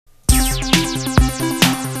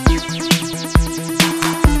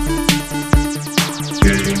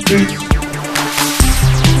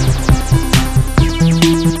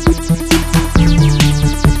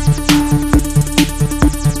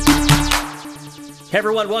Hey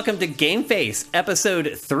everyone, welcome to GameFace,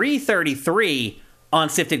 episode 333 on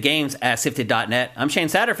Sifted Games at Sifted.net. I'm Shane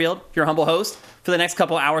Satterfield, your humble host for the next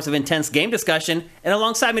couple hours of intense game discussion. And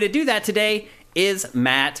alongside me to do that today is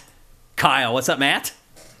Matt Kyle. What's up, Matt?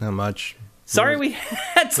 Not much. Sorry we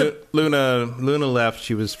had some... Luna left.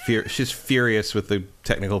 She's furious with the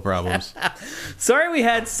technical problems. Sorry we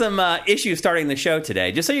had some issues starting the show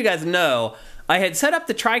today. Just so you guys know, I had set up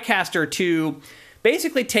the TriCaster to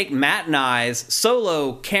basically take Matt and I's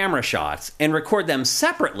solo camera shots and record them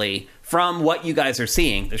separately from what you guys are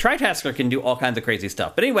seeing. The TriCaster can do all kinds of crazy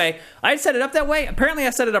stuff. But anyway, I set it up that way. Apparently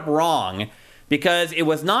I set it up wrong because it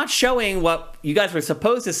was not showing what you guys were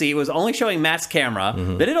supposed to see. It was only showing Matt's camera.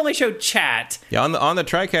 Mm-hmm. Then it only showed chat. Yeah, on the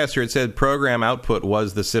TriCaster, it said program output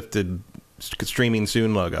was the Sifted streaming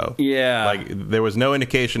soon logo. Yeah. Like, there was no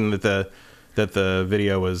indication that the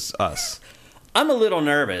video was us. I'm a little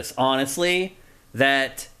nervous, honestly,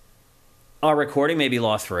 that our recording may be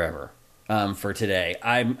lost forever for today.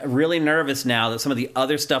 I'm really nervous now that some of the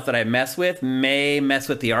other stuff that I mess with may mess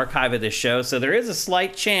with the archive of this show. So there is a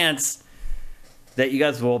slight chance that you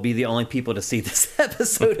guys will be the only people to see this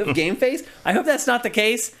episode of GameFace. I hope that's not the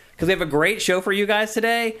case, because we have a great show for you guys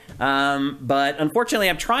today. But unfortunately,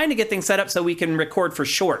 I'm trying to get things set up so we can record for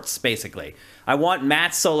shorts, basically. I want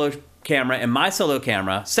Matt's solo camera and my solo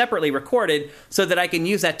camera separately recorded so that I can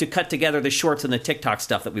use that to cut together the shorts and the TikTok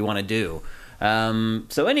stuff that we want to do.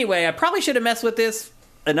 So anyway, I probably should have messed with this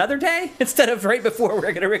another day instead of right before we're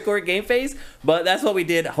going to record GameFace, but that's what we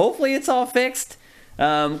did. Hopefully it's all fixed.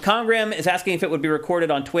 Congram is asking if it would be recorded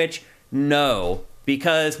on Twitch. No,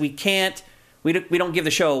 because we don't give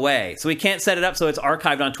the show away. So we can't set it up so it's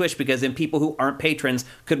archived on Twitch, because then people who aren't patrons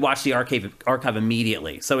could watch the archive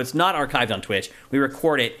immediately. So it's not archived on Twitch. We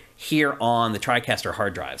record it here on the TriCaster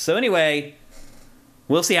hard drive. So anyway,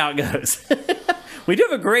 we'll see how it goes. We do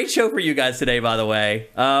have a great show for you guys today, by the way.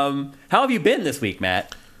 How have you been this week,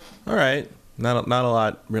 Matt? All right. Not a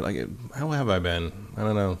lot. Like, how have I been? I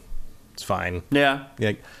don't know. It's fine. Yeah.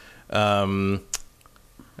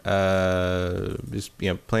 Just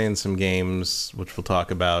playing some games, which we'll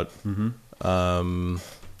talk about. Mm-hmm.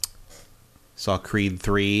 Saw Creed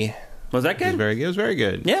 3. Was that good? It was very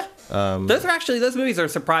good. Yeah. Those movies are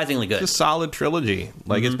surprisingly good. It's a solid trilogy.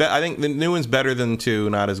 Like, mm-hmm. I think the new one's better than 2,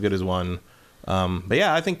 not as good as 1. But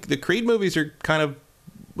yeah, I think the Creed movies are kind of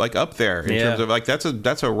like up there in terms of like that's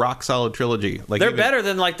a rock solid trilogy. Like, they're better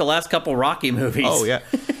than like the last couple Rocky movies. Oh yeah.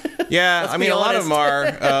 Yeah, I mean, a lot of them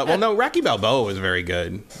are. Well, no, Rocky Balboa is very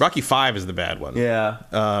good. Rocky 5 is the bad one. Yeah.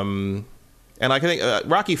 And I think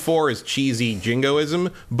Rocky 4 is cheesy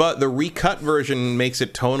jingoism, but the recut version makes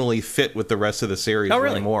it tonally fit with the rest of the series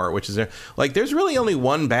really more, which is like there's really only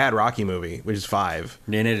one bad Rocky movie, which is 5.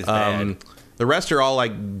 And it is bad. The rest are all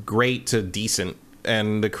like great to decent,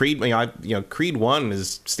 and the Creed, Creed 1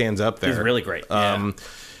 stands up there. It's really great. Yeah.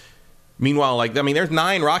 Meanwhile, there's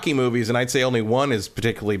 9 Rocky movies, and I'd say only 1 is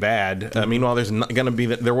particularly bad. Meanwhile, there's going to be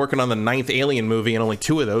they're working on the 9th Alien movie, and only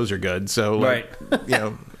 2 of those are good. So, right,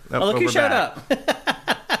 oh, look who showed up.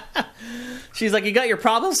 She's like, "You got your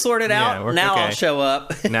problems sorted out. Now okay. I'll show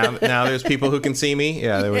up." now there's people who can see me.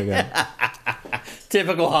 Yeah, there we go.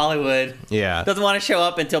 Typical Hollywood. Yeah, doesn't want to show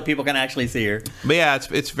up until people can actually see her. But yeah,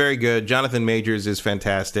 it's very good. Jonathan Majors is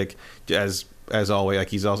fantastic as always. Like,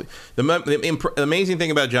 he's also the amazing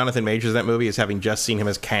thing about Jonathan Majors in that movie is having just seen him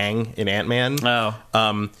as Kang in Ant-Man.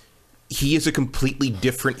 Oh. He is a completely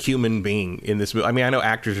different human being in this movie. I mean, I know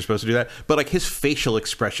actors are supposed to do that, but like his facial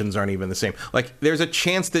expressions aren't even the same. Like, there's a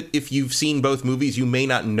chance that if you've seen both movies, you may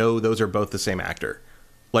not know those are both the same actor.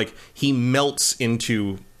 Like, he melts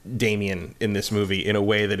into Damien in this movie in a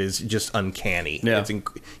way that is just uncanny. Yeah.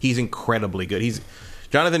 He's incredibly good.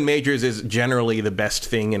 Jonathan Majors is generally the best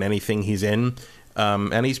thing in anything he's in.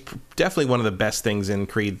 And he's definitely one of the best things in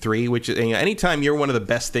Creed 3, which is, anytime you're one of the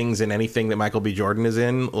best things in anything that Michael B. Jordan is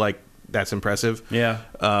in, like, that's impressive. Yeah.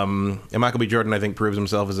 And Michael B. Jordan, I think, proves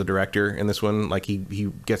himself as a director in this one. Like,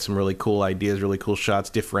 he gets some really cool ideas, really cool shots,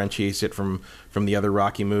 differentiates it from the other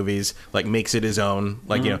Rocky movies, like, makes it his own.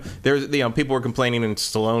 Like, there's people were complaining and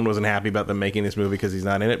Stallone wasn't happy about them making this movie because he's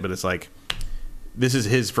not in it, but it's like, this is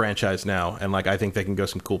his franchise now, and like, I think they can go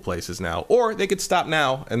some cool places now. Or they could stop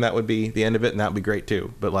now, and that would be the end of it, and that would be great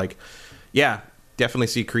too. But like, yeah, definitely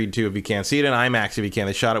see Creed 2 if you can. See it in IMAX if you can.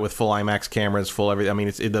 They shot it with full IMAX cameras, full everything. I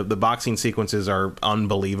mean, the boxing sequences are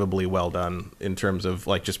unbelievably well done in terms of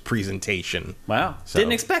like just presentation. Wow,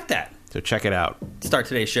 didn't expect that. So check it out. Start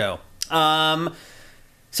today's show.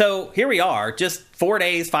 So here we are, just 5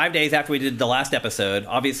 days after we did the last episode.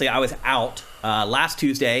 Obviously, I was out last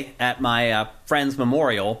Tuesday at my friend's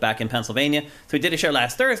memorial back in Pennsylvania. So we did a show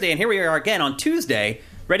last Thursday, and here we are again on Tuesday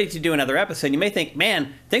ready to do another episode. You may think,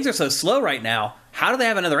 man, things are so slow right now. How do they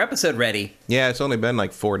have another episode ready? Yeah, it's only been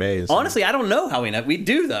like 4 days. Honestly, I don't know how we know. We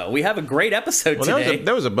do, though. We have a great episode today.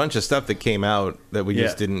 There was a bunch of stuff that came out that we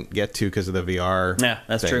just didn't get to because of the VR. Yeah,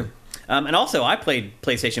 that's true. And also, I played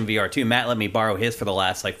PlayStation VR2. Matt let me borrow his for the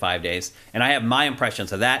last, 5 days. And I have my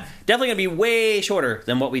impressions of that. Definitely going to be way shorter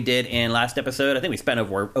than what we did in last episode. I think we spent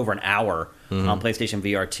over an hour on PlayStation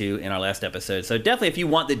VR2 in our last episode. So definitely, if you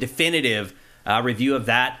want the definitive review of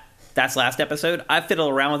that's last episode. I've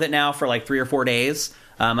fiddled around with it now for 3 or 4 days.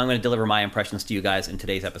 I'm going to deliver my impressions to you guys in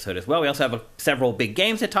today's episode as well. We also have several big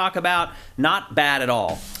games to talk about. Not bad at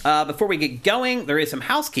all. Before we get going, there is some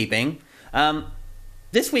housekeeping.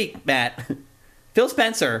 This week, Matt, Phil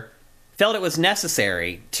Spencer felt it was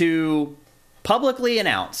necessary to publicly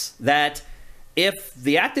announce that if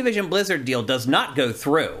the Activision Blizzard deal does not go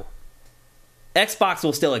through, Xbox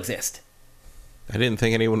will still exist. I didn't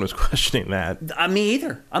think anyone was questioning that. Me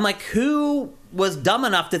either. I'm like, who was dumb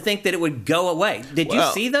enough to think that it would go away? Did you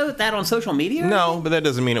see that on social media? No, but that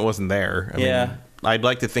doesn't mean it wasn't there. I mean, I'd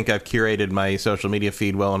like to think I've curated my social media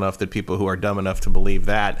feed well enough that people who are dumb enough to believe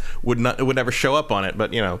that would never show up on it.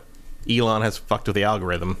 But, Elon has fucked with the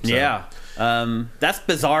algorithm. So. Yeah. That's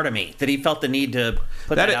bizarre to me that he felt the need to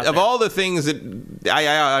put that out of there. all the things that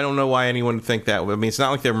I don't know why anyone would think that. I mean, it's not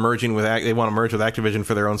like they're merging with they want to merge with Activision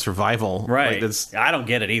for their own survival. Right. I don't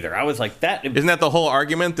get it either. I was like that. Isn't that the whole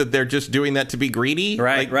argument that they're just doing that to be greedy?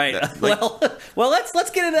 Right. Well,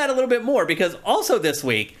 let's get into that a little bit more because also this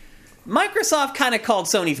week, Microsoft kind of called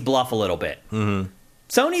Sony's bluff a little bit. Mm-hmm.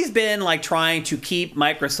 Sony's been trying to keep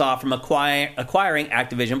Microsoft from acquiring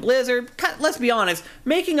Activision Blizzard. Let's be honest,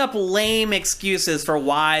 making up lame excuses for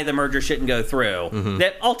why the merger shouldn't go through. Mm-hmm.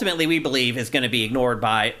 That ultimately we believe is going to be ignored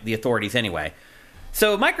by the authorities anyway.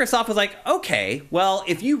 So Microsoft was like, okay, well,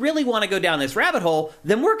 if you really want to go down this rabbit hole,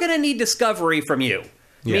 then we're going to need discovery from you.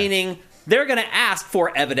 Yeah. Meaning they're going to ask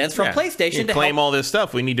for evidence from PlayStation to claim help. All this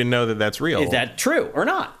stuff. We need to know that that's real. Is that true or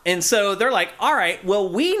not? And so they're like, all right, well,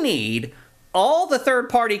 we need all the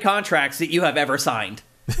third-party contracts that you have ever signed.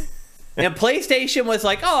 And PlayStation was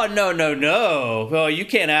like, oh, no. Well, you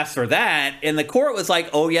can't ask for that. And the court was like,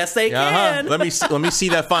 oh, yes, they can. Let me see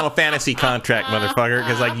that Final Fantasy contract, motherfucker,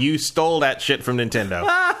 because you stole that shit from Nintendo.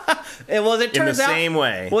 And it turns out, same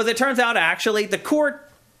way. Well, as it turns out, actually, the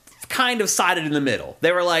court kind of sided in the middle.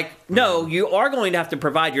 They were like, no, you are going to have to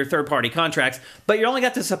provide your third-party contracts, but you're only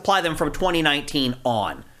got to supply them from 2019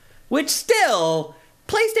 on. Which still,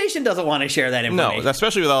 PlayStation doesn't want to share that information. No,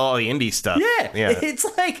 especially with all the indie stuff. Yeah. It's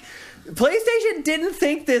like PlayStation didn't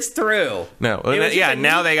think this through. No.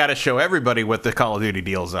 Now they got to show everybody what the Call of Duty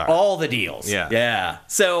deals are. All the deals. Yeah.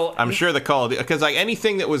 So I'm sure the Call of Duty, because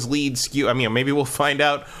anything that was lead skew, I mean, maybe we'll find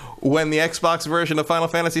out when the Xbox version of Final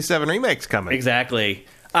Fantasy VII Remake's coming. Exactly.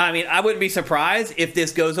 I mean, I wouldn't be surprised if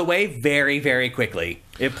this goes away very, very quickly.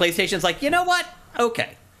 If PlayStation's like, you know what?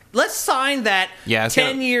 Okay. Let's sign that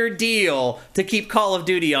 10-year deal to keep Call of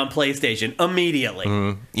Duty on PlayStation immediately.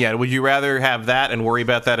 Mm-hmm. Yeah, would you rather have that and worry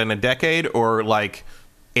about that in a decade or,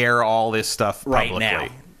 air all this stuff publicly?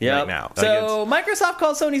 Right now. So Microsoft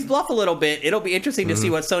called Sony's bluff a little bit. It'll be interesting to see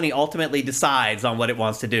what Sony ultimately decides on what it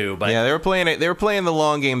wants to do. But yeah, they were playing the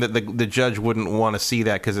long game that the judge wouldn't want to see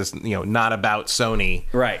that because it's not about Sony.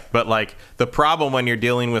 Right. But the problem when you're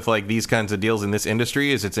dealing with these kinds of deals in this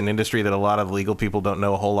industry is it's an industry that a lot of legal people don't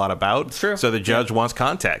know a whole lot about. It's true. So the judge wants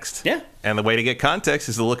context. Yeah. And the way to get context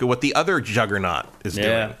is to look at what the other juggernaut is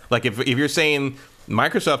doing. If you're saying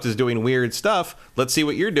Microsoft is doing weird stuff, let's see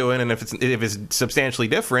what you're doing, and if it's substantially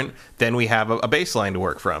different, then we have a baseline to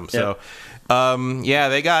work from. So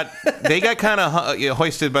they got kind of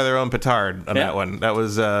hoisted by their own petard on that one. That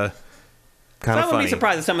was kind of funny. I wouldn't be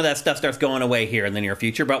surprised if some of that stuff starts going away here in the near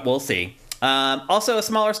future, but we'll see. Also, a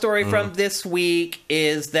smaller story from this week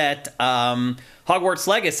is that Hogwarts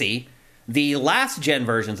Legacy, the last-gen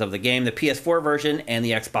versions of the game, the PS4 version and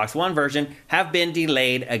the Xbox One version, have been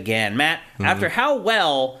delayed again. Matt, after how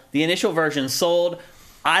well the initial version sold,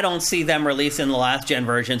 I don't see them releasing the last-gen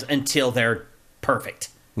versions until they're perfect.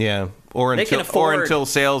 Yeah, or until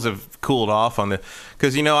sales have cooled off on the...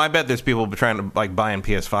 Because, I bet there's people trying to, buying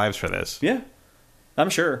PS5s for this. Yeah,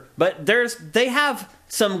 I'm sure. But they have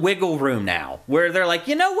some wiggle room now where they're like,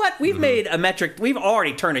 you know what? We've made a metric. We've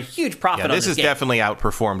already turned a huge profit on this game. This has definitely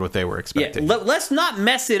outperformed what they were expecting. Yeah, let's not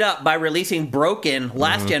mess it up by releasing broken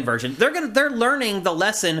last-gen versions. They're learning the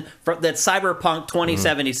lesson that Cyberpunk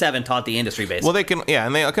 2077 taught the industry, basically. Well,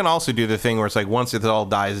 they can also do the thing where it's once it all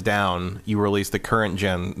dies down, you release the current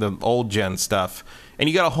gen, the old gen stuff, and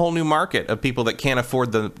you got a whole new market of people that can't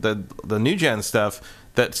afford the new gen stuff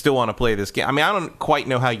that still want to play this game. I mean, I don't quite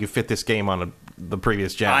know how you fit this game on the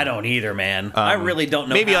previous gen. I don't either, man. I really don't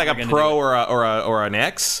know. Maybe how like a they're gonna Pro do it. or an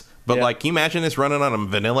X. But Yeah. like, can you imagine this running on a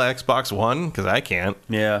vanilla Xbox One? Because I can't.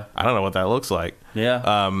 Yeah. I don't know what that looks like.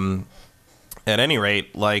 Yeah. At any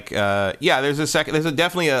rate, like, there's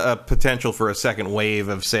definitely a potential for a second wave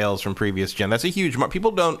of sales from previous gen. That's a huge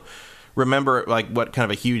people don't remember like what kind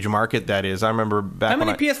of a huge market that is. I remember back How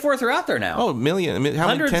many when PS4s are out there now? how many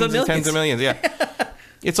Hundreds of millions. tens of millions, yeah.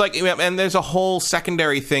 It's like, and there's a whole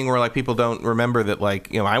secondary thing where like people don't remember that, like,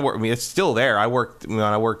 it's still there. I worked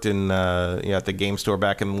in at the game store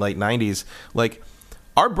back in the late 90s. Like,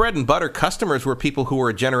 our bread and butter customers were people who were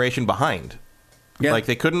a generation behind. Yeah. Like,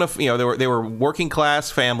 they couldn't they were working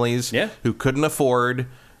class families who couldn't afford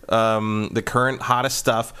the current hottest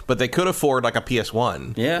stuff, but they could afford like a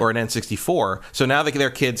PS1 or an N64. So now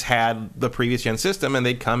their kids had the previous gen system, and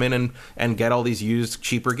they'd come in and get all these used,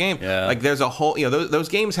 cheaper games. Yeah. Like, there's a whole, those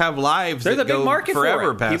games have lives. There's that a big go market forever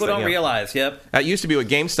for it. past People that, don't realize. Yep. That used to be what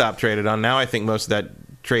GameStop traded on. Now I think most of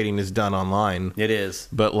that trading is done online. It is.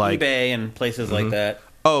 But like eBay and places like that.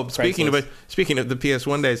 Oh, speaking of the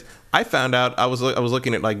PS1 days, I found out I was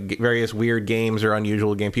looking at like various weird games or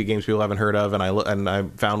unusual games people haven't heard of, and I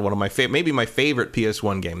found one of my maybe my favorite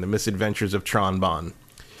PS1 game, The Misadventures of Tron Bonne.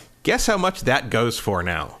 Guess how much that goes for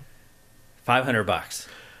now? $500.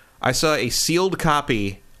 I saw a sealed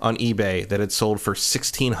copy on eBay that had sold for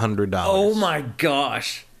 $1,600. Oh my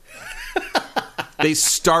gosh! They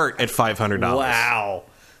start at $500. Wow.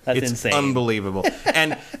 That's It's insane. unbelievable.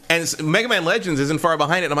 and Mega Man Legends isn't far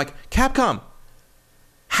behind it. And I'm like, Capcom,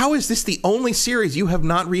 how is this the only series you have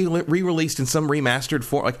not re-released in some remastered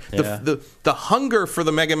form? Like, the hunger for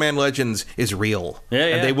the Mega Man Legends is real. Yeah,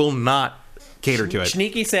 yeah. And they will not cater to it.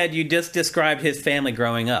 Sneaky said you just described his family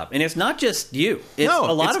growing up. And it's not just you. A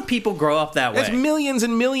lot of people grow up that way. That's millions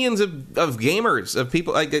and millions of gamers, of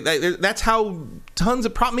people. Like, that's how tons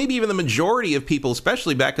of, maybe even the majority of people,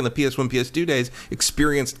 especially back in the PS1, PS2 days,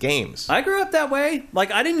 experienced games. I grew up that way.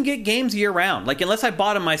 Like, I didn't get games year round. Like, unless I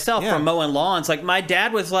bought them myself from mowing lawns. Like, my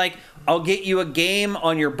dad was like, I'll get you a game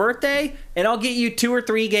on your birthday, and I'll get you 2 or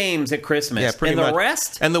 3 games at Christmas. Yeah, pretty and much. The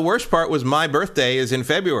rest? And the worst part was my birthday is in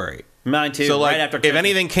February. Mine too. So, like, right after if Christmas.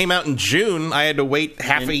 anything came out in June, I had to wait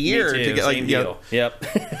half a year Me too. to get, like, Same deal. Yep.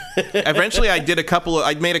 Eventually, I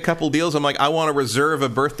made a couple deals. I'm like, I want to reserve a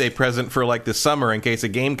birthday present for like the summer in case a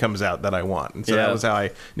game comes out that I want. And so that was how I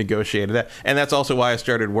negotiated that. And that's also why I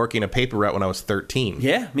started working a paper route when I was 13.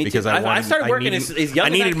 Yeah, me too. Because I started working as young as I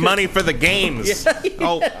needed could. money for the games.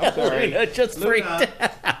 Oh, I'm sorry. Just freaked out.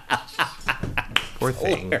 Poor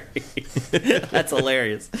thing. That's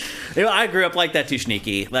hilarious. I grew up like that too,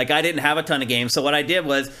 Sneaky. Like, I didn't have a ton of games, so what I did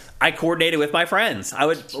was I coordinated with my friends.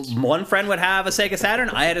 One friend would have a Sega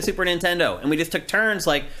Saturn, I had a Super Nintendo, and we just took turns,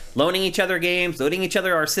 like, loaning each other games, loading each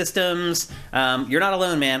other our systems. You're not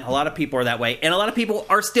alone, man. A lot of people are that way, and a lot of people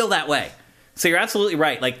are still that way. So you're absolutely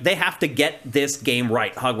right. Like, they have to get this game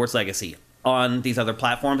right, Hogwarts Legacy, on these other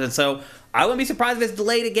platforms, and so I wouldn't be surprised if it's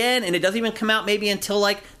delayed again, and it doesn't even come out maybe until,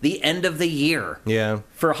 like, the end of the year. Yeah.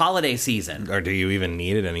 For holiday season. Or do you even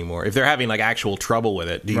need it anymore? If they're having, like, actual trouble with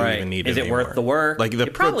it, do you even need it anymore? Is it worth the work? Like,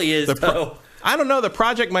 it probably is, though. I don't know. The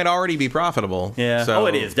project might already be profitable. Yeah. So,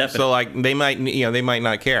 it is, definitely. So, like, they might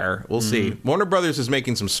not care. We'll see. Warner Brothers is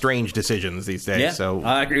making some strange decisions these days. Yeah, So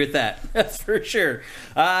I agree with that. That's for sure.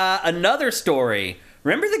 Another story.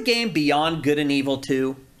 Remember the game Beyond Good and Evil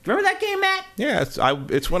 2? Remember that game, Matt? Yeah,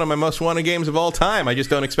 it's one of my most wanted games of all time. I just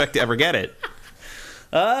don't expect to ever get it.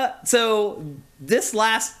 So this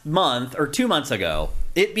last month, or 2 months ago,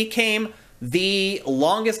 it became the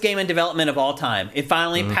longest game in development of all time. It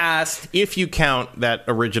finally passed. If you count that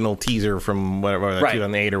original teaser from whatever,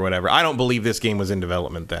 2008 or whatever, I don't believe this game was in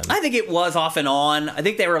development then. I think it was off and on. I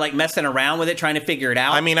think they were like messing around with it, trying to figure it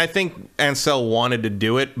out. I mean, I think Ansel wanted to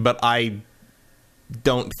do it, but I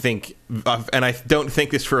don't think, and I don't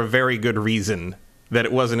think this for a very good reason, that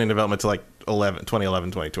it wasn't in development until like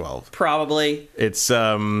 2011, 2012. Probably. It's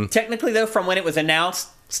technically, though, from when it was announced,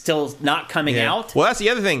 still not coming out. Well, that's the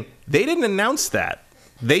other thing. They didn't announce that.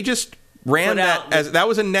 They just ran that as that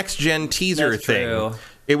was a next gen teaser thing. True.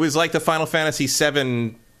 It was like the Final Fantasy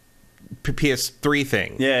VII PS3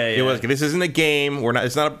 thing. Yeah. It was, this isn't a game.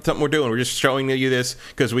 It's not something we're doing. We're just showing you this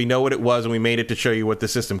because we know what it was and we made it to show you what the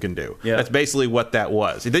system can do. Yeah. That's basically what that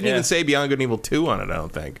was. It didn't even say Beyond Good and Evil 2 on it, I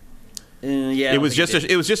don't think. Yeah, it was just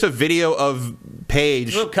a video of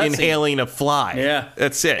Paige inhaling a fly. Yeah.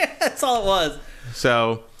 That's it. That's all it was.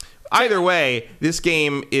 So either way, this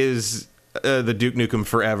game is the Duke Nukem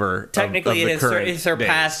Forever. Technically, it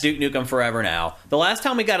surpassed Duke Nukem Forever now. The last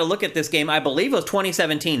time we got a look at this game, I believe, was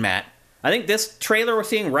 2017, Matt. I think this trailer we're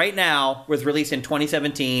seeing right now was released in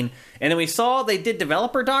 2017, and then we saw they did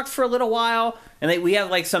developer docs for a little while, and we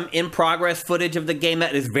have like some in-progress footage of the game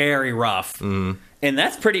that is very rough. And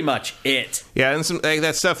that's pretty much it. Yeah, and some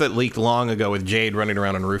that stuff that leaked long ago with Jade running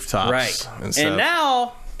around on rooftops. Right. And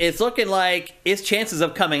now it's looking like its chances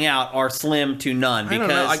of coming out are slim to none. Because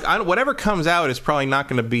I don't know. Whatever comes out is probably not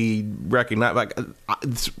going to be recognized. Like,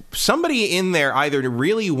 somebody in there either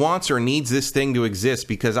really wants or needs this thing to exist,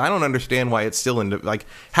 because I don't understand why it's still in. Like,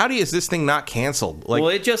 how is this thing not canceled? Like,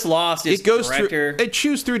 well, it just lost its director. It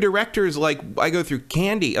chews through directors like I go through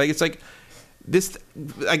candy. Like, it's like this.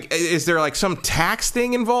 Like, is there like some tax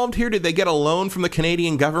thing involved here? Did they get a loan from the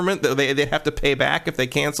Canadian government that they'd have to pay back if they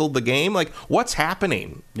canceled the game? Like, what's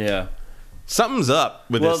happening? Yeah. Something's up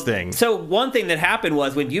with this thing. So one thing that happened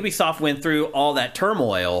was when Ubisoft went through all that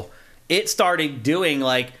turmoil, it started doing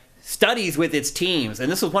like studies with its teams,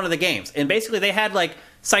 and this was one of the games. And basically they had like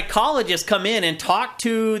psychologists come in and talk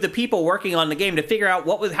to the people working on the game to figure out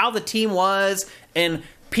how the team was, and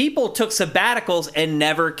people took sabbaticals and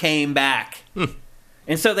never came back.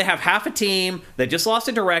 And so they have half a team. They just lost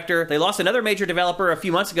a director. They lost another major developer a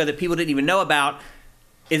few months ago that people didn't even know about.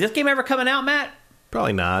 Is this game ever coming out, Matt?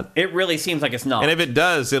 Probably not. It really seems like it's not. And if it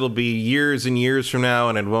does, it'll be years and years from now,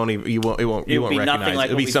 and you won't recognize it.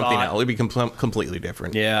 It'll be something else. It'll be completely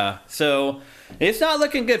different. Yeah. So it's not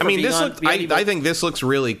looking good. I think this looks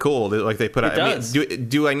really cool. Like they put out. Does.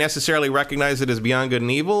 Do I necessarily recognize it as Beyond Good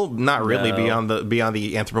and Evil? Not really. No. Beyond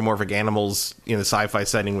the anthropomorphic animals in the sci-fi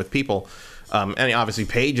setting with people. And obviously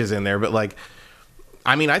Paige is in there, but like,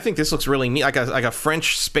 I mean, I think this looks really neat, like a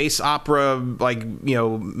French space opera, like, you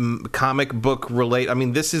know, comic book relate. I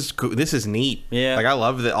mean, this is neat. Yeah, like I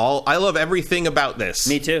love I love everything about this.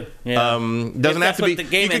 Me too. Yeah. Doesn't have to be.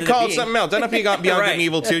 You could call it something else. Doesn't have to be Beyond Good and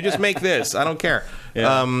Evil 2. Just make this. I don't care.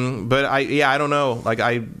 Yeah. But I don't know. Like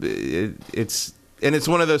it's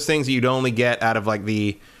one of those things that you'd only get out of like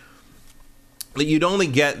you'd only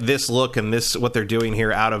get this look and this what they're doing here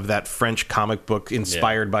out of that French comic book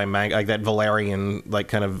inspired by like that Valerian, like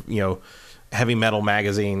kind of, you know, heavy metal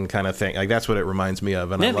magazine kind of thing. Like that's what it reminds me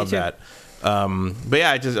of, and I love that. But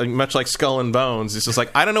yeah, just much like Skull and Bones, it's just like,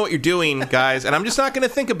 I don't know what you're doing, guys, and I'm just not going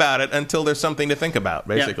to think about it until there's something to think about,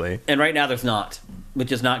 basically. Yeah. And right now there's not,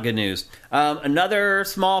 which is not good news. Another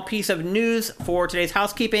small piece of news for today's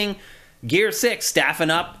housekeeping: Gear 6 staffing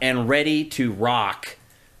up and ready to rock.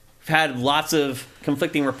 We've had lots of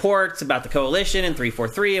conflicting reports about the Coalition and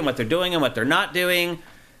 343 and what they're doing and what they're not doing.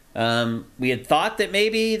 We had thought that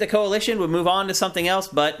maybe the Coalition would move on to something else,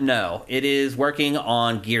 but no. It is working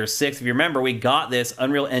on Gear 6. If you remember, we got this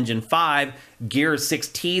Unreal Engine 5 Gear 6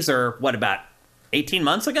 teaser, about 18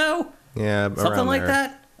 months ago? Yeah, something like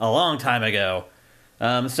that? A long time ago.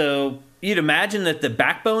 So you'd imagine that the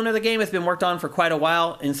backbone of the game has been worked on for quite a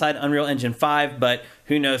while inside Unreal Engine 5, but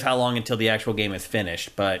who knows how long until the actual game is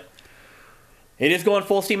finished. But it is going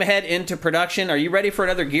full steam ahead into production. Are you ready for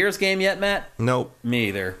another Gears game yet, Matt? Nope. Me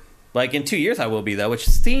either. Like in 2 years I will be, though, which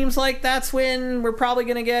seems like that's when we're probably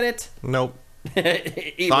going to get it. Nope.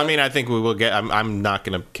 I mean, I think we will get. I'm not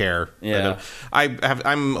going to care. Yeah.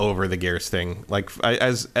 I'm over the Gears thing. Like I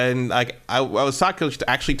was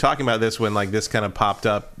actually talking about this when like this kind of popped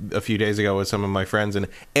up a few days ago with some of my friends, and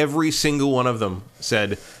every single one of them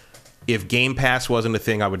said, if Game Pass wasn't a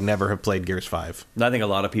thing, I would never have played Gears 5. I think a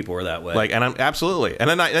lot of people were that way. Like, and I'm absolutely. And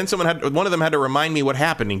then one of them had to remind me what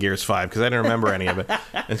happened in Gears 5 because I didn't remember any of it.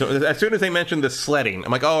 And so as soon as they mentioned the sledding,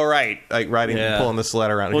 I'm like, oh right, like pulling the sled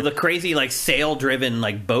around. Well, the crazy like sail-driven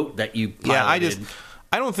like boat that you piloted. Yeah,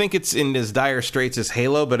 I don't think it's in as dire straits as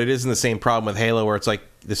Halo, but it isn't the same problem with Halo where it's like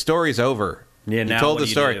the story's over. Yeah, you told the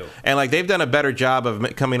story, and like they've done a better job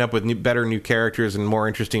of coming up with better new characters and more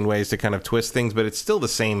interesting ways to kind of twist things, but it's still the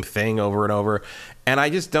same thing over and over. And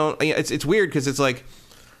I just don't. It's weird because it's like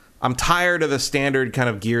I'm tired of the standard kind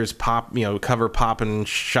of Gears pop, cover pop and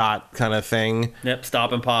shot kind of thing. Yep,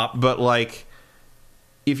 stop and pop. But like,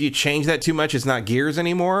 if you change that too much, it's not Gears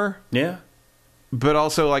anymore. Yeah. But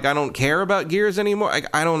also, like, I don't care about Gears anymore. Like,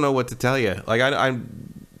 I don't know what to tell you. Like,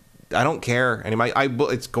 I don't care anymore.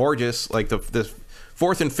 It's gorgeous. Like the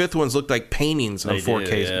fourth and fifth ones looked like paintings on 4K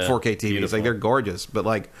TVs. Beautiful. Like they're gorgeous. But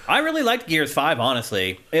like, I really liked Gears 5.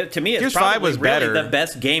 Honestly, to me, it's Gears probably 5 was really better. The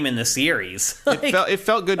best game in the series. Like, it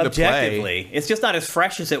felt good to play. Objectively, it's just not as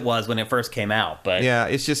fresh as it was when it first came out. But yeah,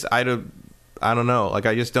 it's just I don't know. Like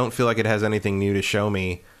I just don't feel like it has anything new to show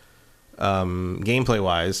me, gameplay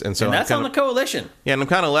wise. And so that's on the Coalition. Yeah, and I'm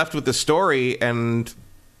kind of left with the story, and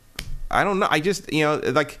I don't know. I just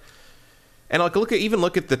like. And like look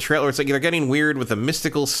at the trailer. It's like they're getting weird with the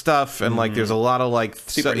mystical stuff, and like there's a lot of like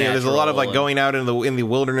there's a lot of like going out in the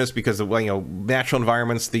wilderness because of natural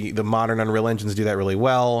environments. The modern Unreal Engines do that really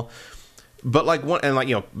well. But like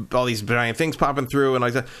all these giant things popping through and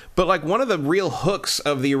like that. But like one of the real hooks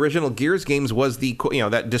of the original Gears games was the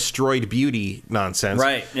that destroyed beauty nonsense,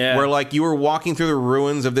 right? Yeah, where like you were walking through the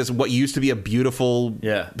ruins of this what used to be a beautiful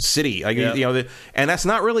city, like, and that's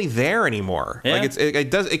not really there anymore. Yeah. Like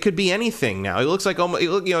it could be anything now. It looks like almost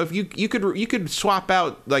if you could swap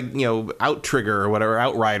out like Out Trigger or whatever,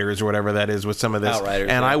 Outriders or whatever that is with some of this,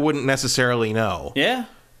 and I wouldn't necessarily know. Yeah.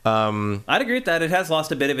 I'd agree with that. It has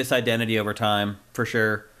lost a bit of its identity over time, for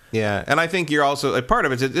sure. Yeah, and I think you're also like, part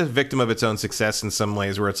of it's a victim of its own success in some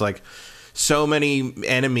ways, where it's like so many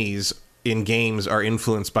enemies in games are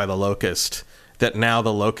influenced by the Locust that now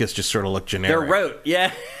the Locust just sort of look generic. They're rote,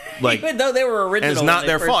 yeah. Like, even though they were original, and it's not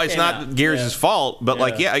their fault. It's not out. Gears' fault, but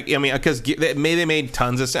I mean, because they made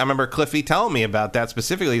tons of. I remember Cliffy telling me about that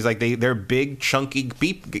specifically. He's like they're big, chunky,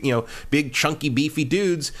 beefy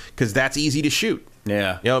dudes because that's easy to shoot.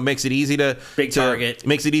 Yeah, it makes it easy to target.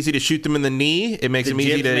 Makes it easy to shoot them in the knee. It makes them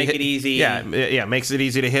easy to make it easy. Yeah, makes it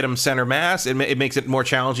easy to hit them center mass. It makes it more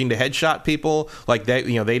challenging to headshot people. Like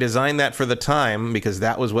they designed that for the time because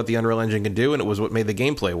that was what the Unreal Engine could do, and it was what made the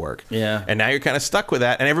gameplay work. Yeah, and now you're kind of stuck with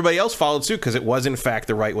that, and everybody else followed suit because it was in fact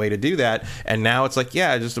the right way to do that. And now it's like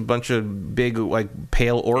just a bunch of big like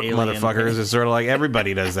pale orc motherfuckers. It's sort of like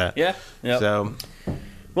everybody does that. Yeah. Yep. So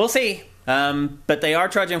we'll see. But they are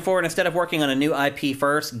trudging forward. Instead of working on a new IP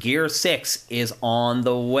first, Gears 6 is on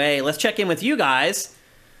the way. Let's check in with you guys.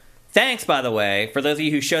 Thanks, by the way, for those of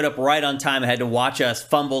you who showed up right on time and had to watch us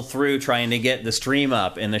fumble through trying to get the stream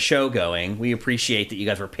up and the show going. We appreciate that you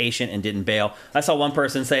guys were patient and didn't bail. I saw one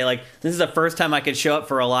person say, like, this is the first time I could show up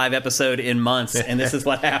for a live episode in months, and this is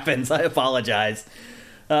what happens. I apologize.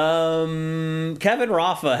 Kevin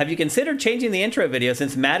Rafa, have you considered changing the intro video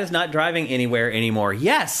since Matt is not driving anywhere anymore?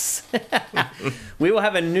 Yes. We will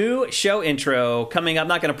have a new show intro coming up. I'm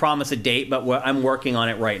not going to promise a date, but I'm working on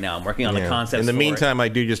it right now. I'm working on the concept. In the meantime, I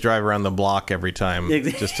do just drive around the block every time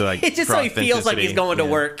just to like just so he feels like he's going to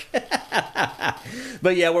work.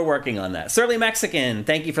 But yeah, we're working on that. Surly Mexican,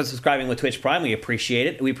 thank you for subscribing with Twitch Prime. We appreciate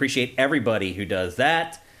it. We appreciate everybody who does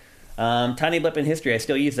that. Tiny blip in history. I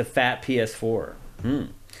still use the fat PS4.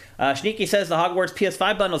 Sneaky says the Hogwarts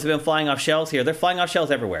PS5 bundles have been flying off shelves here. They're flying off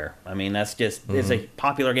shelves everywhere. I mean, that's just it's a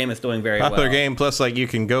popular game that's doing very well. Popular game, plus like you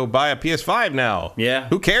can go buy a PS5 now. Yeah.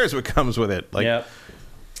 Who cares what comes with it? Like, yep.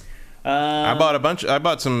 I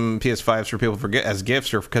bought some PS5s for people as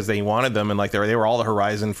gifts or because they wanted them, and like they were all the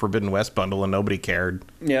Horizon Forbidden West bundle, and nobody cared.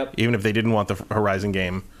 Yep. Even if they didn't want the Horizon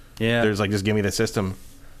game. Yeah. There's like, just give me the system.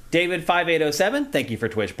 David 5807, thank you for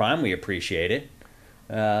Twitch Prime. We appreciate it.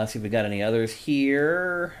 Let's see if we got any others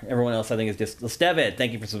here. Everyone else, I think, is just Stevid.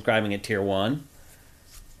 Thank you for subscribing at Tier 1.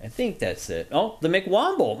 I think that's it. Oh, the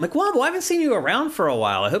McWomble. McWomble, I haven't seen you around for a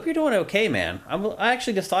while. I hope you're doing okay, man. I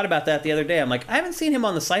actually just thought about that the other day. I'm like, I haven't seen him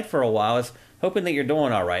on the site for a while. I was hoping that you're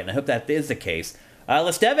doing all right, and I hope that is the case.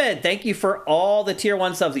 Stevid, thank you for all the Tier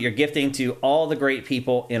 1 subs that you're gifting to all the great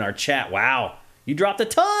people in our chat. Wow. You dropped a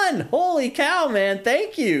ton. Holy cow, man.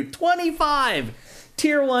 Thank you. 25.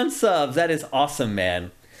 Tier 1 subs. That is awesome,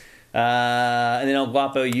 man. And then El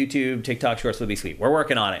Guapo, YouTube, TikTok Shorts would be sweet. We're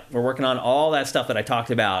working on it. We're working on all that stuff that I talked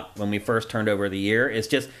about when we first turned over the year. It's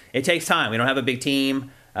just, it takes time. We don't have a big team,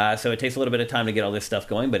 so it takes a little bit of time to get all this stuff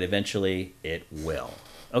going, but eventually it will.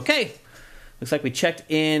 Okay. Looks like we checked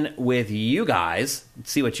in with you guys. Let's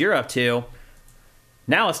see what you're up to.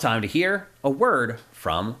 Now it's time to hear a word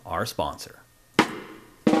from our sponsor.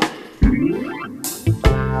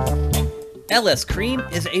 LS Cream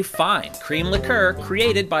is a fine cream liqueur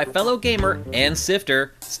created by fellow gamer and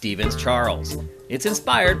sifter Stevens Charles. It's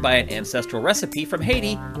inspired by an ancestral recipe from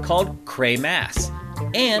Haiti called Cray Mass,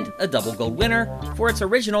 and a double gold winner for its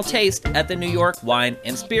original taste at the New York Wine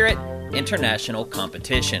and Spirit International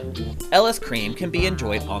Competition. LS Cream can be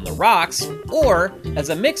enjoyed on the rocks or as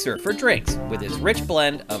a mixer for drinks with its rich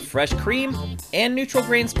blend of fresh cream and neutral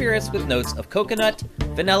grain spirits with notes of coconut,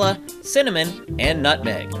 vanilla, cinnamon, and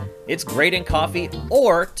nutmeg. It's great in coffee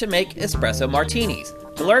or to make espresso martinis.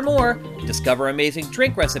 To learn more, discover amazing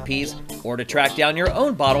drink recipes, or to track down your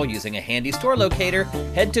own bottle using a handy store locator,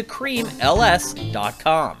 head to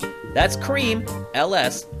creamls.com. That's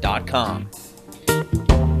creamls.com.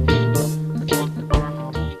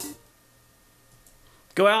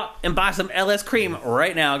 Go out and buy some LS Cream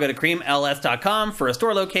right now. Go to creamls.com for a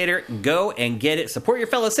store locator. Go and get it. Support your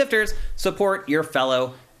fellow sifters. Support your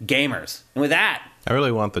fellow gamers. And with that, I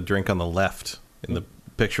really want the drink on the left in the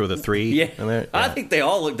picture with a 3. Yeah. In there. I think they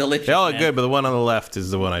all look delicious. They all look man. good, but the one on the left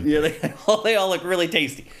is the one I'd Yeah, they all look really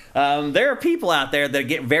tasty. There are people out there that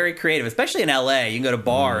get very creative, especially in LA. You can go to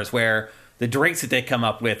bars where the drinks that they come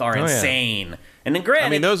up with are insane. And then granted, I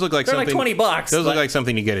mean, those look like they're something. like $20. Those look like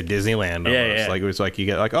something you get at Disneyland. Almost. Yeah. Like it was like you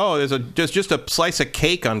get like, oh, there's just a slice of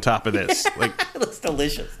cake on top of this. Like It looks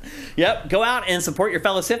delicious. Yep, go out and support your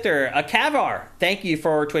fellow sifter. Cavar, thank you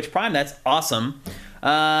for Twitch Prime. That's awesome.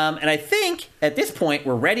 And I think at this point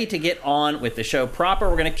we're ready to get on with the show proper.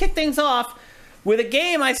 We're going to kick things off with a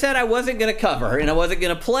game I said I wasn't going to cover and I wasn't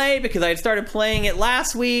going to play because I had started playing it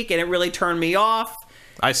last week and it really turned me off.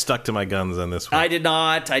 I stuck to my guns on this one. I did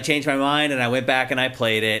not. I changed my mind and I went back and I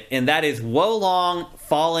played it. And that is Wolong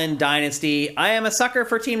Fallen Dynasty. I am a sucker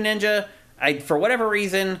for Team Ninja. For whatever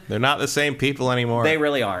reason... They're not the same people anymore. They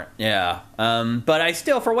really aren't. Yeah. But I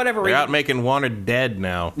still, for whatever reason... They're out making Wanted Dead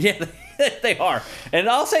now. Yeah, they are. And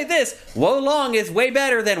I'll say this. Wolong is way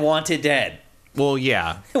better than Wanted Dead. Well,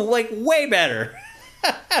 yeah. Like, way better.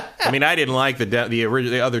 I mean, I didn't like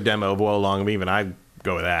the other demo of Wolong. Even I'd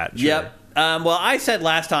go with that. Sure. Yep. Well, I said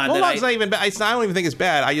last time that Wolong's not even bad. I don't even think it's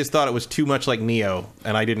bad. I just thought it was too much like Neo,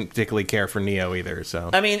 and I didn't particularly care for Neo either.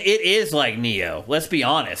 So I mean, it is like Neo. Let's be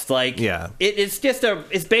honest. Like, yeah, it's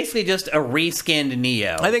basically just a reskinned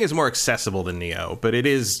Neo. I think it's more accessible than Neo, but it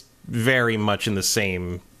is very much in the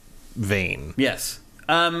same vein. Yes.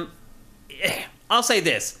 I'll say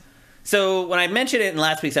this. So when I mentioned it in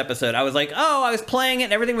last week's episode, I was like, oh, I was playing it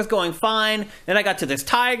and everything was going fine. Then I got to this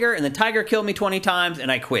tiger, and the tiger killed me 20 times, and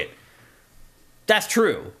I quit. That's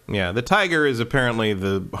true. Yeah, the tiger is apparently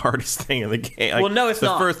the hardest thing in the game. Like, well, no, it's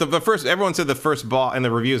not. The first, everyone said the first boss, and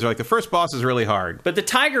the reviews are like, the first boss is really hard. But the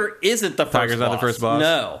tiger isn't the first boss. Tiger's not the first boss?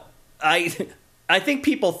 No. I think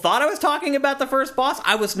people thought I was talking about the first boss.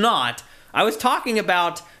 I was not. I was talking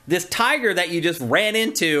about this tiger that you just ran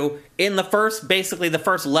into in basically the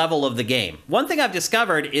first level of the game. One thing I've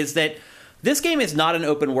discovered is that this game is not an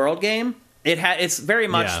open world game. It's very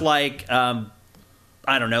much like...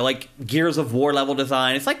 I don't know, like Gears of War level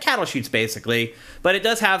design. It's like cattle chutes, basically. But it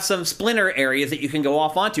does have some splinter areas that you can go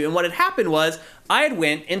off onto. And what had happened was, I had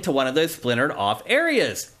went into one of those splintered off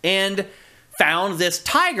areas and found this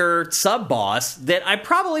tiger sub-boss that I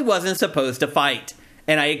probably wasn't supposed to fight.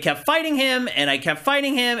 And I kept fighting him, and I kept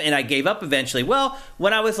fighting him, and I gave up eventually. Well,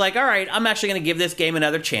 when I was like, all right, I'm actually going to give this game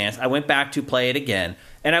another chance, I went back to play it again.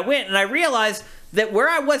 And I went, and I realized that where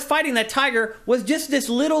I was fighting that tiger was just this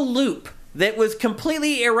little loop that was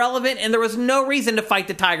completely irrelevant, and there was no reason to fight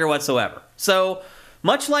the tiger whatsoever. So,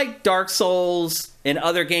 much like Dark Souls and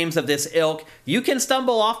other games of this ilk, you can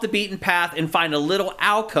stumble off the beaten path and find a little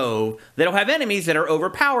alcove that'll have enemies that are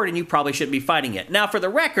overpowered, and you probably shouldn't be fighting it. Now, for the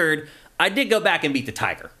record, I did go back and beat the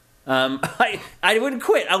tiger. I wouldn't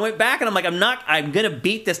quit. I went back and I'm like, I'm going to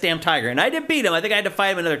beat this damn tiger. And I did beat him. I think I had to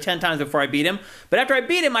fight him another 10 times before I beat him. But after I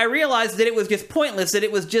beat him, I realized that it was just pointless, that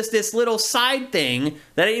it was just this little side thing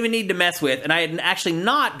that I didn't even need to mess with. And I had actually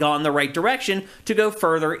not gone the right direction to go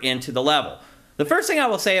further into the level. The first thing I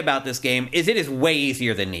will say about this game is it is way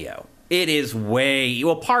easier than Neo. It is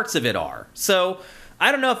parts of it are. So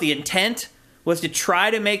I don't know if the intent was to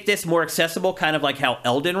try to make this more accessible, kind of like how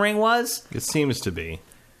Elden Ring was. It seems to be.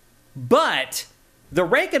 But the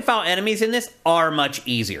rank and file enemies in this are much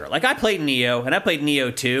easier. Like, I played Neo, and I played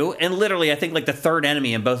Neo 2, and literally, I think, like, the third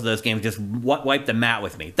enemy in both of those games just wiped the mat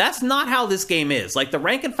with me. That's not how this game is. Like, the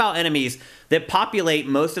rank and file enemies that populate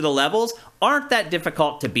most of the levels aren't that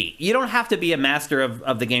difficult to beat. You don't have to be a master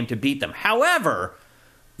of the game to beat them. However,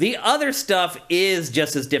 the other stuff is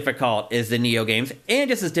just as difficult as the Neo games, and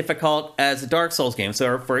just as difficult as the Dark Souls games.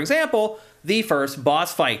 So, for example, the first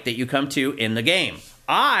boss fight that you come to in the game.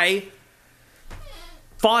 I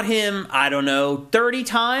fought him, 30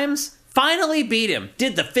 times. Finally beat him.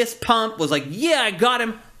 Did the fist pump. Was like, yeah, I got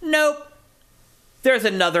him. Nope. There's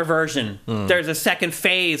another version. There's a second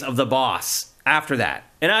phase of the boss after that.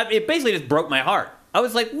 And it basically just broke my heart. I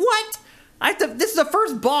was like, what? This is the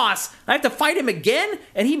first boss. I have to fight him again?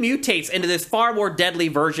 And he mutates into this far more deadly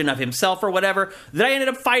version of himself or whatever that I ended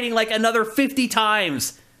up fighting like another 50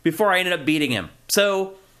 times before I ended up beating him.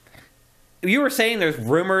 So you were saying there's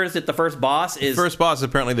rumors that the first boss is... The first boss is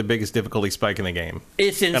apparently the biggest difficulty spike in the game.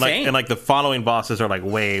 It's insane. And the following bosses are like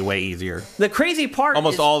way, way easier. The crazy part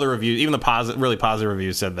Almost all the reviews, even the really positive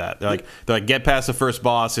reviews said that. They're like, get past the first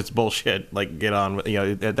boss, it's bullshit. Like, get on,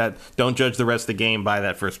 don't judge the rest of the game by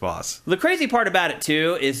that first boss. The crazy part about it,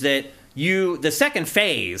 too, is that the second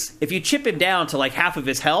phase, if you chip him down to like half of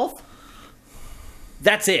his health,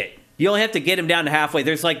 that's it. You only have to get him down to halfway.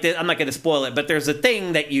 There's like I'm not going to spoil it, but there's a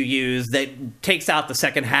thing that you use that takes out the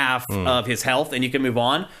second half of his health, and you can move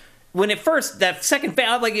on. when it first, that second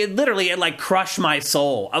phase, like, it like crushed my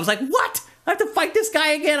soul. I was like, what? I have to fight this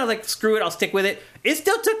guy again? I was like, screw it, I'll stick with it. It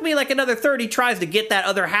still took me like another 30 tries to get that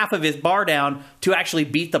other half of his bar down to actually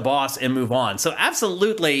beat the boss and move on. So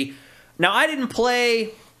absolutely. Now, I didn't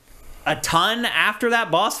play a ton after that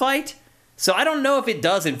boss fight, so I don't know if it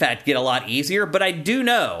does, in fact, get a lot easier, but I do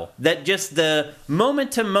know that just the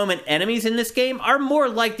moment-to-moment enemies in this game are more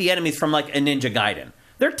like the enemies from, like, a Ninja Gaiden.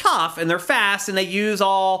 They're tough, and they're fast, and they use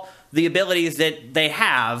all the abilities that they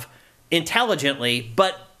have intelligently,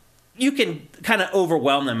 but you can kind of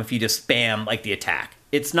overwhelm them if you just spam, like, the attack.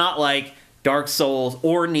 It's not like Dark Souls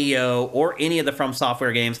or Neo or any of the From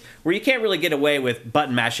Software games where you can't really get away with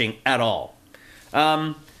button mashing at all.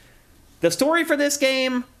 The story for this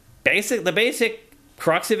game, the basic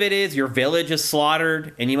crux of it is your village is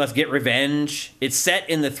slaughtered and you must get revenge. It's set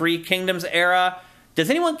in the Three Kingdoms era. Does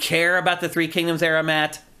anyone care about the Three Kingdoms era,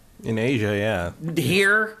 Matt? In Asia, yeah.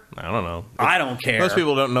 Here? I don't know. I don't care. Most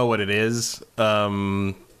people don't know what it is.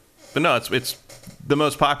 But no, it's the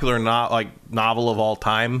most popular novel of all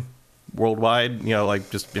time worldwide, like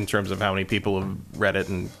just in terms of how many people have read it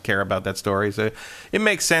and care about that story. So it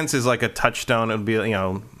makes sense as like a touchstone. It would be, I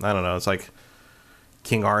don't know, it's like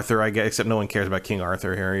King Arthur, I guess, except no one cares about King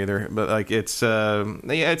Arthur here either. But like it's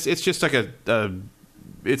just like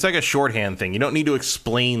it's like a shorthand thing. You don't need to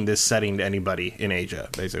explain this setting to anybody in Asia,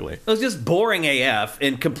 basically. It was just boring AF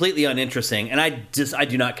and completely uninteresting, and I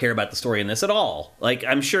do not care about the story in this at all. Like,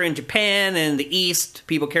 I'm sure in Japan and the East,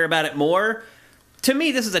 people care about it more. To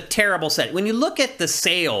me, this is a terrible set. When you look at the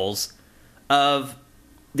sales of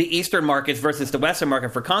the Eastern markets versus the Western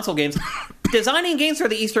market for console games, designing games for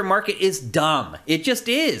the Eastern market is dumb. It just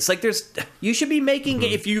is. Like, you should be making,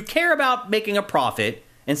 if you care about making a profit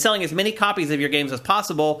and selling as many copies of your games as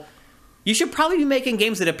possible, you should probably be making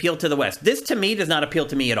games that appeal to the West. This, to me, does not appeal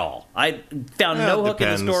to me at all. I found no hook in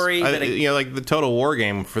the story. Like the Total War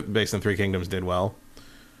game based on Three Kingdoms did well.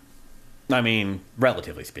 I mean,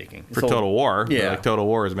 relatively speaking. For Total War. Yeah. Like, Total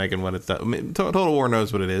War is making what it's... Total War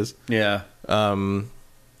knows what it is. Yeah. I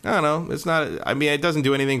don't know. It's not... I mean, it doesn't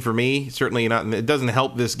do anything for me. Certainly not... It doesn't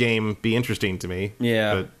help this game be interesting to me.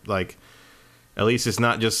 Yeah. But, like, at least it's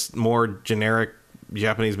not just more generic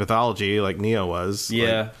Japanese mythology like Neo was.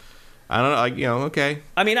 Yeah. Like, I don't know. Okay.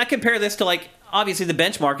 I mean, I compare this to, like, obviously the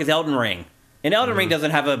benchmark is Elden Ring. And Elden Ring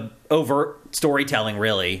doesn't have a overt storytelling,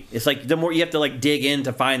 really. It's like the more you have to like dig in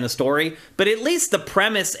to find the story. But at least the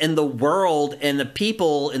premise and the world and the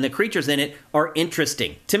people and the creatures in it are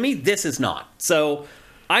interesting. To me, this is not. So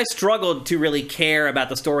I struggled to really care about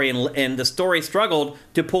the story, and the story struggled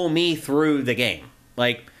to pull me through the game.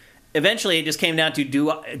 Like, eventually it just came down to,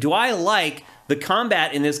 do I like the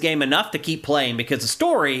combat in this game enough to keep playing? Because the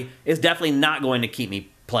story is definitely not going to keep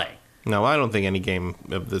me playing. No, I don't think any game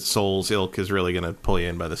of the Souls ilk is really going to pull you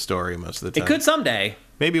in by the story most of the time. It could someday.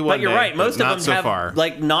 Maybe one day, but you're right. Most of them so have far.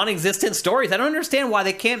 Like non-existent stories. I don't understand why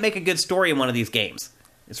they can't make a good story in one of these games.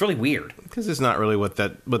 It's really weird. Because it's not really what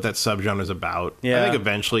that subgenre is about. Yeah. I think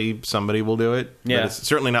eventually somebody will do it. Yeah. But it's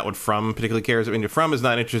certainly not what From particularly cares. I mean, From is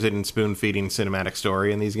not interested in spoon-feeding cinematic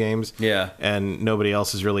story in these games. Yeah. And nobody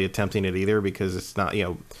else is really attempting it either, because it's not,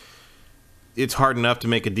 it's hard enough to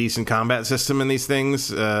make a decent combat system in these things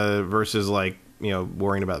versus like,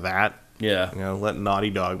 worrying about that. Yeah. Let Naughty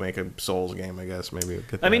Dog make a Souls game, I guess. Maybe.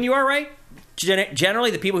 I mean, you are right.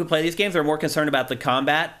 Generally, the people who play these games are more concerned about the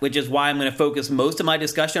combat, which is why I'm going to focus most of my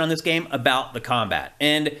discussion on this game about the combat.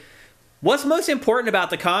 And what's most important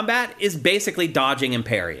about the combat is basically dodging and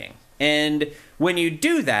parrying. And when you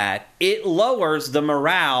do that, it lowers the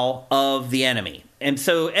morale of the enemy. And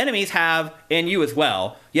so enemies have, and you as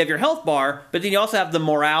well, you have your health bar, but then you also have the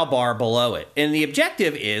morale bar below it. And the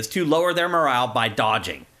objective is to lower their morale by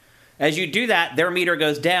dodging. As you do that, their meter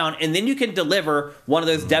goes down, and then you can deliver one of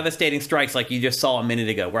those devastating strikes like you just saw a minute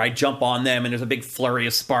ago, where I jump on them and there's a big flurry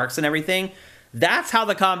of sparks and everything. That's how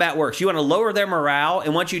the combat works. You want to lower their morale,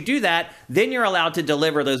 and once you do that, then you're allowed to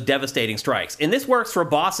deliver those devastating strikes. And this works for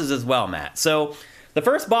bosses as well, Matt. So the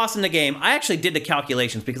first boss in the game, I actually did the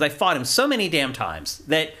calculations because I fought him so many damn times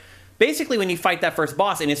that basically when you fight that first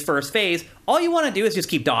boss in his first phase, all you want to do is just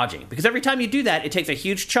keep dodging. Because every time you do that, it takes a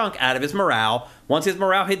huge chunk out of his morale. Once his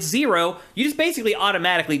morale hits 0, you just basically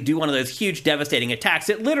automatically do one of those huge devastating attacks.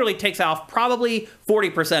 It literally takes off probably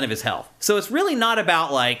 40% of his health. So it's really not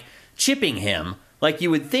about like chipping him like you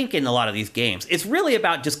would think in a lot of these games. It's really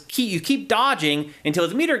about just you keep dodging until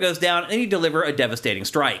his meter goes down and you deliver a devastating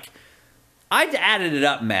strike. I added it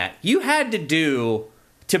up, Matt. You had to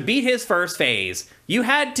beat his first phase, you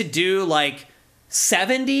had to do like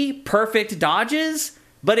 70 perfect dodges,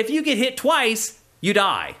 but if you get hit twice, you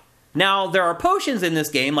die. Now, there are potions in this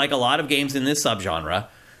game, like a lot of games in this subgenre,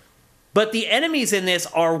 But the enemies in this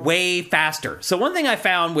are way faster. So one thing I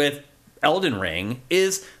found with Elden Ring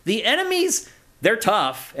is the enemies, they're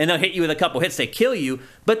tough, and they'll hit you with a couple hits, they kill you,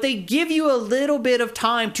 but they give you a little bit of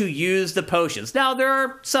time to use the potions. Now, there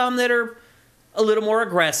are some that are a little more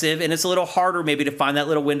aggressive, and it's a little harder maybe to find that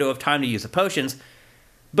little window of time to use the potions.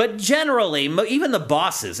 But generally, even the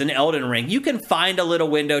bosses in Elden Ring, you can find a little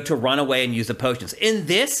window to run away and use the potions. In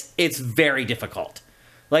this, it's very difficult.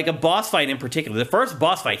 Like a boss fight in particular, the first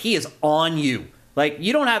boss fight, he is on you. Like,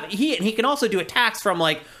 you don't have... He can also do attacks from,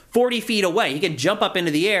 like, 40 feet away. He can jump up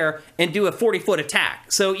into the air and do a 40-foot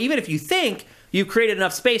attack. So even if you think you've created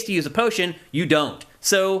enough space to use a potion, you don't.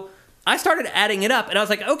 So I started adding it up, and I was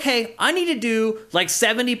like, okay, I need to do, like,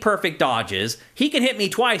 70 perfect dodges. He can hit me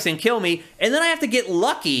twice and kill me, and then I have to get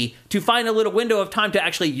lucky to find a little window of time to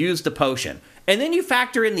actually use the potion. And then you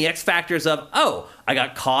factor in the X factors of, oh, I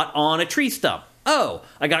got caught on a tree stump. Oh,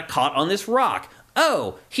 I got caught on this rock.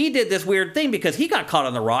 Oh, he did this weird thing because he got caught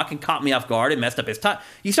on the rock and caught me off guard and messed up his time.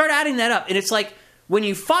 You start adding that up, and it's like, when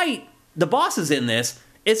you fight the bosses in this,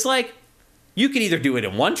 it's like, you could either do it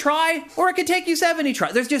in one try, or it could take you 70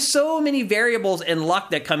 tries. There's just so many variables and luck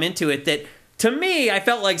that come into it that, to me, I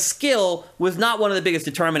felt like skill was not one of the biggest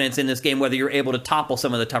determinants in this game, whether you're able to topple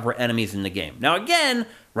some of the tougher enemies in the game. Now, again,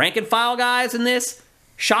 rank and file guys in this,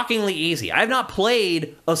 shockingly easy. I have not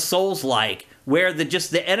played a Souls-like where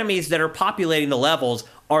the enemies that are populating the levels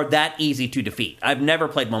are that easy to defeat. I've never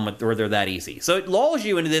played one where they're that easy. So it lulls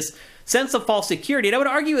you into this sense of false security. And I would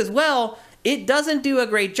argue as well, it doesn't do a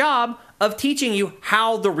great job of teaching you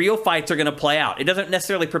how the real fights are going to play out. It doesn't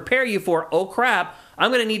necessarily prepare you for, oh crap,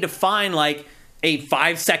 I'm going to need to find like a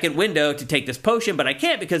 5-second window to take this potion, but I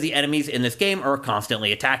can't because the enemies in this game are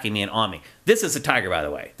constantly attacking me and on me. This is a tiger, by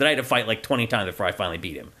the way, that I had to fight like 20 times before I finally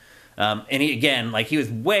beat him. And he, again, like he was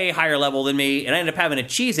way higher level than me, and I ended up having to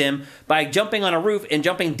cheese him by jumping on a roof and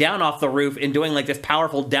jumping down off the roof and doing like this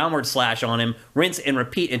powerful downward slash on him, rinse and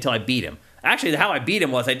repeat until I beat him. Actually, how I beat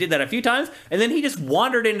him was I did that a few times, and then he just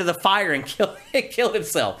wandered into the fire and killed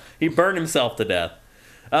himself. He burned himself to death.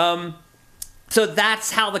 So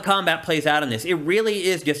that's how the combat plays out in this. It really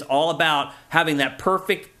is just all about having that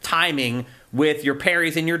perfect timing with your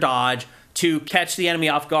parries and your dodge to catch the enemy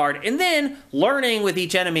off guard, and then learning with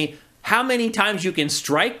each enemy how many times you can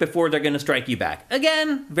strike before they're going to strike you back.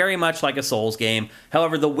 Again, very much like a Souls game.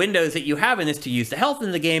 However, the windows that you have in this to use the health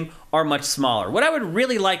in the game are much smaller. What I would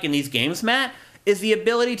really like in these games, Matt, is the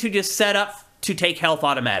ability to just set up to take health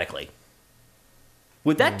automatically.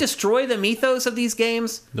 Would that destroy the mythos of these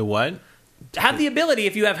games? The what? Have the ability,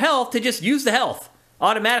 if you have health, to just use the health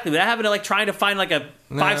automatically without having to like trying to find like a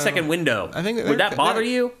 5-second window. I think would that bother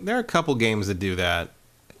you? There are a couple games that do that.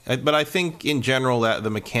 But I think in general that the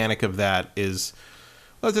mechanic of that is,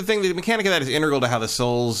 well, the mechanic of that is integral to how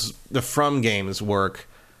the From games work.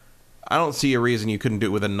 I don't see a reason you couldn't do it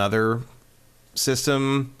with another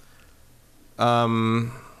system. I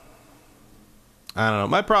don't know.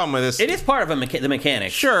 My problem with this, it is part of the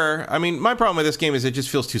mechanics. Sure. I mean, my problem with this game is it just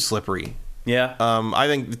feels too slippery. Yeah. I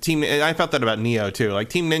think I felt that about Neo too. Like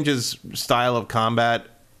Team Ninja's style of combat,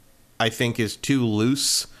 I think, is too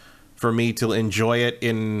loose for me to enjoy it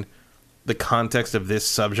in the context of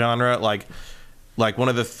this subgenre. Like one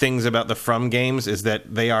of the things about the From games is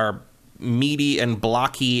that they are meaty and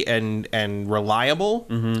blocky and reliable.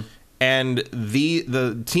 Mm-hmm. And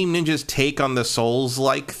the Team Ninja's take on the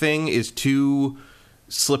Souls-like thing is too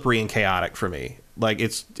slippery and chaotic for me.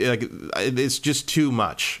 It's just too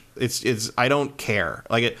much. It's I don't care.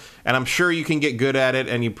 And I'm sure you can get good at it,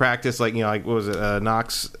 and you practice. What was it?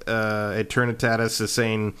 Nox Eternitatis is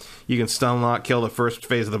saying you can stun lock, kill the first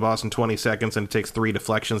phase of the boss in 20 seconds, and it takes 3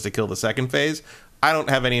 deflections to kill the second phase. I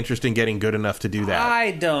don't have any interest in getting good enough to do that.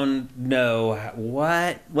 I don't know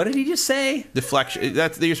what did he just say? Deflection.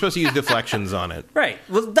 You're supposed to use deflections on it, right?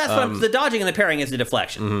 Well, that's what the dodging and the parrying is the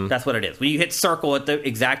deflection. Mm-hmm. That's what it is. When you hit circle at the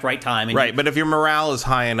exact right time, and right. But if your morale is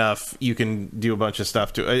high enough, you can do a bunch of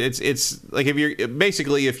stuff to it. It's like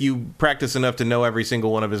if you practice enough to know every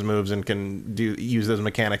single one of his moves and can use those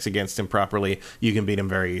mechanics against him properly, you can beat him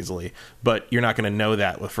very easily. But you're not going to know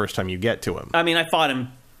that the first time you get to him. I mean, I fought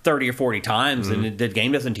him 30 or 40 times, and the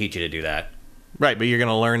game doesn't teach you to do that. Right, but you're going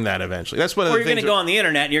to learn that eventually. That's one of the things. Or you're going to go on the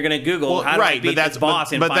internet and you're going to Google how to beat this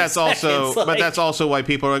boss in 5 seconds. But that's also why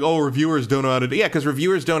people are like, oh, reviewers don't know how to do it. Yeah, because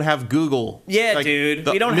reviewers don't have Google. Yeah, dude.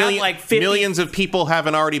 We don't have like 50... Millions of people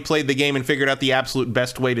haven't already played the game and figured out the absolute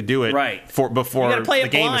best way to do it before the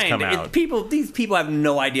game has come out. These people have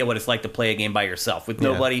no idea what it's like to play a game by yourself with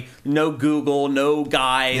nobody, no Google, no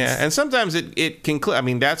guides. Yeah, and sometimes it can... I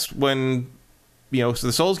mean, that's when... so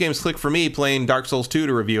the Souls games click for me playing Dark Souls 2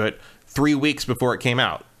 to review it. 3 weeks before it came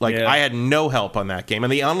out. Like, I had no help on that game,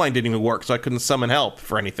 and the online didn't even work, so I couldn't summon help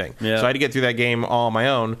for anything. So I had to get through that game all on my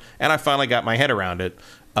own, and I finally got my head around it.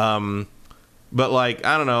 But, like,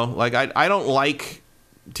 I don't know. Like, I don't like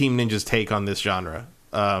Team Ninja's take on this genre.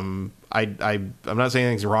 I'm not saying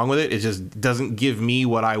anything's wrong with it. It just doesn't give me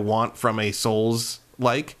what I want from a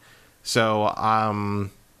Souls-like. So,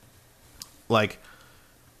 like,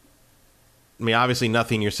 I mean, obviously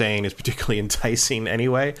nothing you're saying is particularly enticing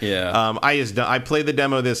anyway. Yeah. I played the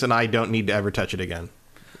demo of this, and I don't need to ever touch it again.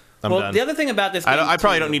 I'm done. The other thing about this game, I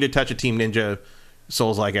probably don't need to touch a Team Ninja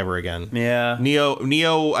Souls-like ever again. Yeah.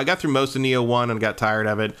 Neo, I got through most of Neo 1 and got tired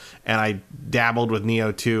of it, and I dabbled with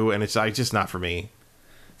Neo 2, and it's just not for me.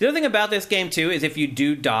 The other thing about this game, too, is if you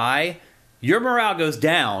do die, your morale goes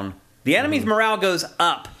down. The enemy's morale goes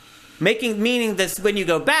up, meaning that when you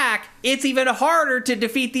go back, it's even harder to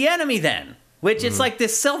defeat the enemy then. Which it's like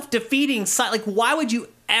this self-defeating side. Like, why would you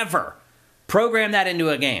ever program that into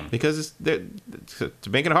a game? Because it's to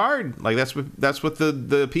make it hard. Like, that's what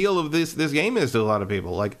the appeal of this game is to a lot of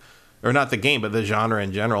people. Like, or not the game, but the genre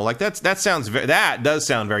in general. Like, that does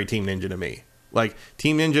sound very Team Ninja to me. Like,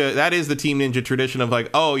 Team Ninja, that is the Team Ninja tradition of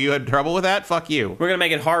like, oh, you had trouble with that? Fuck you. We're going to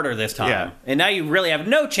make it harder this time. Yeah. And now you really have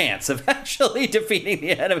no chance of actually defeating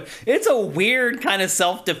the enemy. It's a weird kind of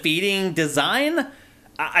self-defeating design.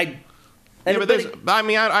 I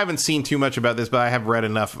haven't seen too much about this, but I have read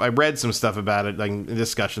enough. I read some stuff about it, like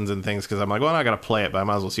discussions and things, because I'm like, well, I got to play it, but I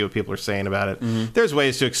might as well see what people are saying about it. There's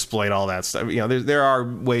ways to exploit all that stuff. You know, there are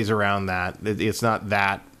ways around that. It's not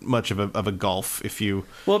that much of a gulf if you...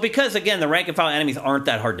 Well, because, again, the rank and file enemies aren't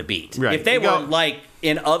that hard to beat. Right. If they were, like,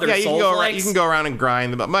 in other Souls-likes... You can go around and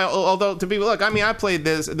grind them. Although, I played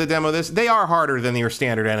the demo of this. They are harder than your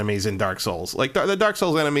standard enemies in Dark Souls. Like, the Dark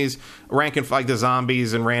Souls enemies, rank and like the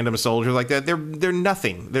zombies and random soldiers like that, they're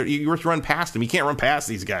nothing. You just run past them. You can't run past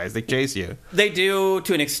these guys. They chase you. They do,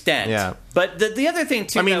 to an extent. Yeah. But the other thing,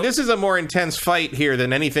 too... this is a more intense fight here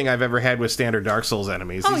than anything I've ever had with standard Dark Souls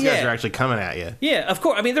enemies. These guys are actually coming at you. Yeah, of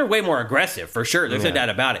course. They're way more aggressive, for sure. There's no doubt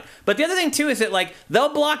about it. But the other thing, too, is that, like,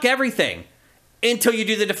 they'll block everything until you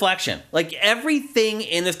do the deflection. Like, everything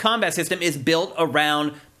in this combat system is built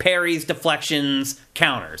around parries, deflections,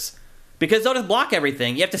 counters. Because they'll just block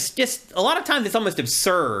everything. You have to a lot of times it's almost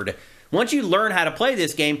absurd. Once you learn how to play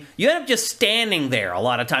this game, you end up just standing there a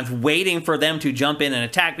lot of times waiting for them to jump in and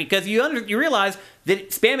attack, because you realize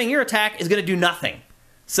that spamming your attack is going to do nothing.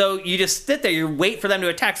 So you just sit there, you wait for them to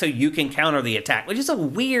attack so you can counter the attack, which is a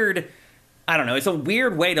weird... I don't know, it's a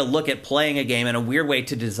weird way to look at playing a game and a weird way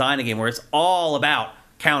to design a game where it's all about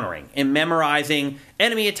countering and memorizing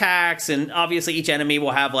enemy attacks, and obviously each enemy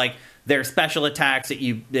will have like their special attacks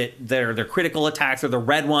their critical attacks are the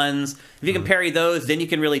red ones. If you can parry those, then you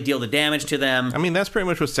can really deal the damage to them. That's pretty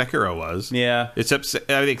much what Sekiro was. Yeah. Except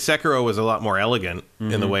I think Sekiro was a lot more elegant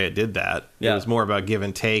in the way it did that. Yeah. It was more about give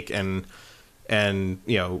and take and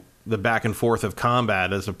the back and forth of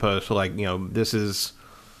combat, as opposed to like, this is...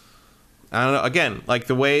 I don't know. Again, like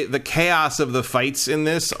the chaos of the fights in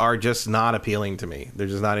this are just not appealing to me. They're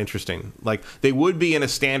just not interesting. Like, they would be in a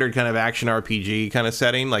standard kind of action RPG kind of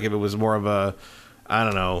setting. Like, if it was more of a, I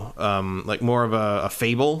don't know, like more of a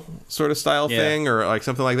Fable sort of style thing, or like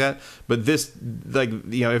something like that. But this, like,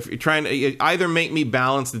 if you're trying to either make me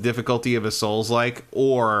balance the difficulty of a Souls-like,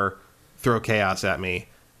 or throw chaos at me,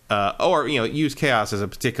 or use chaos as a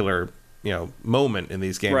particular moment in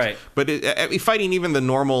these games. Right. But fighting even the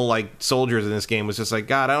normal like soldiers in this game was just like,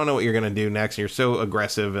 God, I don't know what you're gonna do next. You're so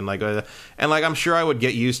aggressive and like I'm sure I would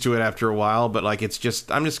get used to it after a while, but like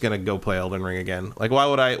I'm just gonna go play Elden Ring again. Like, why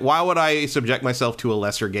would I subject myself to a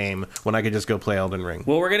lesser game when I could just go play Elden Ring?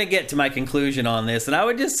 Well, we're gonna get to my conclusion on this, and I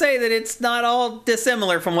would just say that it's not all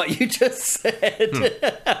dissimilar from what you just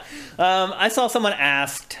said. I saw someone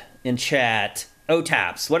asked in chat,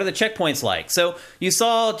 OTAPs, what are the checkpoints like? So you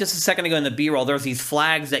saw just a second ago in the B-roll, there's these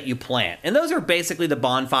flags that you plant. And those are basically the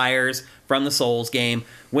bonfires from the Souls game.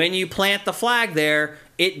 When you plant the flag there,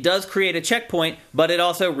 it does create a checkpoint, but it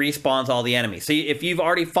also respawns all the enemies. So if you've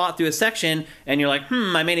already fought through a section and you're like,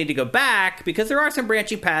 I may need to go back, because there are some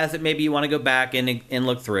branching paths that maybe you want to go back and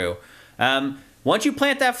look through. Once you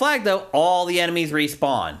plant that flag, though, all the enemies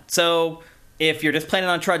respawn. So if you're just planning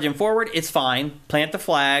on trudging forward, it's fine. Plant the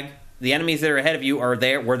flag. The enemies that are ahead of you were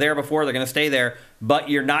there before, they're going to stay there, but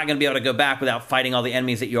you're not going to be able to go back without fighting all the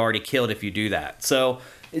enemies that you already killed if you do that. So,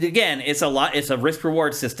 again, it's a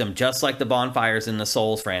risk-reward system, just like the bonfires in the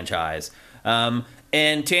Souls franchise.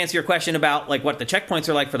 And to answer your question about like what the checkpoints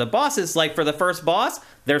are like for the bosses, like for the first boss,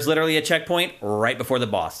 there's literally a checkpoint right before the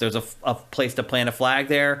boss. There's a place to plant a flag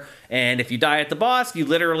there, and if you die at the boss, you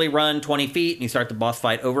literally run 20 feet and you start the boss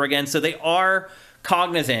fight over again. So they are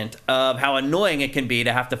cognizant of how annoying it can be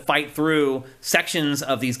to have to fight through sections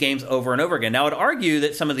of these games over and over again. Now, I would argue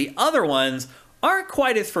that some of the other ones aren't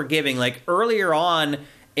quite as forgiving. Like earlier on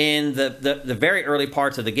in the very early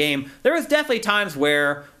parts of the game, there was definitely times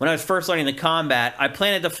where, when I was first learning the combat, I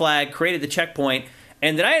planted the flag, created the checkpoint,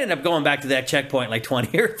 and then I ended up going back to that checkpoint like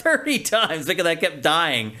 20 or 30 times because I kept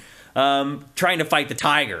dying trying to fight the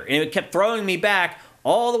tiger. And it kept throwing me back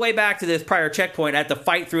all the way back to this prior checkpoint. I had to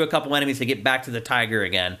fight through a couple enemies to get back to the tiger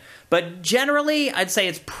again. But generally, I'd say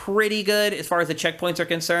it's pretty good as far as the checkpoints are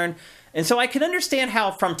concerned. And so I can understand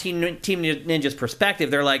how, from Team Ninja's perspective,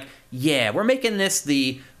 they're like, yeah, we're making this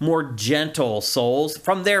the more gentle Souls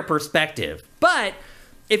from their perspective. But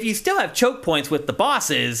if you still have choke points with the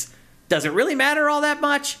bosses, does it really matter all that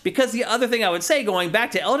much? Because the other thing I would say, going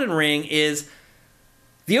back to Elden Ring, is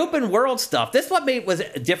the open world stuff. This is what was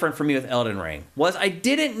different for me with Elden Ring, was I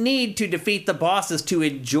didn't need to defeat the bosses to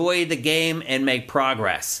enjoy the game and make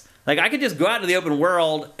progress. Like, I could just go out into the open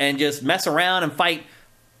world and just mess around and fight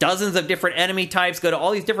dozens of different enemy types, go to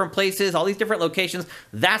all these different places, all these different locations.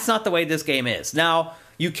 That's not the way this game is. Now,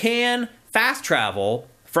 you can fast travel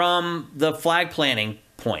from the flag planting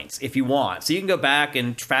points if you want. So you can go back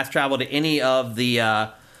and fast travel to any of the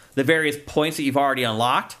various points that you've already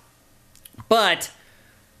unlocked. But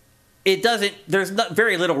it doesn't, there's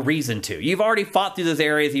very little reason to. You've already fought through those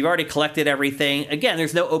areas. You've already collected everything. Again,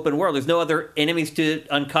 there's no open world. There's no other enemies to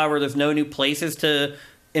uncover. There's no new places to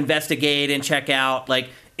investigate and check out. Like,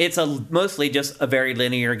 it's mostly just a very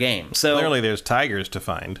linear game. So clearly there's tigers to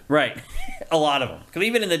find. Right. A lot of them. Because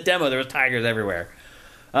even in the demo, there was tigers everywhere.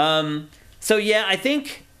 So yeah, I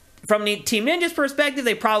think from the Team Ninja's perspective,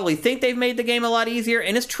 they probably think they've made the game a lot easier.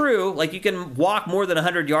 And it's true. Like, you can walk more than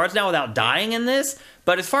 100 yards now without dying in this.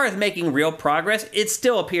 But as far as making real progress, it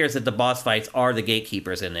still appears that the boss fights are the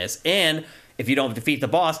gatekeepers in this. And if you don't defeat the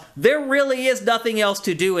boss, there really is nothing else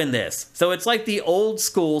to do in this. So it's like the old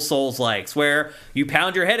school Souls-likes, where you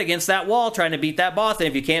pound your head against that wall trying to beat that boss, and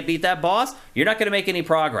if you can't beat that boss, you're not going to make any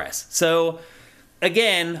progress. So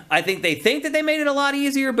again, I think that they made it a lot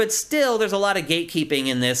easier, but still there's a lot of gatekeeping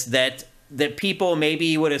in this that people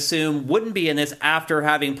maybe would assume wouldn't be in this after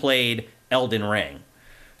having played Elden Ring.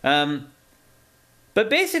 But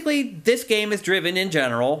basically, this game is driven in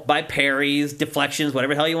general by parries, deflections,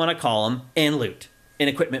 whatever the hell you want to call them, and loot and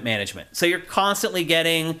equipment management. So you're constantly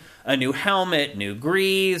getting a new helmet, new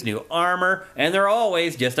greaves, new armor, and they're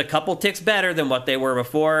always just a couple ticks better than what they were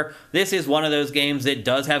before. This is one of those games that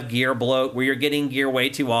does have gear bloat, where you're getting gear way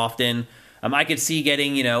too often. I could see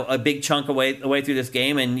getting, a big chunk away through this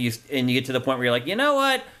game, and you get to the point where you're like, you know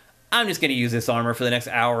what? I'm just going to use this armor for the next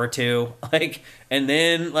hour or two, and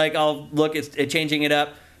then I'll look at changing it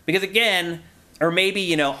up, because again, or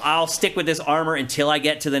maybe I'll stick with this armor until I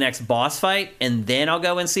get to the next boss fight, and then I'll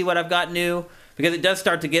go and see what I've got new, because it does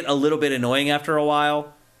start to get a little bit annoying after a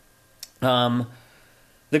while. The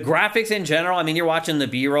graphics in general, you're watching the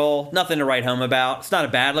B-roll, nothing to write home about. It's not a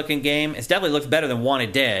bad looking game. It definitely looks better than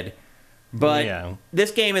Wanted Dead. But This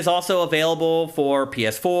game is also available for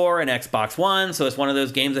PS4 and Xbox One, so it's one of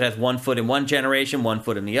those games that has 1 foot in one generation, 1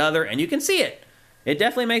 foot in the other, and you can see it. It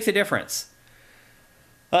definitely makes a difference.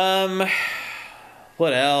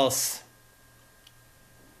 What else?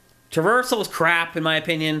 Traversal is crap, in my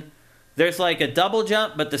opinion. There's a double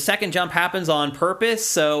jump, but the second jump happens on purpose,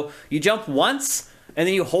 so you jump once, and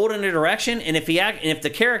then you hold in a direction, and if the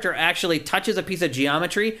character actually touches a piece of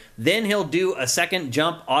geometry, then he'll do a second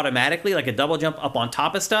jump automatically, like a double jump up on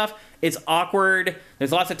top of stuff. It's awkward.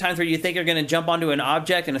 There's lots of times where you think you're going to jump onto an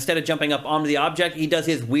object, and instead of jumping up onto the object, he does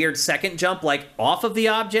his weird second jump, off of the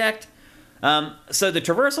object. So the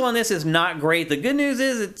traversal on this is not great. The good news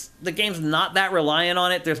is the game's not that reliant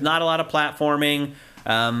on it. There's not a lot of platforming.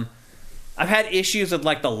 I've had issues with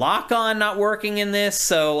the lock-on not working in this.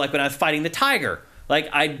 So when I was fighting the tiger,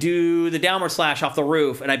 I'd do the downward slash off the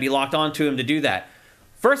roof, and I'd be locked onto him to do that.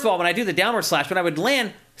 First of all, when I do the downward slash, when I would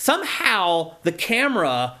land, somehow the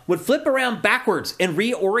camera would flip around backwards and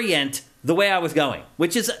reorient the way I was going,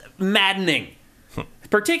 which is maddening.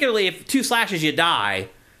 Particularly if 2 slashes you die.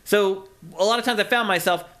 So a lot of times I found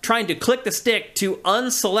myself trying to click the stick to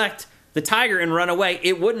unselect the tiger and run away.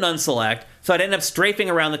 It wouldn't unselect, so I'd end up strafing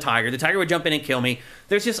around the tiger. The tiger would jump in and kill me.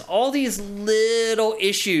 There's just all these little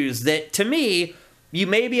issues that, to me, you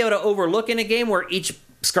may be able to overlook in a game where each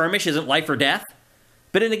skirmish isn't life or death.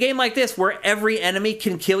 But in a game like this, where every enemy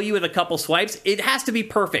can kill you with a couple swipes, it has to be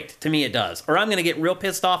perfect. To me, it does. Or I'm going to get real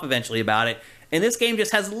pissed off eventually about it. And this game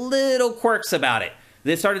just has little quirks about it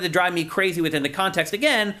that started to drive me crazy within the context,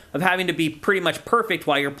 again, of having to be pretty much perfect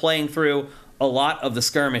while you're playing through a lot of the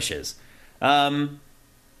skirmishes. The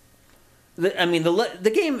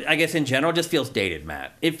the game, I guess, in general, just feels dated,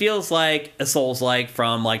 Matt. It feels like a Souls-like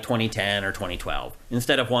from, like, 2010 or 2012,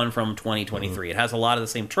 instead of one from 2023. It has a lot of the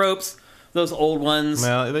same tropes, those old ones.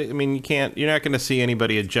 Well, I mean, you're not going to see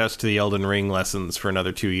anybody adjust to the Elden Ring lessons for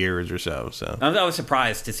another 2 years or so. I was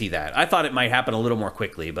surprised to see that. I thought it might happen a little more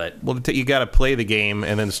quickly, but... Well, you got to play the game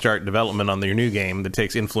and then start development on your new game that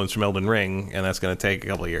takes influence from Elden Ring, and that's going to take a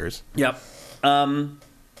couple of years. Yep.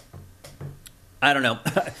 I don't know.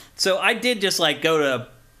 So I did just, like,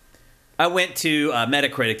 I went to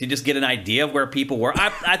Metacritic to just get an idea of where people were.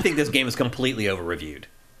 I think this game is completely over-reviewed.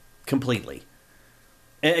 Completely.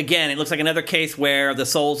 Again, it looks like another case where the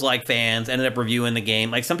Souls-like fans ended up reviewing the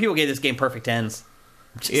game. Like, some people gave this game perfect 10s.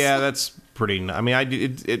 Yeah, that's pretty... I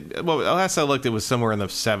mean, well, last I looked, it was somewhere in the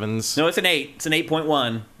 7s. No, it's an 8. It's an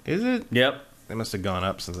 8.1. Is it? Yep. They must have gone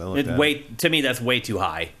up since I looked at it. To me, that's way too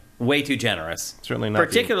high. Way too generous. Certainly not.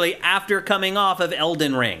 Particularly after coming off of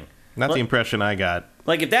Elden Ring. Not the impression I got.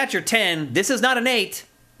 Like, if that's your 10, this is not an 8.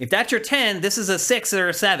 If that's your 10, this is a 6 or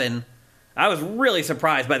a 7. I was really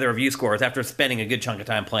surprised by the review scores after spending a good chunk of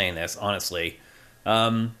time playing this, honestly.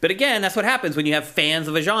 But again, that's what happens when you have fans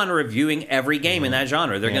of a genre reviewing every game in that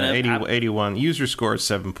genre. They're going to 81. User score is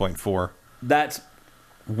 7.4. That's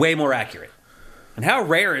way more accurate. And how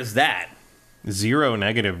rare is that? 0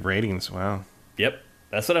 negative ratings. Wow. Yep,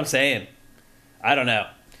 that's what I'm saying. I don't know.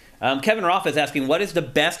 Kevin Roth is asking, what is the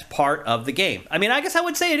best part of the game? I mean, I guess I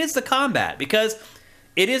would say it is the combat, because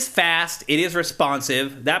it is fast, it is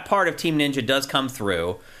responsive. That part of Team Ninja does come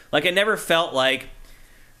through. Like, I never felt like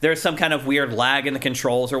there's some kind of weird lag in the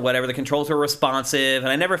controls or whatever. The controls were responsive,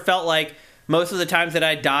 and I never felt like most of the times that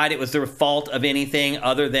I died, it was the fault of anything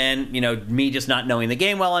other than, me just not knowing the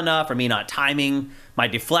game well enough, or me not timing my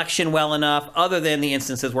deflection well enough, other than the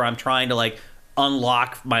instances where I'm trying to, like,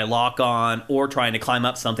 unlock my lock-on or trying to climb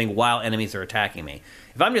up something while enemies are attacking me.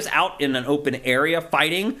 If I'm just out in an open area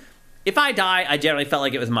fighting, if I die, I generally felt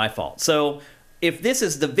like it was my fault. So if this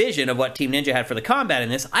is the vision of what Team Ninja had for the combat in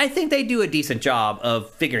this, I think they do a decent job of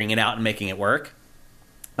figuring it out and making it work.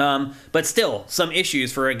 But still, some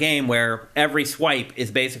issues for a game where every swipe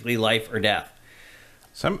is basically life or death.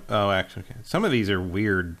 Some of these are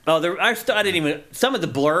weird. Oh, I didn't even. Some of the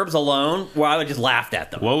blurbs alone, where I would just laughed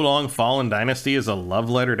at them. Wolong Fallen Dynasty is a love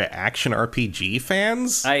letter to action RPG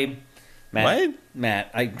fans.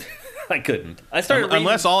 Matt, I couldn't. I started reading,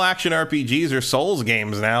 unless all action RPGs are Souls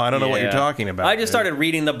games now. I don't know what you're talking about. I just started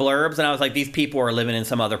reading the blurbs, and I was like, these people are living in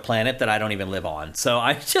some other planet that I don't even live on. So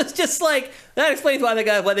I just like that explains why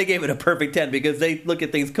they gave it a perfect 10, because they look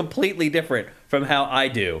at things completely different from how I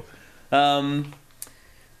do.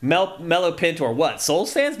 Mellow Pintor, what?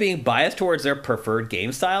 Souls fans being biased towards their preferred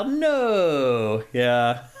game style? No.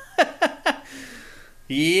 Yeah.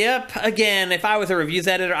 Yep. Again, if I was a reviews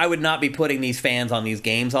editor, I would not be putting these fans on these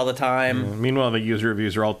games all the time. Meanwhile, the user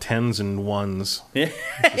reviews are all 10s and 1s.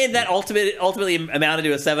 And that ultimately amounted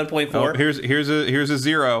to a 7.4. Oh, here's a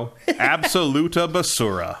 0. Absoluta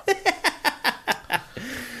basura.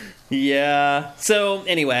 Yeah. So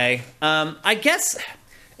anyway, I guess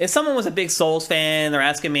if someone was a big Souls fan, they're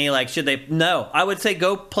asking me, like, should they? No, I would say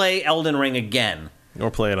go play Elden Ring again.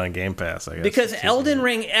 Or play it on Game Pass, I guess. Because Elden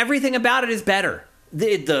Ring, everything about it is better.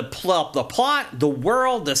 The plot, the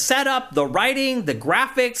world, the setup, the writing, the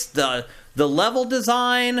graphics, the level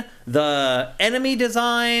design, the enemy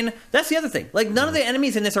design. That's the other thing. Like, none of the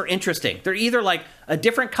enemies in this are interesting. They're either, like, a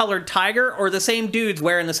different colored tiger or the same dudes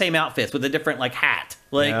wearing the same outfits with a different, like, hat.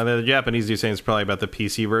 Like, yeah, the Japanese dude saying it's probably about the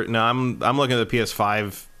PC version. No, I'm looking at the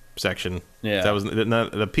PS5 section. Yeah. That was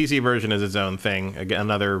the PC version is its own thing. Again,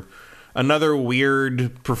 another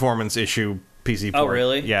weird performance issue. PC port. Oh,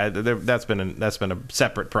 really? Yeah, that's been a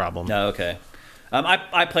separate problem. Oh, okay.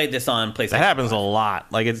 I played this on PlayStation. That happens a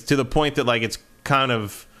lot. Like, it's to the point that, like, it's kind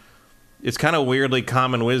of weirdly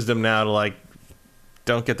common wisdom now to, like,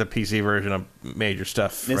 don't get the PC version of major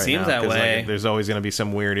stuff. It seems that way. Like, there's always going to be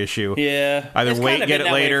some weird issue. Yeah. Either wait, get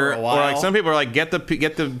it later, or like some people are like, get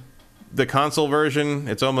the console version.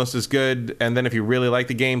 It's almost as good, and then if you really like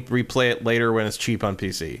the game, replay it later when it's cheap on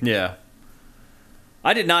PC. Yeah.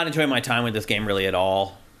 I did not enjoy my time with this game really at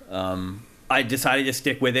all. I decided to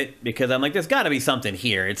stick with it because I'm like, there's got to be something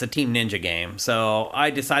here. It's a Team Ninja game. So I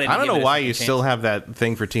decided to I don't know why you still have that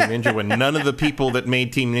thing for Team Ninja when none of the people that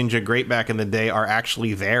made Team Ninja great back in the day are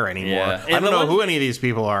actually there anymore. Yeah. I don't know who any of these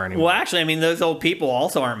people are anymore. Well, actually, I mean, those old people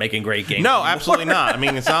also aren't making great games No, anymore. absolutely not. I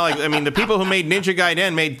mean, it's not like, I mean, the people who made Ninja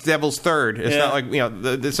Gaiden made Devil's Third. It's not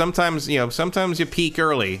like, sometimes you peak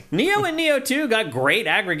early. Neo and Neo 2 got great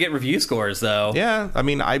aggregate review scores, though. Yeah, I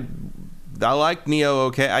mean, I like Neo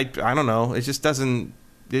okay. I don't know. It just doesn't...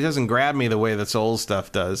 doesn't grab me the way the Souls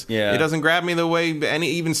stuff does. Yeah. It doesn't grab me the way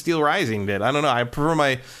even Steel Rising did. I don't know.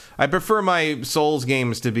 I prefer my Souls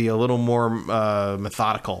games to be a little more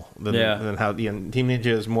methodical than how Team Ninja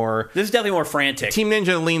is more. This is definitely more frantic. Team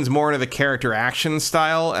Ninja leans more into the character action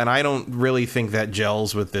style, and I don't really think that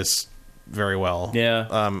gels with this very well. Yeah.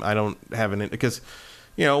 I don't have an because.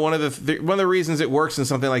 One of the reasons it works in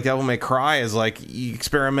something like Devil May Cry is like you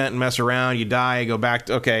experiment and mess around, you die, go back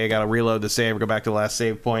to, okay, I gotta reload the save, go back to the last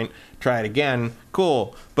save point, try it again,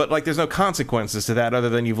 cool. But like there's no consequences to that other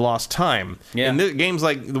than you've lost time. Yeah. And games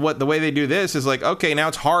like the way they do this is like, okay, now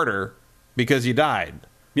it's harder because you died.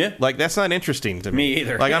 Yeah, like that's not interesting to me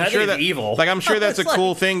either. Like I'm sure that's evil. Like I'm sure that's a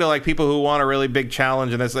cool thing to like people who want a really big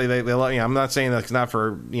challenge, and that's they I'm not saying that's not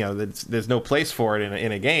for there's no place for it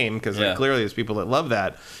in a game because clearly there's people that love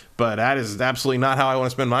that, but that is absolutely not how I want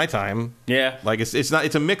to spend my time. Yeah, like it's not.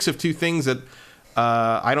 It's a mix of two things that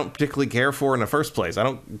I don't particularly care for in the first place.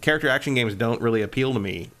 Character action games don't really appeal to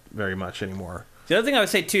me very much anymore. The other thing I would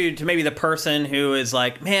say too to maybe the person who is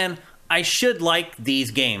like, man, I should like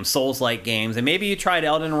these games, Souls-like games, and maybe you tried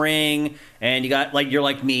Elden Ring, and you're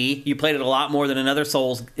like me, you played it a lot more than any other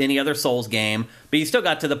Souls game, but you still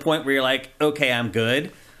got to the point where you're like, okay, I'm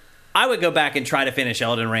good. I would go back and try to finish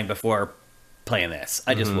Elden Ring before playing this.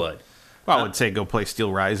 I just would. Well, I would say go play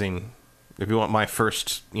Steel Rising. If you want my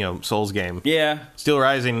first, Souls game. Yeah. Steel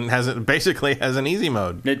Rising basically has an easy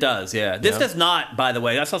mode. It does, yeah. This does not, by the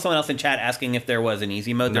way. I saw someone else in chat asking if there was an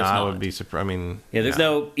easy mode. There's not. I would be surprised. There's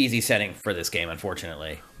no easy setting for this game,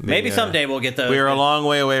 unfortunately. Maybe someday we'll get those. We're a long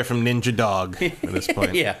way away from Ninja Dog at this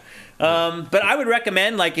point. Yeah. But I would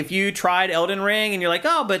recommend, like, if you tried Elden Ring and you're like,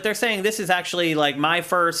 oh, but they're saying this is actually, like, my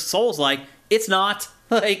first Souls-like. It's not.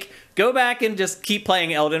 Like, go back and just keep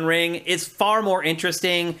playing Elden Ring. It's far more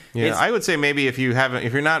interesting. Yeah, I would say maybe if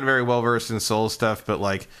you're not very well versed in Souls stuff, but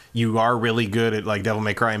like you are really good at like Devil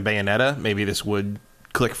May Cry and Bayonetta, maybe this would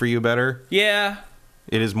click for you better. Yeah.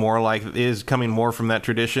 It is coming more from that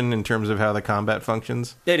tradition in terms of how the combat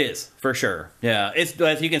functions. It is, for sure. Yeah, it's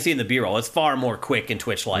as you can see in the B-roll, it's far more quick and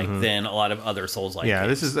Twitch-like than a lot of other Souls-like games.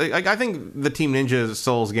 This is I think the Team Ninja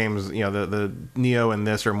Souls games, the Neo and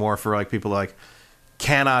this are more for like people like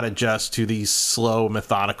cannot adjust to the slow,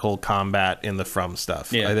 methodical combat in the From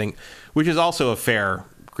stuff. Yeah. I think, which is also a fair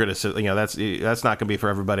criticism. That's not going to be for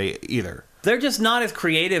everybody either. They're just not as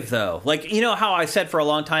creative, though. Like, how I said for a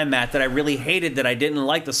long time, Matt, that I really hated that I didn't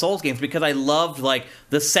like the Souls games because I loved, like,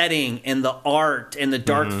 the setting and the art and the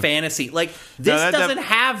dark fantasy. Like, this doesn't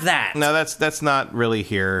have that. No, that's not really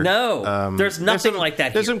here. No, there's nothing like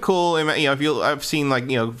that There's here. some cool, I've seen, like,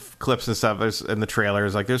 clips and stuff in the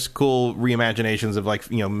trailers. Like, there's cool reimaginations of, like,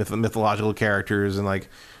 mythological characters and, like,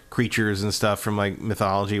 creatures and stuff from, like,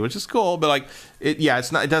 mythology, which is cool. But, like, it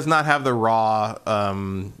does not have the raw...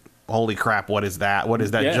 holy crap, what is that? What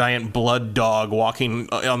is that giant blood dog walking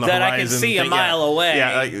on the horizon? That I can see a mile away.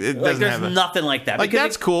 Yeah, like, it doesn't there's have nothing like that. Like,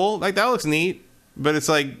 that's cool. Like, that looks neat. But it's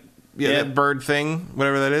like, that bird thing,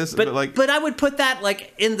 whatever that is. But I would put that,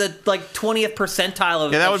 like, in the, like, 20th percentile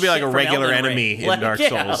of that would be like a from regular Elden enemy Ring. in Like, Dark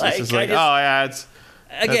Souls. Like, it's just like, it's...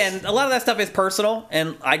 Again, a lot of that stuff is personal,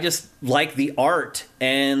 and I just like the art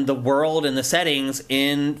and the world and the settings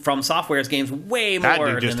in From Software's games way more that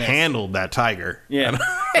dude just than this. Handled that tiger. Yeah.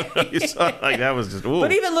 You saw, like, that was just... Ooh.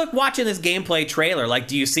 But even watching this gameplay trailer, like,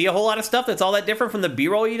 do you see a whole lot of stuff that's all that different from the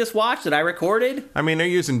B-roll you just watched that I recorded? I mean, they're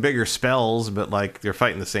using bigger spells, but, like, they're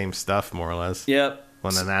fighting the same stuff, more or less. Yep.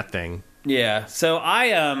 Well, than that thing. Yeah, so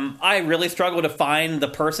I really struggle to find the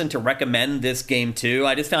person to recommend this game to.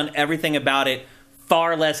 I just found everything about it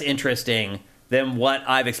far less interesting than what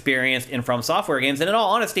I've experienced in From Software games. And in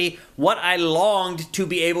all honesty, what I longed to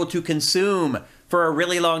be able to consume for a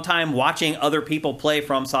really long time watching other people play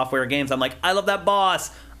From Software games. I'm like, I love that boss.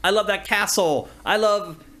 I love that castle. I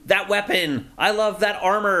love that weapon. I love that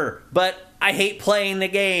armor. But I hate playing the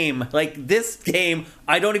game. Like, this game,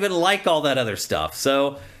 I don't even like all that other stuff.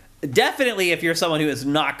 So definitely, if you're someone who has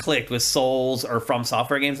not clicked with Souls or From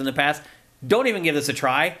Software games in the past, don't even give this a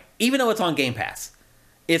try, even though it's on Game Pass.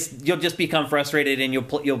 You'll just become frustrated, and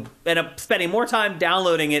you'll end up spending more time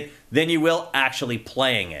downloading it than you will actually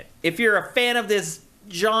playing it. If you're a fan of this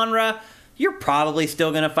genre, you're probably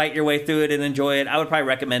still going to fight your way through it and enjoy it. I would probably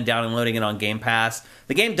recommend downloading it on Game Pass.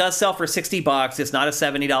 The game does sell for $60. It's not a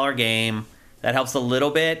 $70 game. That helps a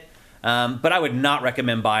little bit. But I would not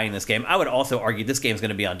recommend buying this game. I would also argue this game's going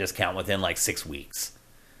to be on discount within like 6 weeks.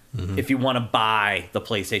 Mm-hmm. If you want to buy the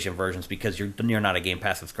PlayStation versions because you're not a Game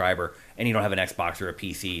Pass subscriber and you don't have an Xbox or a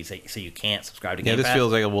PC, so you can't subscribe to Game Pass. Yeah, this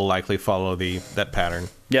feels like it will likely follow that pattern.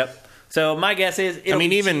 Yep. So my guess is,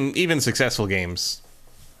 even successful games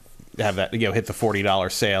have that, hit the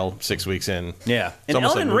 $40 sale 6 weeks in. Yeah. And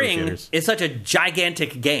Elden Ring is such a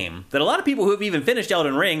gigantic game that a lot of people who have even finished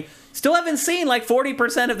Elden Ring still haven't seen like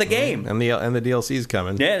 40% of the game. And the DLC's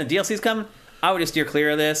coming. Yeah, the DLC's coming. I would just steer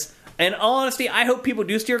clear of this. And all honesty, I hope people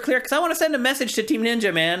do steer clear because I want to send a message to Team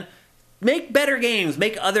Ninja, man. Make better games.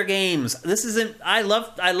 Make other games. This isn't... I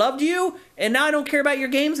loved you, and now I don't care about your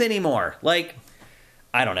games anymore. Like...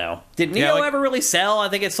 I don't know. Did Neo ever really sell? I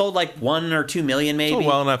think it sold like 1 or 2 million, maybe. Sold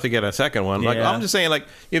well enough to get a second one. Like I'm just saying, like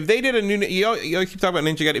if they did a new, you keep talking about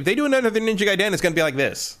Ninja Gaiden. If they do another Ninja Gaiden, it's going to be like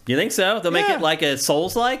this. You think so? They'll make it like a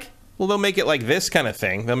Souls-like. Well, they'll make it like this kind of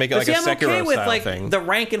thing. They'll make it like a Sekiro okay with style like thing. The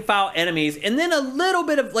rank and file enemies, and then a little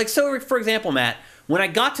bit of like. So, for example, Matt, when I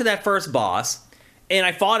got to that first boss, and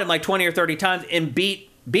I fought him like 20 or 30 times and beat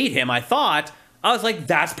him, I was like,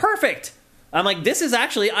 that's perfect. I'm like, this is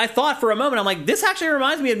actually, I thought for a moment, I'm like, this actually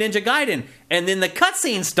reminds me of Ninja Gaiden. And then the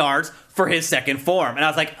cutscene starts for his second form. And I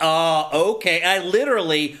was like, oh, okay. I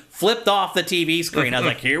literally flipped off the TV screen. I was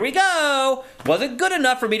like, here we go. Wasn't good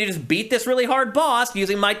enough for me to just beat this really hard boss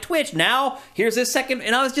using my Twitch. Now, here's his second.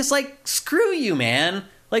 And I was just like, screw you, man.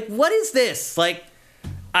 Like, what is this? Like,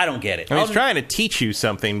 I don't get it. I mean, he's trying to teach you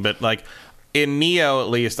something, but like, in Neo, at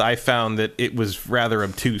least, I found that it was rather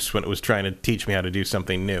obtuse when it was trying to teach me how to do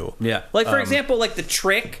something new. Yeah. Like, for example, like the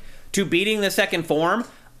trick to beating the second form,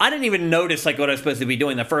 I didn't even notice like what I was supposed to be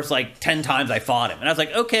doing the first like 10 times I fought him. And I was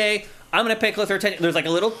like, okay, I'm going to pay closer attention. There's like a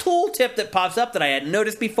little tool tip that pops up that I hadn't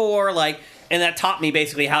noticed before, like, and that taught me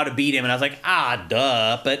basically how to beat him. And I was like,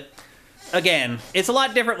 duh. But again, it's a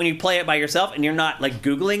lot different when you play it by yourself and you're not like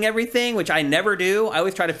Googling everything, which I never do. I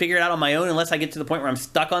always try to figure it out on my own unless I get to the point where I'm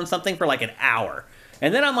stuck on something for like an hour.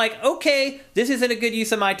 And then I'm like, okay, this isn't a good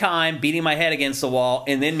use of my time beating my head against the wall,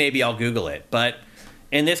 and then maybe I'll Google it. But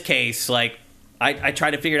in this case, like, I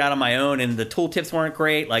tried to figure it out on my own, and the tooltips weren't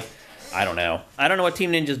great. Like, I don't know. I don't know what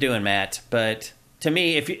Team Ninja's doing, Matt. But to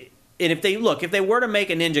me, if they were to make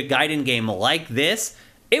a Ninja Gaiden game like this,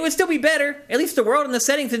 it would still be better. At least the world and the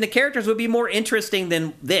settings and the characters would be more interesting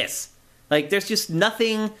than this. Like, there's just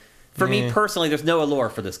nothing, for me personally, there's no allure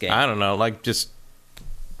for this game. I don't know, like, just...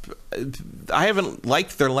 I haven't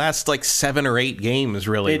liked their last, like, 7 or 8 games,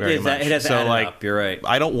 really, very much. It has so, like, up, you're right.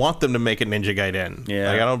 I don't want them to make a Ninja Gaiden.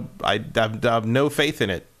 Yeah. Like, I have no faith in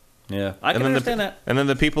it. Yeah, I can understand that. And then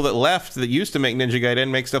the people that left that used to make Ninja Gaiden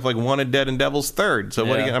make stuff like Wanted Dead and Devil's Third. So,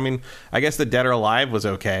 what do you... I mean, I guess the Dead or Alive was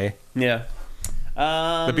okay. Yeah.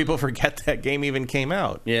 But people forget that game even came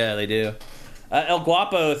out. Yeah, they do. El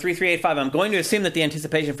Guapo 3385. I'm going to assume that the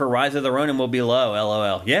anticipation for Rise of the Ronin will be low.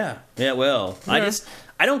 LOL. Yeah, it will. Yeah.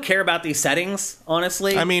 I don't care about these settings,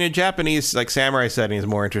 honestly. I mean, a Japanese like samurai setting is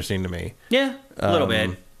more interesting to me. Yeah, a little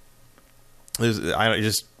bit. This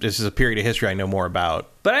is a period of history I know more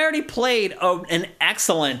about. But I already played an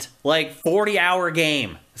excellent, like, 40-hour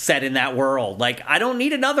game set in that world. Like, I don't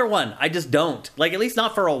need another one. I just don't. Like, at least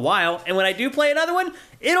not for a while. And when I do play another one,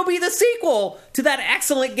 it'll be the sequel to that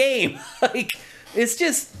excellent game. Like, it's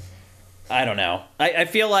just... I don't know. I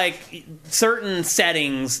feel like certain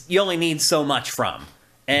settings you only need so much from.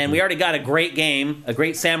 And we already got a great game, a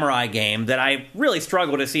great samurai game, that I really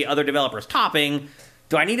struggle to see other developers topping.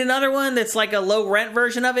 Do I need another one that's like a low-rent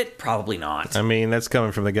version of it? Probably not. I mean, that's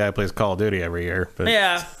coming from the guy who plays Call of Duty every year. But...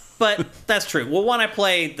 Yeah, but that's true. Well, one, I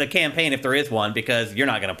play the campaign if there is one, because you're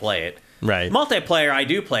not going to play it. Right. Multiplayer, I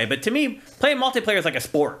do play. But to me, playing multiplayer is like a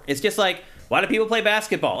sport. It's just like, why do people play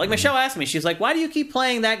basketball? Like, Michelle asked me, she's like, why do you keep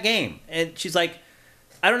playing that game? And she's like,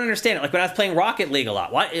 I don't understand it. Like, when I was playing Rocket League a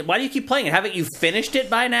lot, why do you keep playing it? Haven't you finished it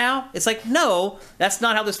by now? It's like, no, that's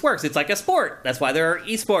not how this works. It's like a sport. That's why there are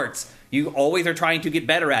esports. You always are trying to get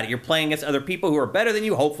better at it. You're playing against other people who are better than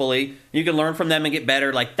you, hopefully. You can learn from them and get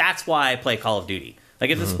better. Like, that's why I play Call of Duty.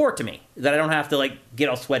 Like, it's a sport to me that I don't have to, like, get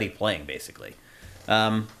all sweaty playing, basically.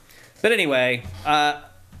 But anyway,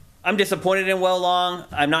 I'm disappointed in Wo Long.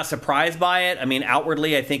 I'm not surprised by it. I mean,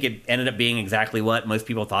 outwardly, I think it ended up being exactly what most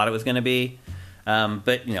people thought it was going to be.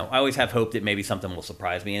 But, you know, I always have hope that maybe something will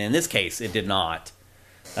surprise me. And in this case, it did not.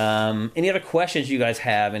 Any other questions you guys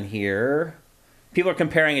have in here? People are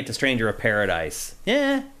comparing it to Stranger of Paradise.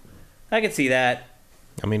 Yeah, I can see that.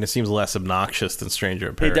 I mean, it seems less obnoxious than Stranger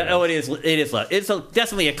of Paradise. It is. It's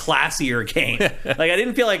definitely a classier game. Like, I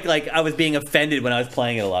didn't feel like I was being offended when I was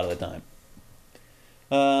playing it a lot of the time.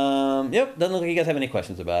 Yep, doesn't look like you guys have any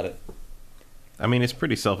questions about it. I mean, it's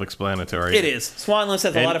pretty self-explanatory. It is. Swanland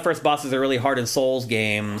says a lot of first bosses are really hard in Souls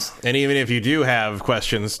games. And even if you do have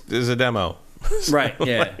questions, there's a demo. Right,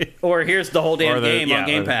 yeah. Or here's the whole damn game on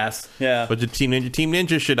Game Pass. Yeah. But the Team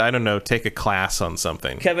Ninja should, I don't know, take a class on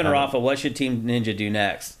something. Kevin Rafa, what should Team Ninja do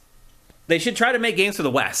next? They should try to make games for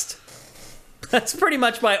the West. That's pretty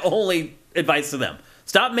much my only advice to them.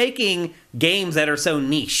 Stop making games that are so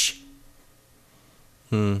niche.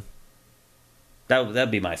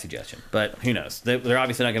 That'd be my suggestion. But who knows? They're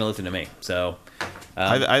obviously not going to listen to me. So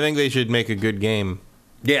I think they should make a good game.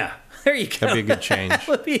 Yeah. There you go. That'd be a good change. That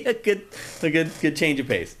would be a good change of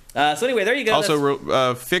pace. So anyway, there you go.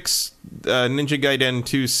 Also, fix Ninja Gaiden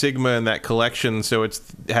 2 Sigma in that collection so it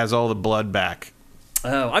has all the blood back.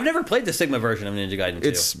 Oh, I've never played the Sigma version of Ninja Gaiden 2.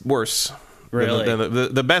 It's worse. Really?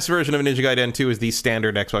 The best version of Ninja Gaiden 2 is the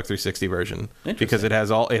standard Xbox 360 version because it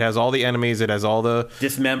has all the enemies, it has all the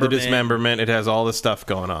dismemberment, it has all the stuff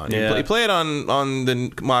going on. Yeah. You play it on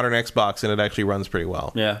the modern Xbox and it actually runs pretty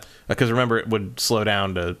well. Yeah. Because remember, it would slow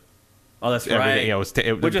down to. Oh, that's right.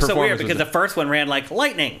 Which is so weird because the first one ran like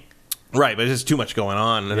lightning. Right, but there's just too much going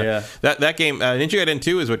on. Yeah. That game, Ninja Gaiden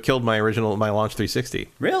 2, is what killed my launch 360.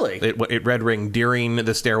 Really? It red ring during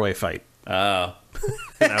the stairway fight. Oh.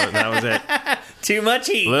 that was it. Too much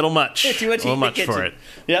heat. Little much. Too much heat. A little much for it.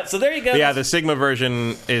 Yeah, so there you go. Yeah, the Sigma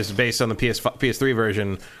version is based on the PS3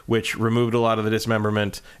 version, which removed a lot of the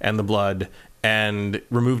dismemberment and the blood and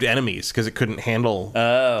removed enemies because it couldn't handle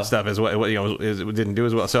stuff as well. It didn't do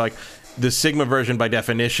as well. So, like, the Sigma version, by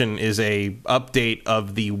definition, is a update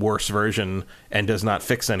of the worse version and does not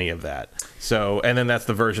fix any of that. So, and then that's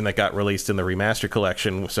the version that got released in the remaster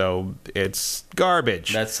collection. So it's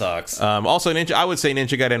garbage. That sucks. Also, I would say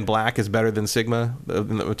Ninja Gaiden Black is better than Sigma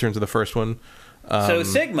in terms of the first one. So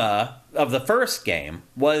Sigma of the first game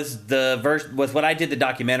was what I did the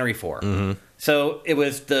documentary for. Mm-hmm. So it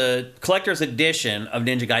was the collector's edition of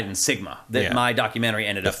Ninja Gaiden Sigma that my documentary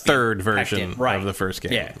ended up. The third version of the first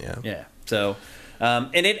game. Yeah. So,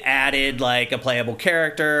 and it added like a playable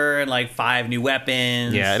character and like 5 new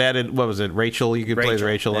weapons. Yeah, it added, what was it, Rachel? You could play as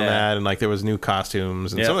Rachel in that, and like there was new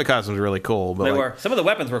costumes, and some of the costumes were really cool. But some of the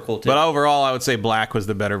weapons were cool too. But overall, I would say Black was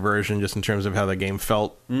the better version, just in terms of how the game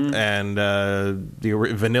felt. And the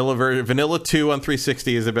Vanilla 2 on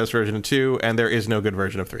 360 is the best version of 2, and there is no good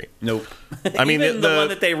version of 3. Nope. I mean, the one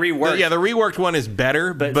that they reworked. The reworked one is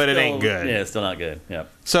better, but it ain't good. Yeah, it's still not good. Yep.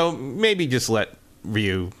 So maybe just let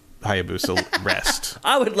Ryu Hayabusa rest.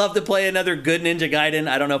 I would love to play another good Ninja Gaiden.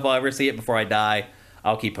 I don't know if I'll ever see it before I die.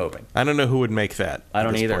 I'll keep hoping. I don't know who would make that. I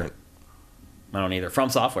don't either. I don't either.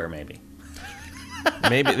 From Software, maybe.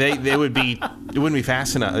 Maybe they would be. It wouldn't be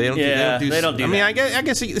fast enough. They don't do that. I mean, I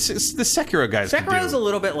guess the Sekiro guys. Sekiro's a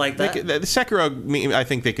little bit like that. The Sekiro, I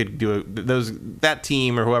think they could do that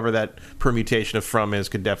team or whoever that permutation of From is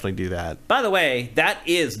could definitely do that. By the way, that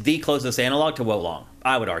is the closest analog to Wolong,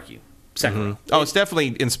 I would argue. Sekiro. Mm-hmm. Oh, it's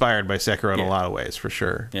definitely inspired by Sekiro in a lot of ways, for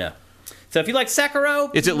sure. Yeah. So if you like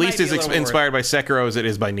Sekiro, it's at least as inspired by Sekiro as it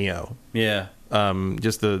is by Nioh. Yeah.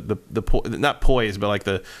 Just the not poise, but like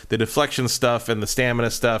the deflection stuff and the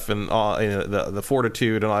stamina stuff and all the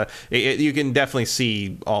fortitude and all that. You can definitely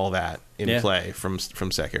see all that in play from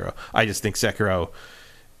Sekiro. I just think Sekiro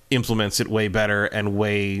implements it way better and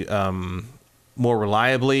way more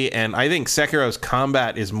reliably, and I think Sekiro's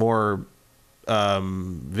combat is more.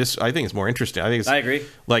 I think it's more interesting. I agree.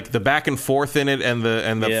 Like the back and forth in it, and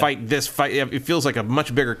the fight. It feels like a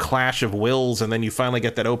much bigger clash of wills, and then you finally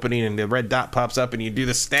get that opening, and the red dot pops up, and you do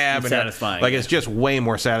the stab. It's satisfying. It's just way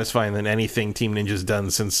more satisfying than anything Team Ninja's done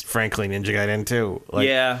since, frankly, Ninja Gaiden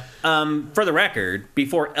 2. For the record,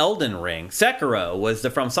 before Elden Ring, Sekiro was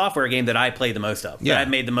the From Software game that I played the most of. That I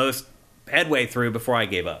made the most headway through before I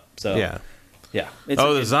gave up. So yeah.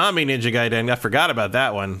 The zombie Ninja Gaiden. I forgot about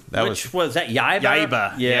that one. Which was that Yaiba?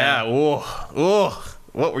 Yaiba. Yeah. Oh.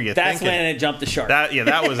 What were you thinking? That's when it jumped the shark. That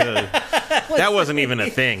was that wasn't even a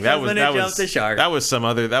thing. That was jumped the shark.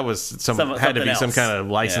 Had to be some kind of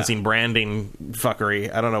licensing branding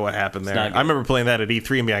fuckery. I don't know what happened there. I remember playing that at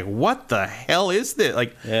E3 and being like, "What the hell is this?"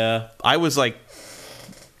 I was like.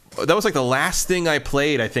 That was like the last thing I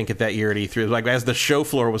played, I think, at that year at E3. It was like as the show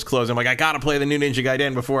floor was closing, I'm like, I gotta play the new Ninja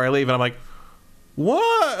Gaiden before I leave, and I'm like,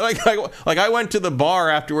 what? Like I went to the bar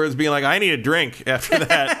afterwards being like, I need a drink after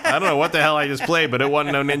that. I don't know what the hell I just played, but it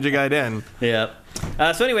wasn't no Ninja Gaiden. Yeah.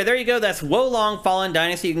 So anyway, there you go. That's Wolong Fallen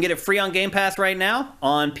Dynasty. You can get it free on Game Pass right now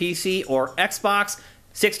on PC or Xbox,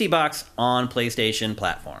 $60 on PlayStation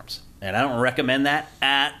platforms. And I don't recommend that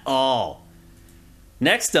at all.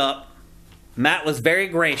 Next up, Matt was very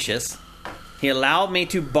gracious. He allowed me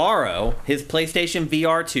to borrow his PlayStation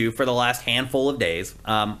VR2 for the last handful of days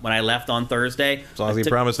when I left on Thursday. As long as he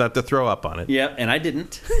promised not to throw up on it. Yeah, and I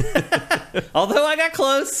didn't. Although I got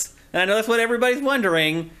close. And I know that's what everybody's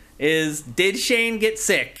wondering is, did Shane get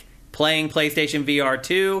sick playing PlayStation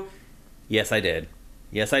VR2? Yes, I did.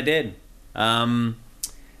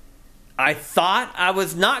 I thought I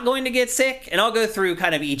was not going to get sick, and I'll go through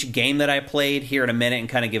kind of each game that I played here in a minute and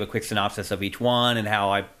kind of give a quick synopsis of each one and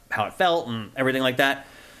how I how it felt and everything like that.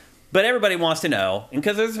 But everybody wants to know, and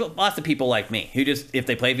because there's lots of people like me who just, if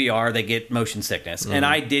they play VR, they get motion sickness. And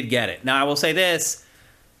I did get it. Now, I will say this.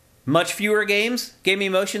 Much fewer games gave me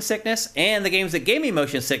motion sickness, and the games that gave me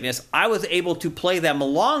motion sickness, I was able to play them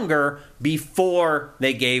longer before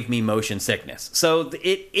they gave me motion sickness. So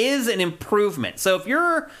it is an improvement. So if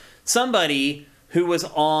you're somebody who was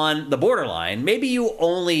on the borderline, maybe you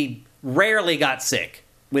only rarely got sick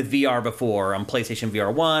with VR before on PlayStation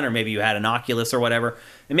VR 1, or maybe you had an Oculus or whatever,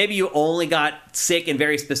 and maybe you only got sick in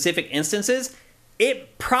very specific instances,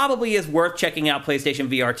 it probably is worth checking out PlayStation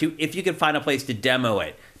VR 2 if you can find a place to demo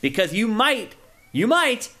it, because you might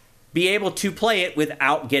be able to play it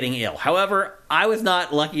without getting ill. However, I was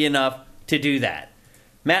not lucky enough to do that.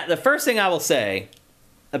 Matt, the first thing I will say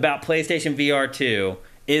about PlayStation VR 2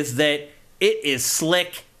 is that it is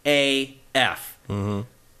slick AF.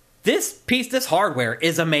 This hardware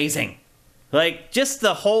is amazing. Like, just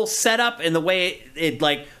the whole setup and the way it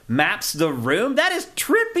like maps the room, that is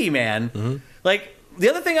trippy, man. Like, the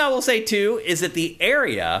other thing I will say too is that the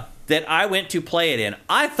area that I went to play it in,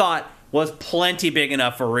 I thought was plenty big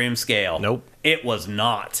enough for room scale. Nope. It was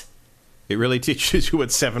not. It really teaches you what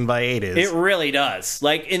 7x8 is. It really does.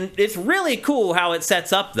 Like, and it's really cool how it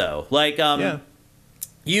sets up, though. Like,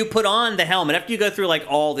 you put on the helmet after you go through like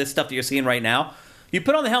all this stuff that you're seeing right now. You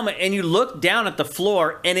put on the helmet and you look down at the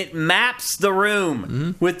floor and it maps the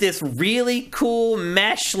room with this really cool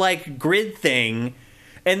mesh like grid thing.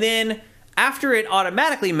 And then after it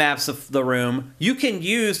automatically maps the room, you can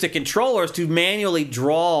use the controllers to manually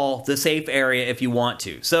draw the safe area if you want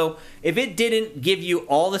to. So if it didn't give you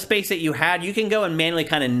all the space that you had, you can go and manually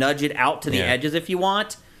kind of nudge it out to the edges if you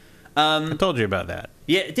want. I told you about that.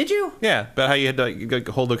 Yeah, did you? Yeah, about how you had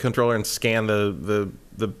to hold the controller and scan the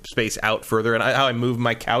space out further, and how I moved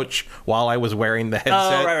my couch while I was wearing the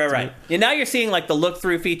headset. Oh, right. And now you're seeing like the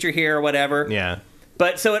look-through feature here or whatever. Yeah.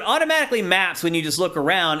 But so it automatically maps when you just look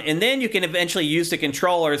around, and then you can eventually use the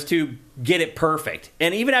controllers to get it perfect.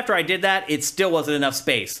 And even after I did that, it still wasn't enough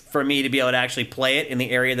space for me to be able to actually play it in the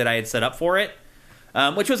area that I had set up for it,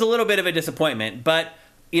 which was a little bit of a disappointment. But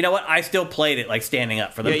you know what? I still played it like standing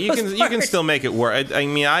up for the most part. You can still make it work. I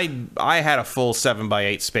mean, I had a full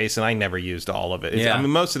 7x8 space, and I never used all of it. I mean,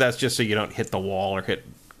 most of that's just so you don't hit the wall or hit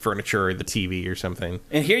furniture or the TV or something.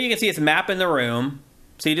 And here you can see it's mapping the room.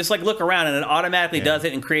 So you just like look around and it automatically does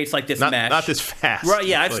it and creates like this mesh. Not this fast. Right,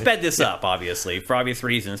 yeah, I've sped this up, obviously, for obvious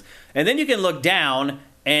reasons. And then you can look down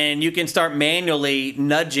and you can start manually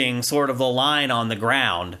nudging sort of the line on the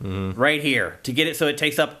ground right here to get it so it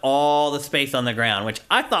takes up all the space on the ground, which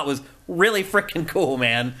I thought was really freaking cool,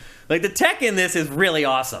 man. Like, the tech in this is really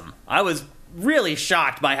awesome. I was really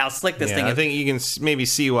shocked by how slick this thing is. I think you can maybe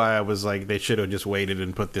see why I was like, they should have just waited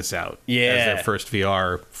and put this out as their first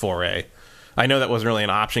VR foray. I know that wasn't really an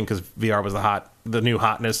option because VR was the new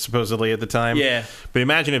hotness supposedly at the time. Yeah. But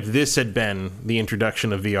imagine if this had been the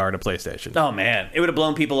introduction of VR to PlayStation. Oh, man. It would have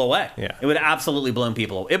blown people away. Yeah. It would have absolutely blown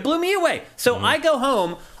people away. It blew me away. So I go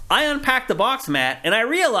home, I unpack the box, Matt, and I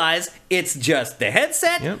realize it's just the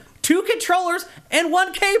headset, 2 controllers, and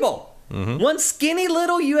 1 cable. One skinny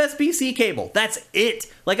little USB-C cable. That's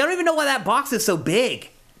it. Like, I don't even know why that box is so big.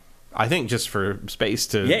 I think just for space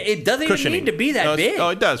to it doesn't even need to be that big. Oh,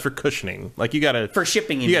 it does for cushioning. Like, you gotta for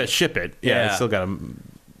shipping. You gotta ship it. Yeah, it's still gotta.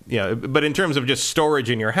 Yeah, but in terms of just storage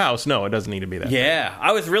in your house, no, it doesn't need to be that. Yeah, big.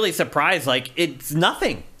 I was really surprised. Like, it's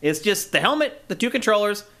nothing. It's just the helmet, the 2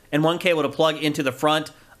 controllers, and 1 cable to plug into the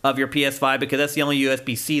front of your PS5 because that's the only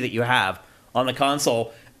USB-C that you have on the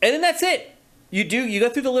console, and then that's it. You go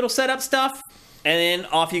through the little setup stuff, and then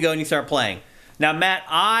off you go and you start playing. Now, Matt,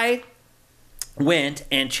 I went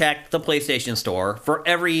and checked the PlayStation Store for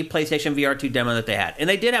every PlayStation VR 2 demo that they had. And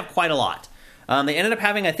they did have quite a lot. They ended up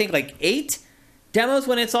having, I think, like 8 demos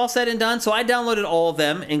when it's all said and done. So I downloaded all of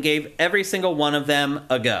them and gave every single one of them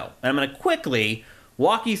a go. And I'm going to quickly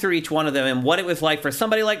walk you through each one of them and what it was like for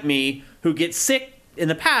somebody like me who gets sick in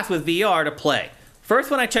the past with VR to play. First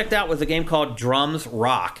one I checked out was a game called Drums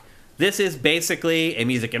Rock. This is basically a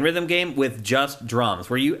music and rhythm game with just drums,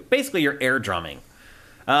 where you're air drumming.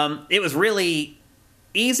 It was really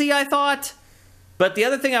easy, I thought. But the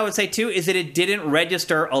other thing I would say, too, is that it didn't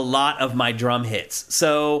register a lot of my drum hits.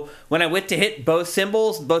 So when I went to hit both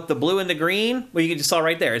cymbals, both the blue and the green, well, you just saw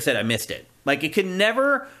right there, it said I missed it. Like, it could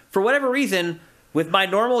never, for whatever reason, with my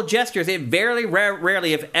normal gestures, it very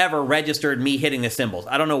rarely, if ever, registered me hitting the cymbals.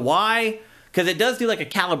 I don't know why, because it does do like a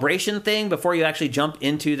calibration thing before you actually jump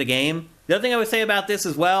into the game. The other thing I would say about this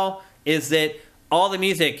as well is that all the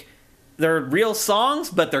music, they're real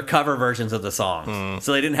songs, but they're cover versions of the songs.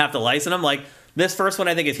 So they didn't have to license them. Like, this first one,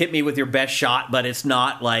 I think, is Hit Me With Your Best Shot, but it's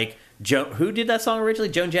not, like, Who did that song originally?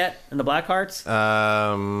 Joan Jett and the Blackhearts?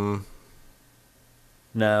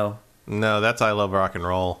 No. No, that's I Love Rock and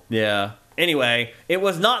Roll. Yeah. Anyway, it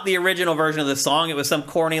was not the original version of the song. It was some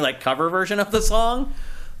corny, like, cover version of the song.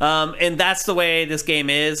 And that's the way this game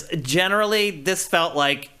is. Generally, this felt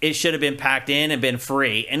like it should have been packed in and been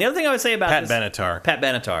free. And the other thing I would say about Pat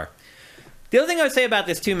Benatar. The other thing I would say about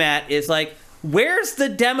this too, Matt, is like, where's the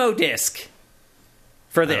demo disc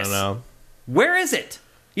for this? I don't know. Where is it?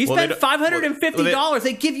 You spend $550.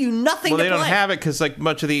 They give you nothing to play. Well, they don't have it because like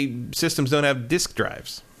much of the systems don't have disk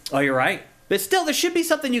drives. Oh, you're right. But still, there should be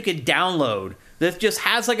something you could download that just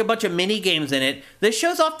has like a bunch of mini games in it that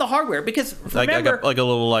shows off the hardware. Because remember, like a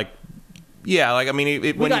little like. Yeah, like I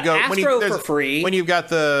mean, when you go Astro for free. When you've got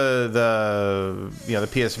the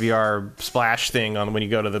PSVR splash thing on when you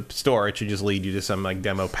go to the store, it should just lead you to some like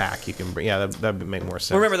demo pack you can bring. Yeah, that would make more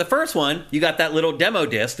sense. Remember the first one, you got that little demo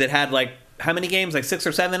disc that had like how many games, like 6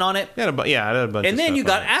 or 7 on it? Yeah, it had a bunch. And then you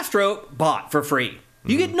got Astro bought for free.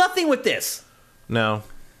 You get nothing with this. No.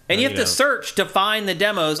 And you have to search to find the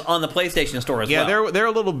demos on the PlayStation Store as well. Yeah, they're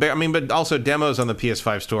a little bit. I mean, but also demos on the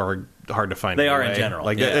PS5 Store are hard to find. They are in general.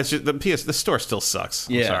 Like that's just, the store still sucks.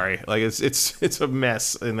 I'm sorry. Like it's a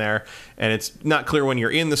mess in there, and it's not clear when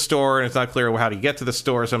you're in the store, and it's not clear how to get to the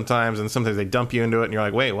store sometimes, and sometimes they dump you into it, and you're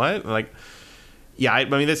like, wait, what? Like, yeah, I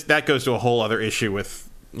mean that goes to a whole other issue with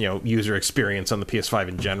user experience on the PS5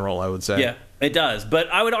 in general. I would say. Yeah. It does, but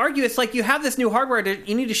I would argue it's like you have this new hardware,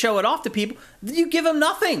 you need to show it off to people. You give them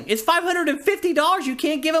nothing. It's $550. You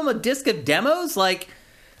can't give them a disc of demos. Like,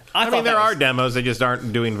 I mean, there are demos. They just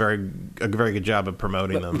aren't doing a very good job of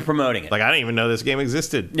promoting them. Promoting it. Like I didn't even know this game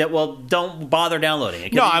existed. Yeah, well, don't bother downloading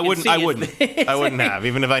it. No, I wouldn't. I wouldn't have.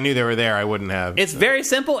 Even if I knew they were there, I wouldn't have. It's very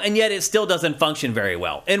simple, and yet it still doesn't function very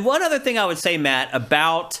well. And one other thing I would say, Matt,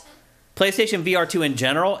 about PlayStation VR2 in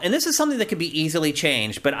general, and this is something that can be easily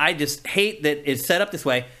changed, but I just hate that it's set up this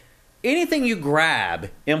way. Anything you grab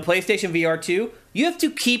in PlayStation VR2, you have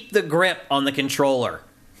to keep the grip on the controller.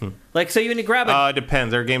 Like, so you when you grab it... it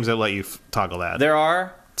depends. There are games that let you toggle that. There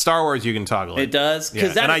are? Star Wars, you can toggle it. It does?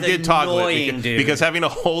 Because and I did toggle it because having to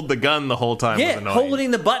hold the gun the whole time was annoying.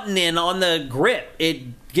 Holding the button in on the grip,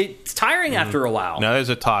 it gets tiring after a while. No, there's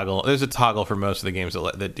a toggle. There's a toggle for most of the games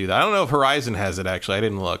that do that. I don't know if Horizon has it, actually. I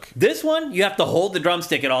didn't look. This one, you have to hold the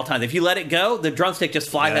drumstick at all times. If you let it go, the drumstick just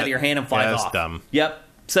flies out of your hand and flies off. That's dumb. Yep.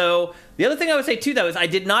 So the other thing I would say, too, though, is I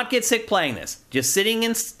did not get sick playing this. Just sitting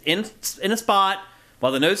in a spot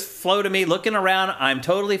while the nose flew to me, looking around, I'm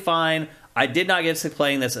totally fine. I did not get sick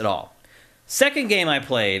playing this at all. Second game I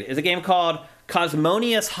played is a game called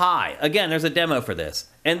Cosmonious High. Again, there's a demo for this.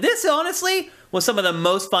 And this, honestly, was some of the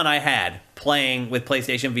most fun I had playing with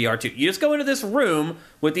PlayStation VR 2. You just go into this room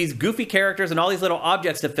with these goofy characters and all these little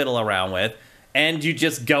objects to fiddle around with, and you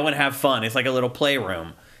just go and have fun. It's like a little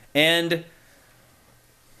playroom. And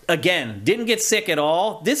again, didn't get sick at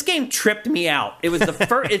all. This game tripped me out. It was the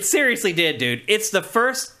first. It seriously did, dude. It's the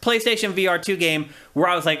first PlayStation VR 2 game where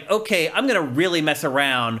I was like, okay, I'm gonna really mess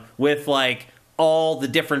around with like all the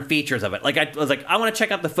different features of it. Like I was like, I want to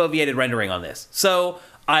check out the foveated rendering on this. So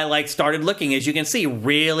I like started looking, as you can see,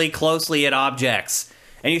 really closely at objects,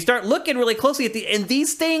 and you start looking really closely at and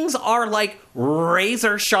these things are like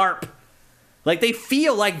razor sharp. Like, they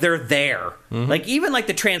feel like they're there. Mm-hmm. Like, even, like,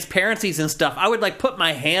 the transparencies and stuff, I would, like, put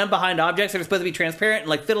my hand behind objects that are supposed to be transparent and,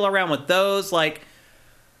 like, fiddle around with those. Like,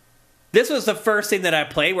 this was the first thing that I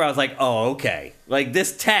played where I was like, oh, okay. Like,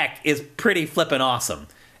 this tech is pretty flippin' awesome.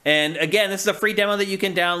 And, again, this is a free demo that you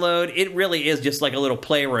can download. It really is just like a little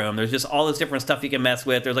playroom. There's just all this different stuff you can mess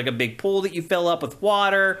with. There's, like, a big pool that you fill up with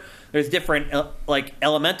water. There's different, like,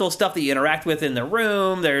 elemental stuff that you interact with in the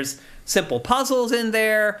room. There's simple puzzles in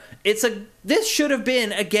there. This should have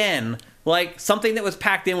been, again, like something that was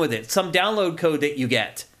packed in with it. Some download code that you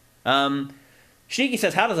get. Sneaky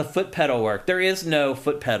says, how does a foot pedal work? There is no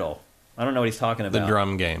foot pedal. I don't know what he's talking about. The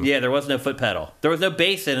drum game. Yeah, there was no foot pedal. There was no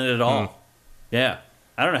bass in it at all. Yeah.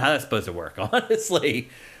 I don't know how that's supposed to work, honestly.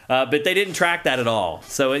 But they didn't track that at all.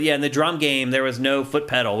 So, yeah, in the drum game, there was no foot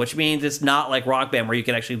pedal, which means it's not like Rock Band where you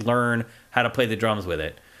can actually learn how to play the drums with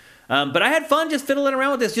it. But I had fun just fiddling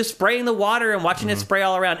around with this, just spraying the water and watching it spray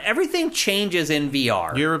all around. Everything changes in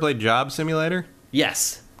VR. You ever played Job Simulator?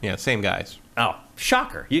 Yes. Yeah, same guys. Oh,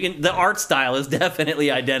 shocker. The art style is definitely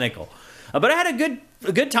identical. But I had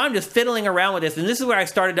a good time just fiddling around with this, and this is where I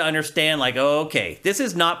started to understand, like, oh, okay, this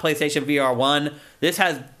is not PlayStation VR 1.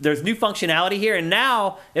 There's new functionality here, and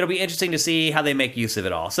now it'll be interesting to see how they make use of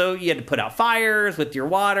it all. So you had to put out fires with your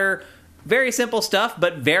water. Very simple stuff,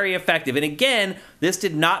 but very effective. And again, this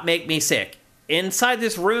did not make me sick. Inside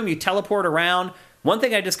this room, you teleport around. One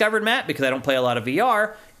thing I discovered, Matt, because I don't play a lot of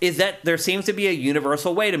VR, is that there seems to be a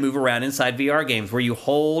universal way to move around inside VR games where you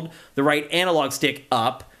hold the right analog stick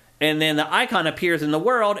up, and then the icon appears in the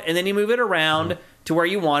world, and then you move it around to where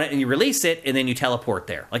you want it, and you release it, and then you teleport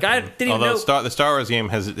there. Like, I didn't even know... the Star Wars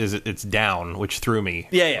game it's down, which threw me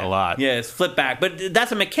a lot. Yeah, it's flip back. But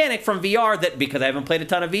that's a mechanic from VR that, because I haven't played a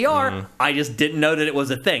ton of VR, I just didn't know that it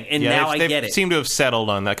was a thing. And now I get it. They seem to have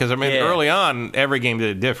settled on that. Because, I mean, early on, every game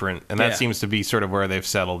did it different. And that seems to be sort of where they've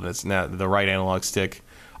settled. It's now the right analog stick,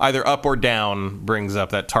 either up or down, brings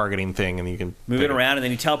up that targeting thing, and you can... Move it around, and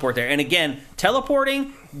then you teleport there. And again,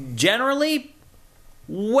 teleporting, generally...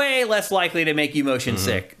 way less likely to make you motion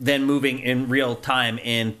sick than moving in real time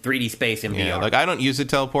in 3D space in VR. Like, I don't use the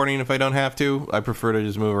teleporting if I don't have to. I prefer to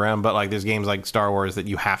just move around. But like, there's games like Star Wars that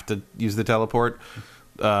you have to use the teleport,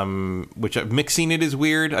 which mixing it is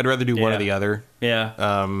weird. I'd rather do one or the other. Yeah.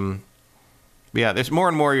 Yeah, there's more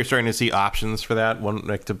and more you're starting to see options for that. One,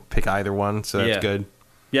 like, to pick either one, so that's good.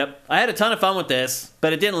 Yep. I had a ton of fun with this,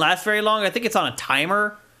 but it didn't last very long. I think it's on a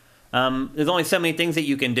timer. There's only so many things that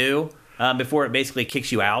you can do before it basically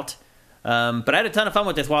kicks you out. But I had a ton of fun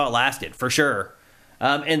with this while it lasted, for sure.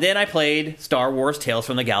 And then I played Star Wars Tales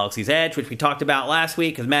from the Galaxy's Edge, which we talked about last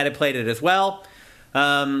week, because Matt had played it as well.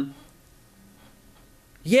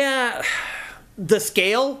 The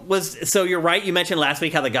scale was... So you're right, you mentioned last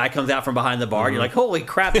week how the guy comes out from behind the bar. You're like, holy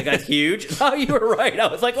crap, the guy's huge. Oh, you were right. I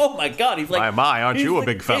was like, oh my God. He's like... My, aren't you a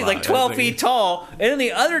big fella? He's like 12 feet tall. And then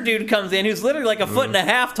the other dude comes in who's literally like a foot and a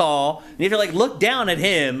half tall. And you have to like look down at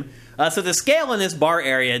him. So the scale in this bar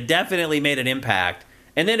area definitely made an impact.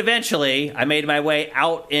 And then eventually, I made my way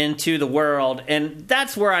out into the world, and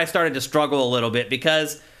that's where I started to struggle a little bit,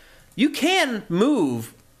 because you can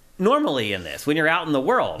move normally in this when you're out in the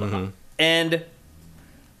world. And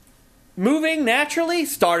moving naturally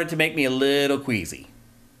started to make me a little queasy.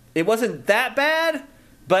 It wasn't that bad,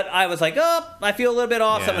 but I was like, oh, I feel a little bit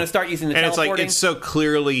off, so I'm going to start using the teleporting. And it's so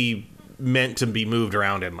clearly meant to be moved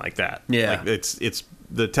around in like that. Yeah. Like, it's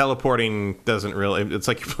the teleporting doesn't really... It's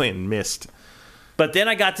like you're playing Myst. But then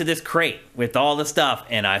I got to this crate with all the stuff,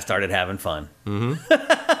 and I started having fun.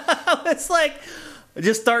 It's like, I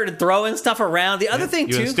just started throwing stuff around. The other thing,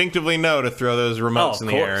 too... You instinctively know to throw those remotes in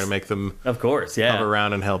the air and make them... Of course, yeah. ...hover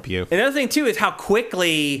around and help you. And the other thing, too, is how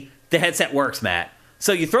quickly the headset works, Matt.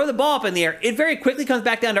 So you throw the ball up in the air, it very quickly comes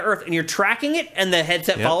back down to Earth, and you're tracking it, and the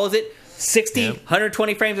headset follows it. 60,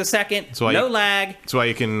 120 frames a second, no lag. That's why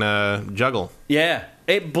you can juggle. Yeah.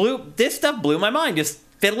 This stuff blew my mind. Just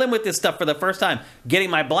fiddling with this stuff for the first time. Getting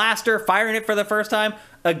my blaster, firing it for the first time.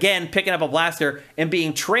 Again, picking up a blaster and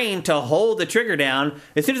being trained to hold the trigger down.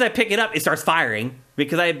 As soon as I pick it up, it starts firing.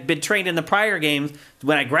 Because I had been trained in the prior games,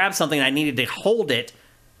 when I grabbed something, I needed to hold it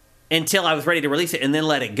until I was ready to release it and then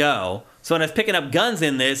let it go. So when I was picking up guns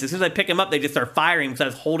in this, as soon as I pick them up, they just start firing because I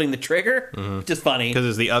was holding the trigger. Which is funny. Because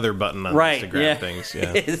it's the other button on this to grab things.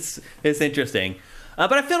 Yeah. It's interesting.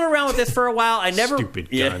 But I fiddled around with this for a while. I never... Stupid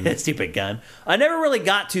gun. Yeah, stupid gun. I never really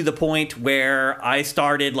got to the point where I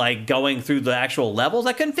started like going through the actual levels.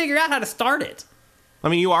 I couldn't figure out how to start it. I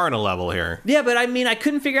mean, you are in a level here. Yeah, but I mean, I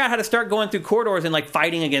couldn't figure out how to start going through corridors and like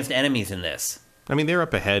fighting against enemies in this. I mean, they're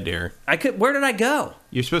up ahead here. Where did I go?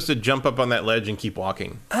 You're supposed to jump up on that ledge and keep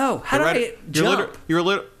walking. Oh, how do I jump?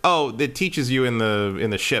 It teaches you in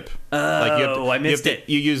the ship. Oh, I missed it.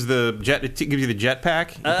 You use the jet. It gives you the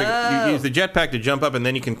jetpack. You use the jetpack to jump up, and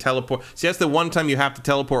then you can teleport. See, that's the one time you have to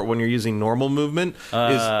teleport when you're using normal movement,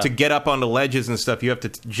 is to get up onto ledges and stuff. You have to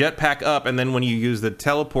jetpack up, and then when you use the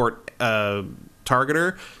teleport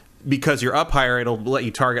targeter, because you're up higher, it'll let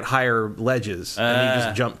you target higher ledges, and you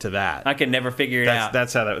just jump to that. I can never figure it out.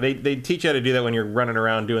 That's how they teach you how to do that when you're running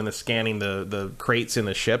around doing the scanning the crates in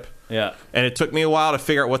the ship. Yeah. And it took me a while to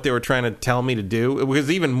figure out what they were trying to tell me to do. It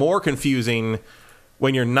was even more confusing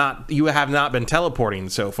when you have not been teleporting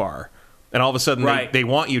so far. And all of a sudden, they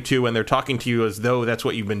want you to, and they're talking to you as though that's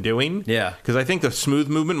what you've been doing. Yeah. Because I think the smooth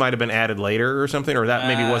movement might have been added later or something, or that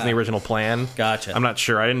maybe wasn't the original plan. Gotcha. I'm not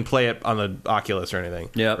sure. I didn't play it on the Oculus or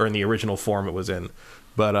anything. Yeah. Or in the original form it was in.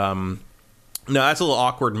 But, no, that's a little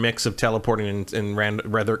awkward mix of teleporting and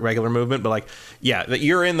regular movement. But, like, yeah,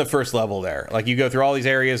 you're in the first level there. Like, you go through all these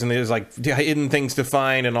areas, and there's, like, hidden things to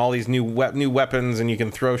find and all these new weapons, and you can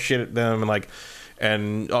throw shit at them, and, like...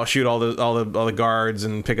 And I'll shoot all the guards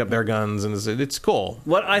and pick up their guns, and it's cool.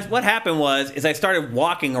 What happened was I started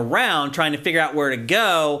walking around trying to figure out where to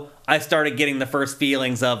go. I started getting the first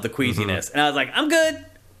feelings of the queasiness, and I was like, I'm good.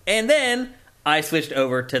 And then I switched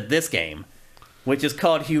over to this game, which is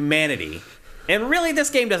called Humanity. And really,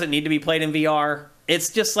 this game doesn't need to be played in VR.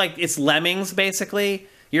 It's just like it's Lemmings, basically.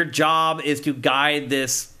 Your job is to guide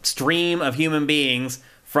this stream of human beings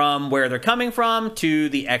from where they're coming from to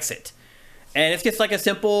the exit. And it's just like a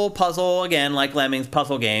simple puzzle, again, like Lemmings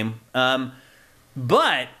puzzle game.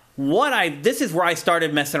 But this is where I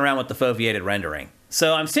started messing around with the foveated rendering.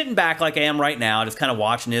 So I'm sitting back like I am right now, just kind of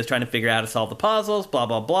watching this, trying to figure out how to solve the puzzles, blah,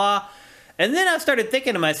 blah, blah. And then I started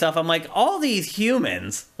thinking to myself, I'm like, all these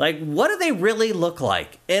humans, like, what do they really look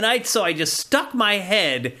like? And so I just stuck my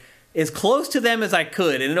head as close to them as I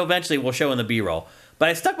could, and it eventually will show in the B-roll. But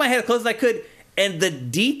I stuck my head as close as I could, and the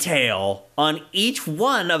detail on each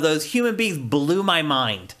one of those human beings blew my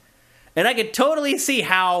mind. And I could totally see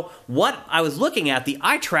how what I was looking at, the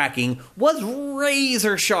eye tracking, was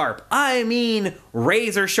razor sharp. I mean,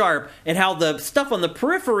 razor sharp. And how the stuff on the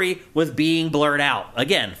periphery was being blurred out.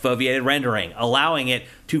 Again, foveated rendering, allowing it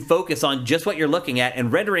to focus on just what you're looking at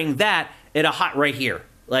and rendering that at a hot right here.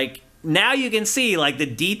 Like, now you can see, like, the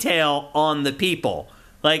detail on the people.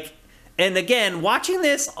 Like, and again, watching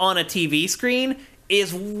this on a TV screen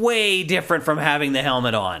is way different from having the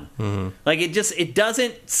helmet on. Mm-hmm. Like, it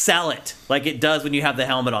doesn't sell it like it does when you have the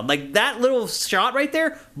helmet on. Like, that little shot right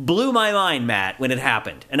there blew my mind, Matt, when it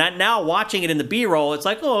happened. And now watching it in the B-roll, it's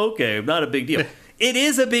like, oh, okay, not a big deal. It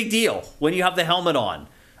is a big deal when you have the helmet on.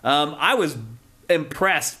 I was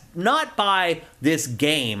impressed, not by this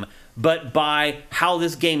game, but by how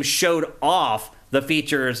this game showed off the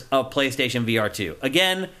features of PlayStation VR2.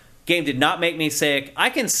 Again, game did not make me sick. I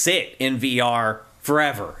can sit in VR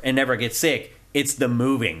forever and never get sick. It's the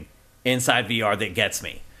moving inside VR that gets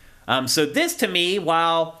me. So this, to me,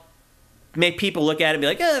 while make people look at it and be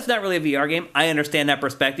like, that's not really a VR game, I understand that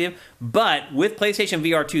perspective. But with PlayStation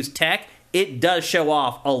VR2's tech, it does show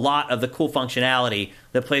off a lot of the cool functionality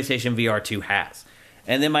that PlayStation VR2 has.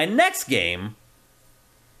 And then my next game,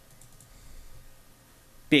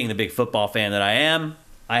 being the big football fan that I am,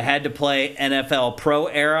 I had to play NFL Pro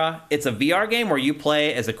Era. It's a VR game where you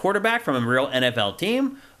play as a quarterback from a real NFL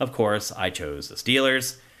team. Of course, I chose the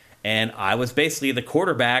Steelers, and I was basically the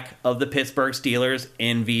quarterback of the Pittsburgh Steelers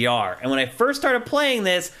in VR. And when I first started playing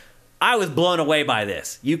this, I was blown away by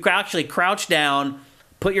this. You actually crouch down,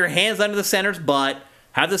 put your hands under the center's butt,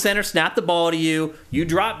 have the center snap the ball to you, you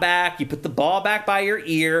drop back, you put the ball back by your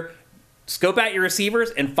ear, scope out your receivers,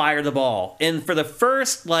 and fire the ball. And for the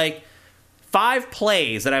first, 5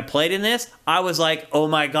 plays that I played in this, I was like, oh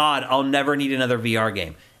my God, I'll never need another VR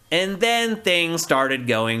game. And then things started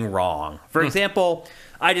going wrong. For example,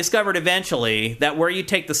 I discovered eventually that where you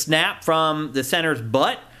take the snap from the center's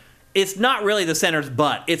butt, it's not really the center's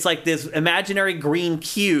butt. It's like this imaginary green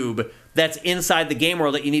cube that's inside the game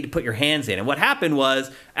world that you need to put your hands in. And what happened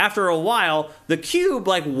was, after a while, the cube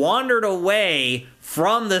wandered away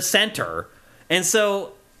from the center. And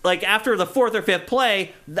so after the 4th or 5th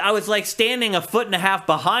play, I was standing a foot and a half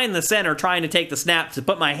behind the center trying to take the snap to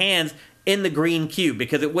put my hands in the green cube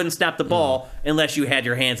because it wouldn't snap the ball unless you had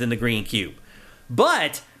your hands in the green cube.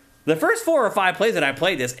 But the first 4 or 5 plays that I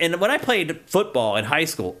played this, and when I played football in high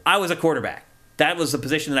school, I was a quarterback. That was the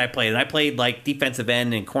position that I played. And I played defensive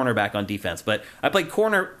end and cornerback on defense, but I played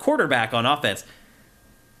quarterback on offense.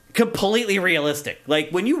 Completely realistic.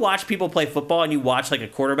 When you watch people play football and you watch a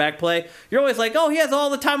quarterback play, you're always like, oh, he has all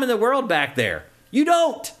the time in the world back there. You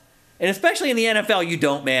don't. And especially in the NFL, you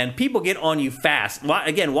don't, man. People get on you fast.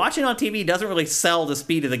 Again, watching on TV doesn't really sell the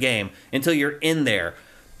speed of the game until you're in there.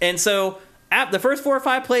 And so the first 4 or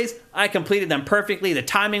 5 plays, I completed them perfectly. The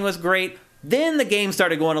timing was great. Then the game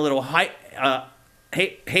started going a little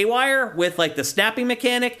haywire with the snapping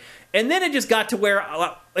mechanic. And then it just got to where,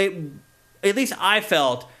 at least I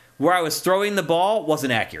felt, where I was throwing the ball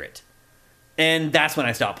wasn't accurate. And that's when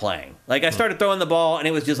I stopped playing. I started throwing the ball, and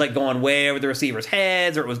it was just going way over the receivers'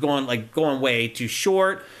 heads, or it was going way too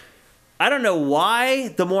short. I don't know why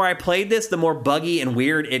the more I played this, the more buggy and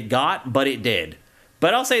weird it got, but it did.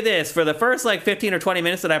 But I'll say this, for the first 15 or 20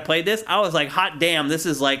 minutes that I played this, I was like, hot damn, this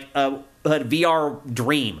is a VR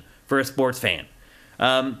dream for a sports fan.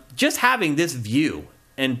 Just having this view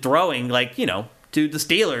and throwing, to the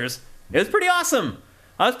Steelers, it was pretty awesome.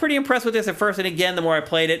 I was pretty impressed with this at first, and again, the more I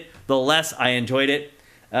played it, the less I enjoyed it.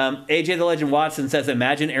 AJ the Legend Watson says,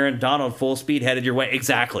 imagine Aaron Donald full speed headed your way.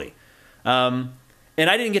 Exactly. And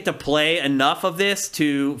I didn't get to play enough of this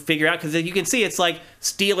to figure out, because you can see it's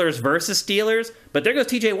Steelers versus Steelers, but there goes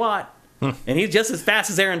TJ Watt, and he's just as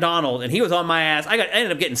fast as Aaron Donald, and he was on my ass. I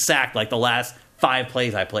ended up getting sacked the last 5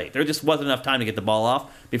 plays I played. There just wasn't enough time to get the ball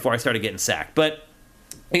off before I started getting sacked. But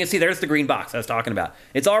you can see there's the green box I was talking about.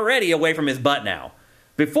 It's already away from his butt now.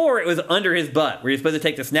 Before, it was under his butt, where you're supposed to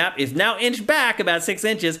take the snap. It's now inched back about 6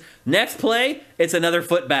 inches. Next play, it's another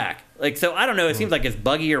foot back. So I don't know. It seems like it's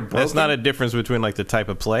buggy or broken. That's not a difference between the type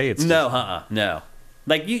of play. It's no.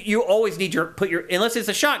 Like, you always need unless it's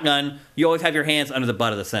a shotgun, you always have your hands under the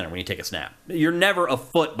butt of the center when you take a snap. You're never a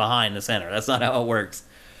foot behind the center. That's not how it works.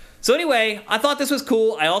 So anyway, I thought this was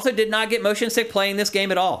cool. I also did not get motion sick playing this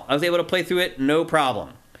game at all. I was able to play through it, no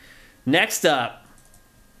problem. Next up,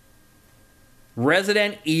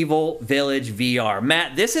 Resident Evil Village VR.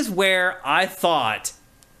 Matt, this is where I thought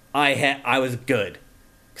I was good.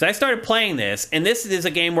 Because I started playing this, and this is a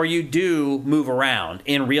game where you do move around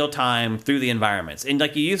in real time through the environments. And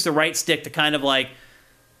like you use the right stick to kind of like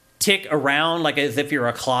tick around like as if you're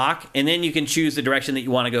a clock, and then you can choose the direction that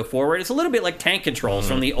you want to go forward. It's a little bit like tank controls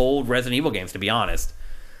from the old Resident Evil games, to be honest.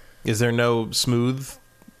 Is there no smooth?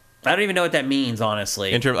 I don't even know what that means,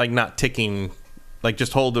 honestly. In terms, like not ticking, like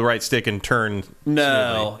just hold the right stick and turn.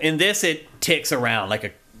 No, smoothly. In this it ticks around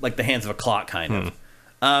like the hands of a clock, kind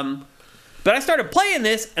of. But I started playing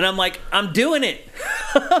this, and I'm like, I'm doing it.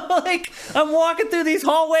 Like, I'm walking through these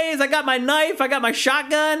hallways. I got my knife. I got my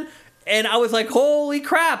shotgun. And I was like, holy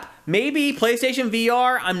crap. Maybe PlayStation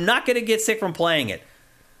VR, I'm not going to get sick from playing it.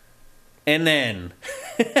 And then...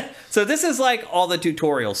 So this is like all the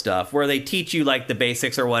tutorial stuff where they teach you like the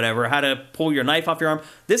basics or whatever, how to pull your knife off your arm.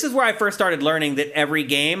 This is where I first started learning that every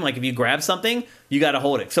game, like if you grab something, you got to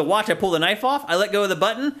hold it. So watch, I pull the knife off, I let go of the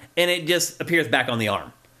button, and it just appears back on the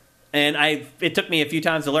arm. And it took me a few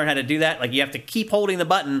times to learn how to do that. Like, you have to keep holding the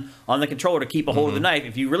button on the controller to keep a hold of the knife.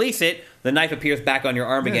 If you release it, the knife appears back on your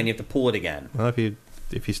arm again. You have to pull it again. Well,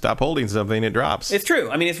 if you stop holding something, it drops. It's true.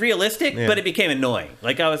 I mean, it's realistic, but it became annoying.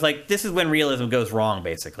 Like, I was like, this is when realism goes wrong,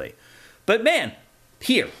 basically. But, man,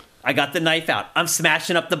 here, I got the knife out. I'm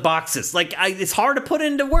smashing up the boxes. Like, it's hard to put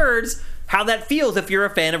into words how that feels if you're a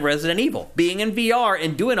fan of Resident Evil. Being in VR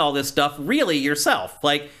and doing all this stuff really yourself.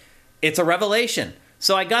 Like, it's a revelation.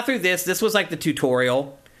 So I got through this. This was like the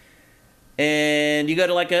tutorial. And you go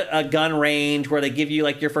to like a gun range where they give you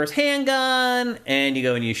like your first handgun. And you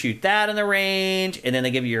go and you shoot that in the range. And then they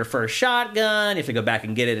give you your first shotgun. You have to go back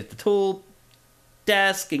and get it at the tool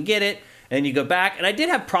desk and get it. And you go back. And I did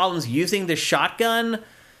have problems using the shotgun.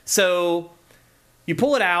 So you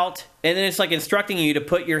pull it out. And then it's like instructing you to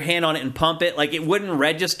put your hand on it and pump it. Like, it wouldn't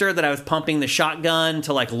register that I was pumping the shotgun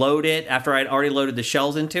to like load it after I'd already loaded the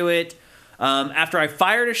shells into it. After I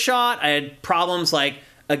fired a shot, I had problems like,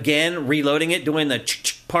 again, reloading it, doing the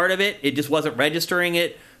part of it. It just wasn't registering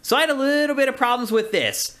it. So I had a little bit of problems with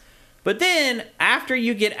this. But then, after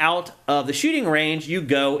you get out of the shooting range, you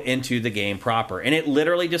go into the game proper. And it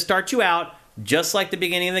literally just starts you out just like the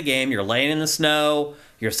beginning of the game. You're laying in the snow.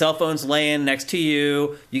 Your cell phone's laying next to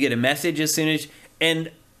you. You get a message as soon as...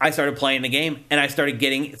 And I started playing the game, and I started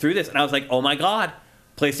getting through this. And I was like, oh my God,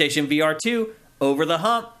 PlayStation VR2, over the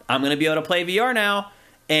hump. I'm going to be able to play VR now.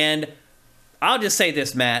 And I'll just say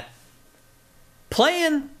this, Matt.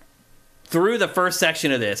 Playing through the first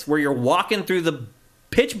section of this, where you're walking through the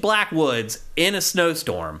pitch black woods in a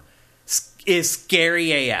snowstorm, is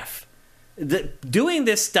scary AF. Doing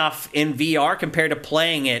this stuff in VR compared to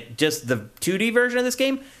playing it, just the 2D version of this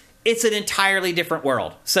game, it's an entirely different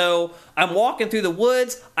world. So I'm walking through the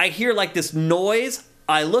woods. I hear like this noise.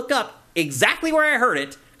 I look up exactly where I heard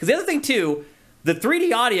it. Because the other thing, too, the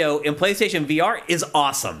 3D audio in PlayStation VR is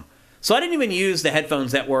awesome. So I didn't even use the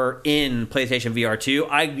headphones that were in PlayStation VR 2.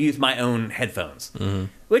 I used my own headphones,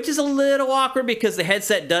 which is a little awkward because the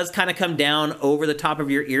headset does kind of come down over the top of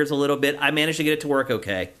your ears a little bit. I managed to get it to work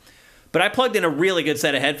okay. But I plugged in a really good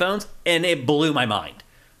set of headphones, and it blew my mind.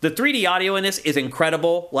 The 3D audio in this is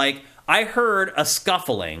incredible. Like, I heard a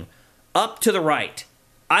scuffling up to the right.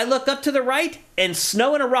 I look up to the right, and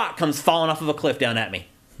snow and a rock comes falling off of a cliff down at me.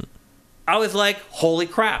 I was like, holy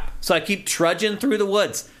crap. So I keep trudging through the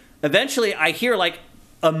woods. Eventually, I hear like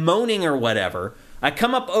a moaning or whatever. I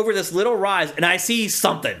come up over this little rise, and I see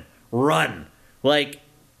something run. Like,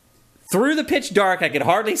 through the pitch dark, I could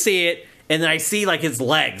hardly see it, and then I see like his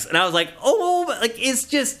legs. And I was like, oh, like, it's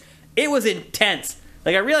just, it was intense.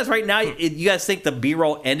 Like, I realize right now, you guys think the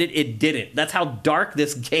B-roll ended. It didn't. That's how dark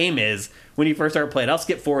this game is when you first start playing. I'll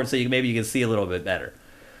skip forward so maybe you can see a little bit better.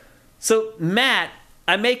 So, Matt,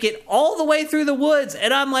 I make it all the way through the woods,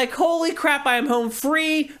 and I'm like, holy crap, I am home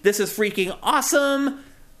free. This is freaking awesome.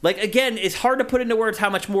 Like, again, it's hard to put into words how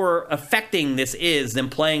much more affecting this is than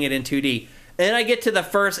playing it in 2D. And then I get to the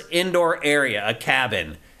first indoor area, a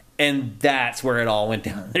cabin, and that's where it all went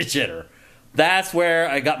down the shitter. That's where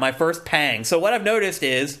I got my first pang. So what I've noticed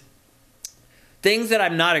is things that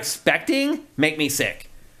I'm not expecting make me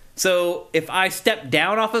sick. So if I step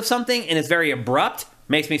down off of something and it's very abrupt,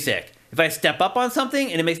 makes me sick. If I step up on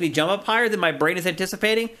something and it makes me jump up higher than my brain is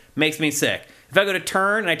anticipating, makes me sick. If I go to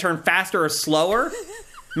turn and I turn faster or slower,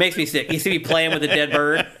 makes me sick. You see me playing with a dead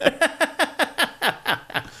bird?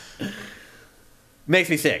 Makes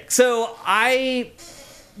me sick. So I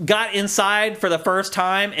got inside for the first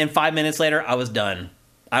time, and 5 minutes later, I was done.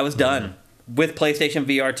 I was done with PlayStation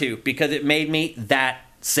VR2 because it made me that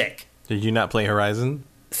sick. Did you not play Horizon?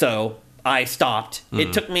 So I stopped.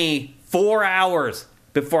 It took me 4 hours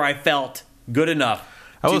before I felt good enough.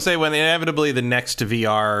 I will say, when inevitably the next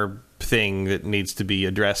VR thing that needs to be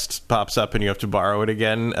addressed pops up and you have to borrow it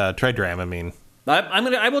again, try Dramamine.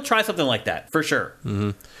 I will try something like that for sure.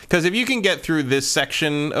 Because if you can get through this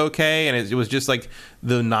section okay, and it was just like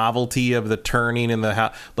the novelty of the turning and the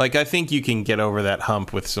how, like I think you can get over that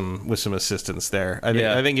hump with some assistance there.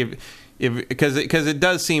 I think if because it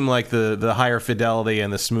does seem like the higher fidelity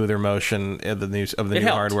and the smoother motion of the new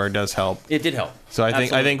hardware does help. It did help. So I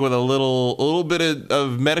think with a little bit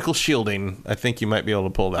of medical shielding, I think you might be able to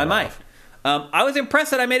pull that off. I was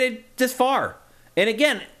impressed that I made it this far. And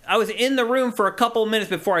again, I was in the room for a couple minutes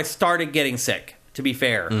before I started getting sick, to be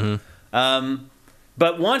fair.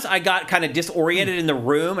 But once I got kind of disoriented in the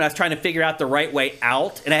room and I was trying to figure out the right way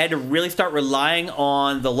out, and I had to really start relying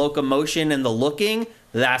on the locomotion and the looking,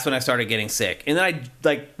 that's when I started getting sick. And then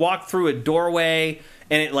I walked through a doorway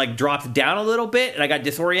and it dropped down a little bit and I got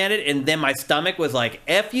disoriented, and then my stomach was like,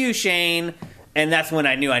 F you, Shane. And that's when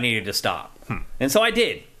I knew I needed to stop. And so I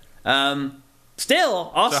did.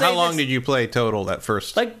 Still, I'll say. So how long did you play total that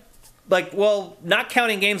first? Well, not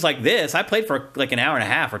counting games like this, I played for an hour and a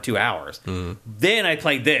half or 2 hours. Then I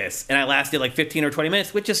played this, and I lasted 15 or 20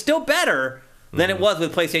 minutes, which is still better than it was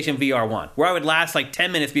with PlayStation VR1, where I would last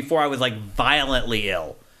 10 minutes before I was violently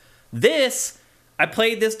ill. This, I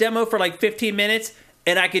played this demo for 15 minutes,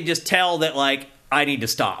 and I could just tell that I need to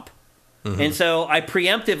stop. And so I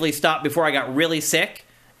preemptively stopped before I got really sick,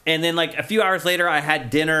 and then a few hours later, I had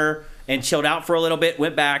dinner and chilled out for a little bit,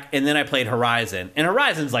 went back, and then I played Horizon. And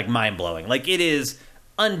Horizon's mind-blowing. It is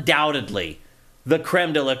undoubtedly the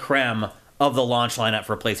creme de la creme of the launch lineup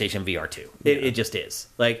for PlayStation VR2. It just is.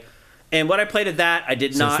 And what I played at that, I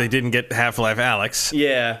did not... Since they didn't get Half-Life Alyx.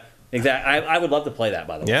 Yeah, exactly. I would love to play that,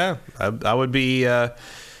 by the way. Yeah, I would be...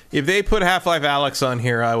 if they put Half-Life Alyx on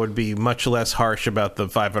here, I would be much less harsh about the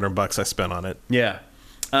 $500 I spent on it. Yeah.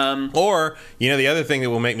 Or, the other thing that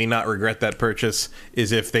will make me not regret that purchase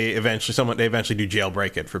is if they eventually do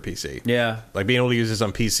jailbreak it for PC. Yeah. Being able to use this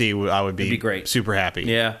on PC, I would be great. Super happy.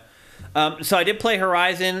 Yeah. So I did play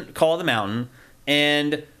Horizon Call of the Mountain,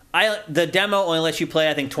 and the demo only lets you play,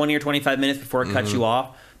 I think, 20 or 25 minutes before it cuts you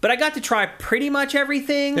off. But I got to try pretty much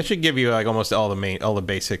everything. It should give you almost all the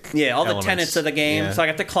basic all elements. the tenets of the game. Yeah. So I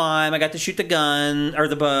got to climb, I got to shoot the gun or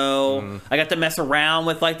the bow. I got to mess around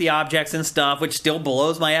with the objects and stuff, which still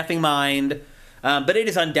blows my effing mind. But it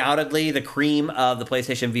is undoubtedly the cream of the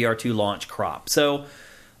PlayStation VR2 launch crop. So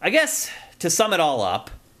I guess to sum it all up,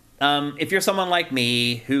 if you're someone like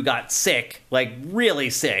me who got sick, really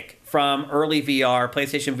sick from early VR,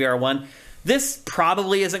 PlayStation VR1, this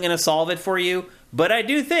probably isn't going to solve it for you. But I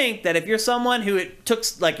do think that if you're someone who it took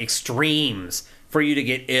extremes for you to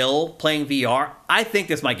get ill playing VR, I think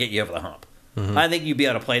this might get you over the hump. I think you'd be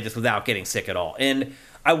able to play this without getting sick at all. And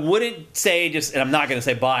I wouldn't say and I'm not going to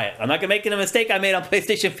say buy it. I'm not going to make a mistake I made on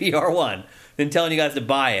PlayStation VR 1 in telling you guys to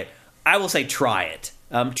buy it. I will say try it.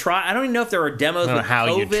 I don't even know if there are demos with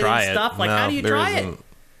COVID and stuff. How do you try it?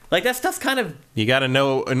 That stuff's kind of... You got to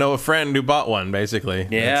know a friend who bought one, basically.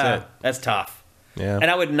 Yeah, that's tough. Yeah.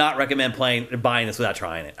 And I would not recommend buying this without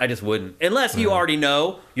trying it. I just wouldn't. Unless you already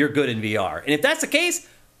know you're good in VR. And if that's the case,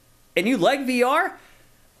 and you like VR,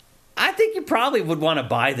 I think you probably would want to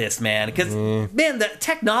buy this, man. Because, man, the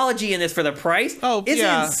technology in this for the price is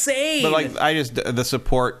insane. But, the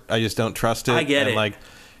support, I just don't trust it. I get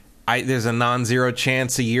it. There's a non-zero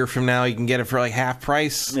chance a year from now you can get it for, half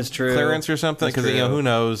price. It's true. Clearance or something. Because, who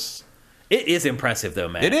knows. It is impressive, though,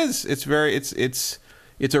 man. It is.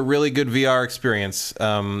 It's a really good VR experience.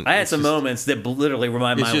 I had some moments that literally were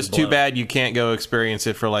my mind. It's just too bad you can't go experience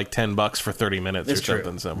it for $10 for 30 minutes or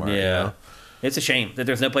something somewhere. Yeah, it's a shame that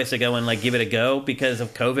there's no place to go and give it a go because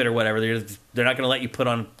of COVID or whatever. They're not going to let you put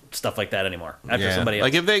on stuff like that anymore after somebody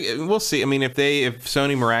else. We'll see. I mean, if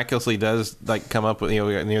Sony miraculously does come up with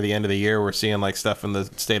near the end of the year, we're seeing stuff in the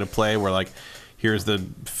state of play where here's the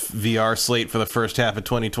VR slate for the first half of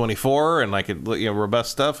 2024 and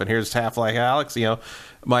robust stuff, and here's Half-Life Alyx.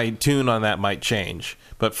 My tune on that might change,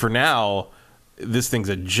 but for now, this thing's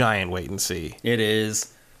a giant wait and see. It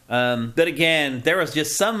is, but again, there was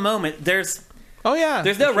just some moment. There's no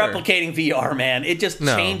replicating VR, man. It just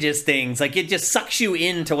changes things. It just sucks you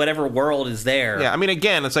into whatever world is there. Yeah, I mean,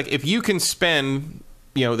 again, it's if you can spend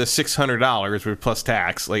the $600 plus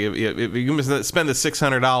tax, if you can spend the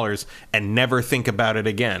 $600 and never think about it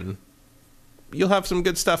again, you'll have some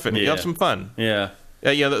good stuff in it. You'll have some fun. Yeah.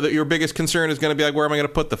 Your biggest concern is going to be like, where am I going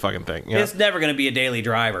to put the fucking thing? You know? It's never going to be a daily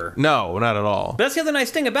driver. No, not at all. But that's the other nice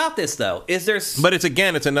thing about this, though, is there's... But it's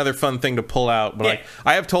another fun thing to pull out. But like,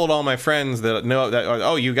 I have told all my friends that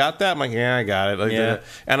oh, you got that? I'm like, yeah, I got it. Like,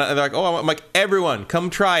 and they're like, oh, I'm like, everyone, come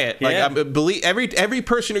try it. Like, I believe every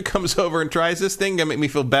person who comes over and tries this thing, gonna make me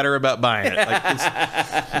feel better about buying it.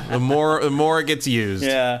 Like, the more it gets used.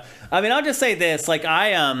 Yeah, I mean, I'll just say this: like,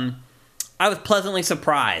 I was pleasantly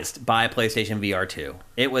surprised by PlayStation VR2.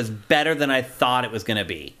 It was better than I thought it was going to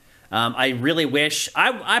be. I really wish...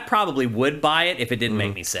 I probably would buy it if it didn't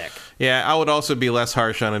make me sick. Yeah, I would also be less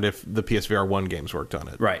harsh on it if the PSVR 1 games worked on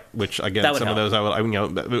it. Right. Which, again, some of those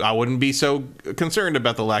I wouldn't be so concerned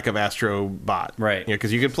about the lack of Astro Bot. Right.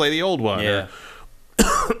 Because you could play the old one. Yeah.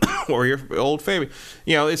 Or your old favorite.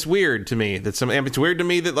 It's weird to me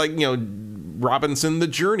that Robinson the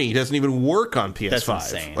Journey doesn't even work on PS5. That's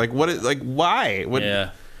insane. Like why? What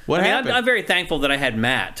happened? I'm very thankful that I had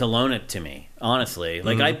Matt to loan it to me, honestly.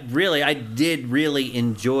 Like I did really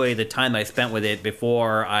enjoy the time I spent with it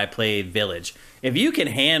before I played Village. If you can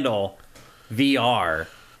handle VR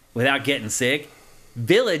without getting sick,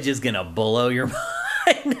 Village is going to blow your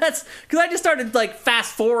mind. That's cuz I just started like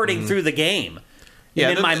fast forwarding through the game.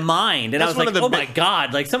 In my mind, and I was like, oh my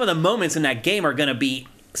god, like some of the moments in that game are going to be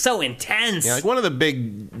so intense. Yeah, like one of the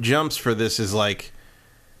big jumps for this is like,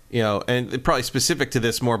 and probably specific to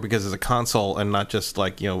this more because it's a console and not just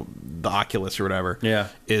like, the Oculus or whatever. Yeah.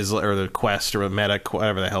 Or the Quest or the Meta,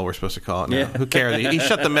 whatever the hell we're supposed to call it now. Yeah. Who cares? He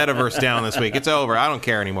shut the metaverse down this week. It's over. I don't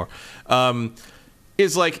care anymore.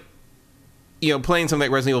 Is like, playing something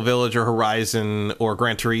like Resident Evil Village or Horizon or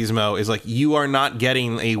Gran Turismo is like, you are not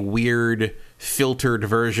getting a weird filtered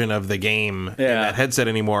version of the game in that headset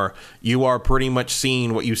anymore. You are pretty much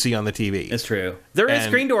seeing what you see on the TV. It's true. There is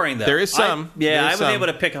screen dooring, though. There is some. I was able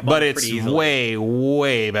to pick up on it pretty easily. But it's way,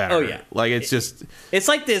 way better. Oh, yeah. Like, it's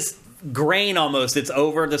like this grain almost that's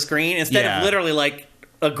over the screen instead of literally like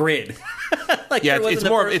a grid. Like it's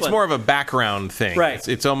more of a background thing. Right.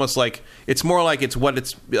 It's almost like it's more like it's what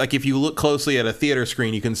it's like. If you look closely at a theater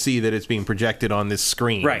screen, you can see that it's being projected on this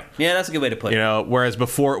screen. Right. Yeah, that's a good way to put it. Whereas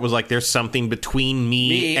before it was like there's something between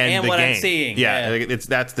me and the what game. I'm seeing. Yeah,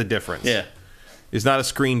 that's the difference. Yeah. It's not a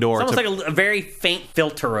screen door. It's almost like a very faint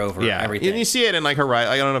filter over everything. And you see it in like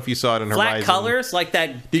Horizon. I don't know if you saw it in Horizon. Flat colors, like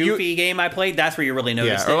that goofy game I played. That's where you really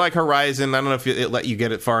noticed it. Or like Horizon. I don't know if it let you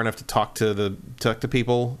get it far enough to talk to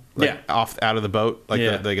people. Off out of the boat, like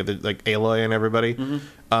like Aloy and everybody.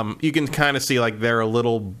 Mm-hmm. You can kind of see like they're a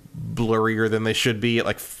little blurrier than they should be at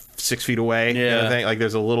like 6 feet away. Yeah. Like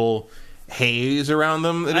there's a little haze around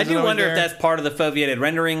them. I do wonder if that's part of the foveated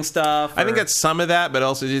rendering stuff. I think that's some of that, but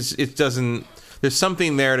also it doesn't. There's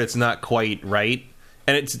something there that's not quite right.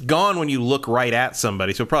 And it's gone when you look right at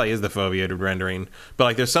somebody, so it probably is the foveated rendering. But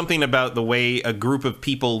like, there's something about the way a group of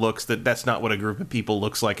people looks that's not what a group of people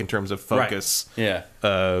looks like in terms of focus. Right. Yeah.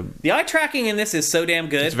 The eye tracking in this is so damn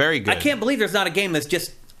good. It's very good. I can't believe there's not a game that's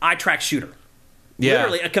just eye track shooter. Yeah.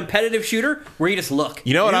 Literally, a competitive shooter where you just look.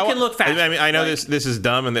 You know what? You can look fast. I mean, I know this is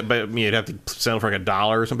dumb, but you'd have to sell for like $1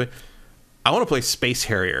 or something. I want to play Space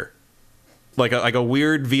Harrier. Like a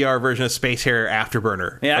weird VR version of Space Harrier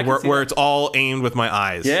Afterburner, where it's all aimed with my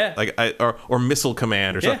eyes, or Missile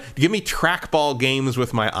Command or something. Give me trackball games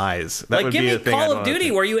with my eyes. That would be a thing. Give me Call of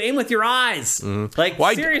Duty where you aim with your eyes. Mm-hmm. Like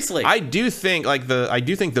seriously, I do think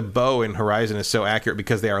the bow in Horizon is so accurate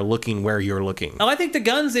because they are looking where you're looking. Oh, I think the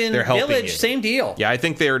guns in Village, same deal. Yeah, I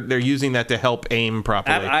think they're using that to help aim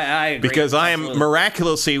properly. I agree. Because I am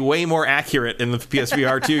miraculously way more accurate in the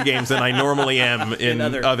PSVR 2 games than I normally am in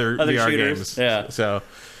other VR shooters. Games. Yeah. So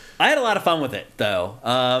I had a lot of fun with it, though.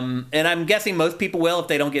 And I'm guessing most people will if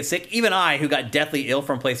they don't get sick. Even I, who got deathly ill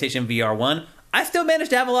from PlayStation VR 1, I still managed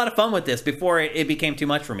to have a lot of fun with this before it became too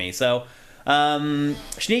much for me. So,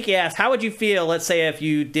 Sneaky asked, how would you feel, let's say, if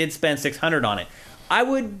you did spend $600 on it? I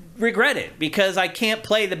would regret it because I can't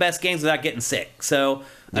play the best games without getting sick. So,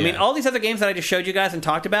 I mean, all these other games that I just showed you guys and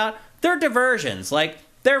talked about, they're diversions. Like,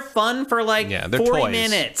 they're fun for like 40 toys.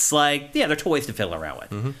 minutes. Like, they're toys to fiddle around with.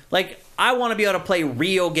 Mm-hmm. Like, I want to be able to play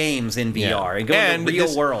real games in VR and go into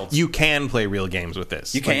real worlds. You can play real games with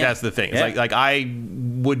this. You can. That's the thing. It's like I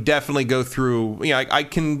would definitely go through. I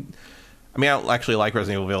can. I mean, I don't actually like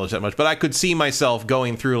Resident Evil Village that much, but I could see myself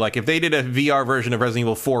going through, like, if they did a VR version of Resident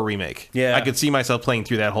Evil 4 Remake, I could see myself playing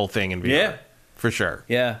through that whole thing in VR. Yeah. For sure.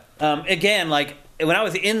 Yeah. Again, like, when I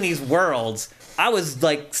was in these worlds, I was,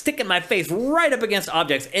 like, sticking my face right up against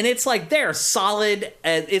objects, and it's like they're solid,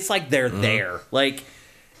 it's like they're there. Like,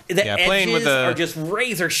 the playing edges with are just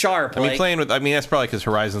razor sharp. I mean, that's probably because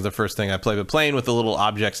Horizon's the first thing I played, but playing with the little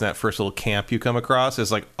objects in that first little camp you come across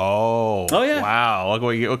is like, oh yeah, wow, look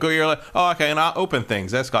what you're like, oh, okay, and I'll open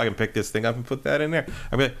things. That's cool. I can pick this thing up and put that in there.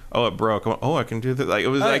 I'd be like, oh, it broke. Oh, I can do this. Like, it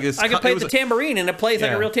was like this. I can play the tambourine, and it plays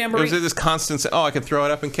like a real tambourine. It was this constant, oh, I can throw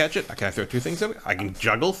it up and catch it. Can I throw two things up? I can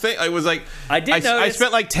juggle things. It was like, I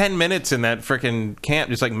spent like 10 minutes in that freaking camp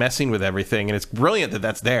just like messing with everything, and it's brilliant that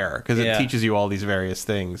that's there because it teaches you all these various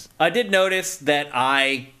things. I did notice that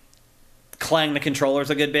I clang the controllers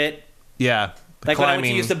a good bit. Yeah. Like when I went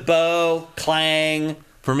to use the bow, clang.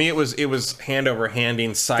 For me, it was hand over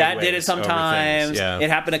handing sideways. That did it sometimes. Yeah.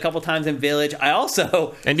 It happened a couple times in Village. I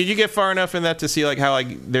also... And did you get far enough in that to see like how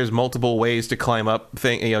like there's multiple ways to climb up?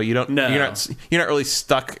 You're not really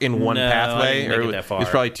stuck in one pathway. I didn't make it that far.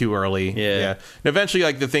 It's probably too early. Yeah. And eventually,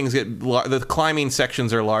 like the climbing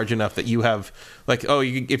sections are large enough that you have like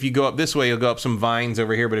if you go up this way, you'll go up some vines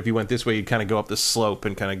over here. But if you went this way, you'd kind of go up the slope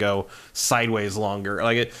and kind of go sideways longer.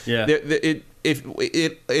 Like it. Yeah. If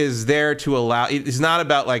it is there to allow, it's not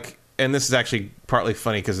about like, and this is actually partly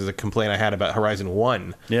funny because there's a complaint I had about Horizon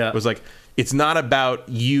 1. Yeah. It was like, it's not about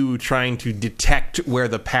you trying to detect where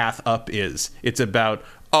the path up is. It's about,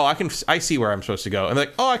 I see where I'm supposed to go. And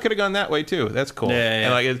like, I could have gone that way too. That's cool. Yeah.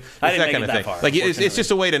 And like, it's that kind of thing. Like, it's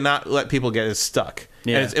just a way to not let people get as stuck.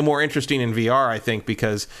 Yeah. And it's more interesting in VR, I think,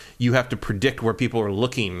 because you have to predict where people are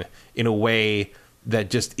looking in a way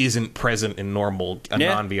that just isn't present in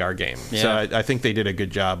non-VR game. Yeah. So I think they did a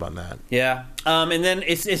good job on that. Yeah. And then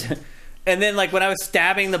and then like when I was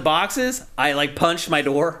stabbing the boxes, I like punched my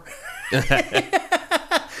door.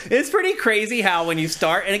 It's pretty crazy how when you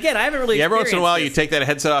start, and again, I haven't really every once in a while you take that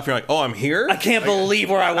headset off and you're like, I'm here? I can't believe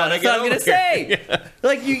where I was. That's what I'm going to say. Yeah.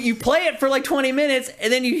 Like, you play it for like 20 minutes,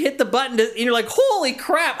 and then you hit the button, and you're like, holy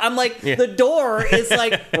crap. I'm like, the door is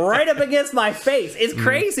like right up against my face. It's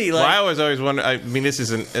crazy. Like, well, I was always wondering, I mean, this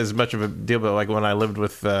isn't as much of a deal, but like when I lived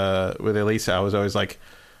with Elisa, I was always like,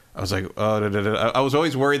 I was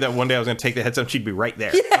always worried that one day I was going to take the headset and she'd be right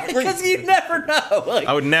there. Yeah, because you never know. Like,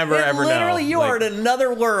 I would never, ever know. Literally, you are in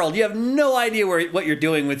another world. You have no idea what you're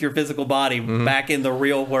doing with your physical body back in the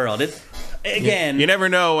real world. It's, again... You never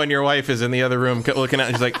know when your wife is in the other room looking at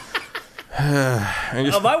and she's like...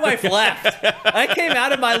 my wife left. I came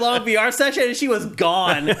out of my long VR session and she was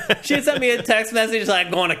gone. She had sent me a text message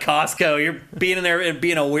like, going to Costco. You're being in there and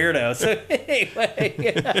being a weirdo. So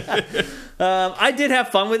anyway, I did have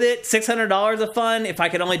fun with it. $600 of fun. If I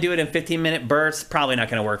could only do it in 15-minute bursts, probably not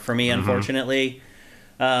going to work for me, unfortunately.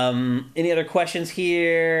 Any other questions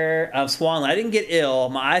here? Swan, I didn't get ill.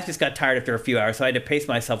 My eyes just got tired after a few hours, so I had to pace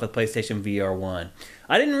myself with PlayStation VR 1.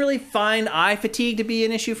 I didn't really find eye fatigue to be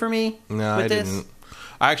an issue for me. No, I didn't.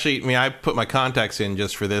 I put my contacts in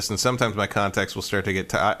just for this, and sometimes my contacts will start to get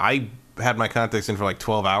tired. I had my contacts in for like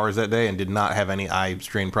 12 hours that day and did not have any eye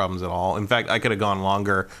strain problems at all. In fact, I could have gone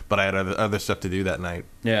longer, but I had other stuff to do that night.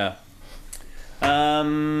 Yeah.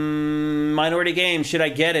 Minority Game, should I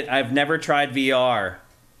get it? I've never tried VR.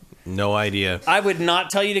 No idea. I would not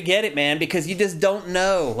tell you to get it, man, because you just don't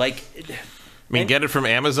know. Like... get it from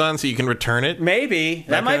Amazon so you can return it? Maybe.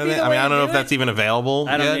 That might be the way. I mean, I don't know if that's even available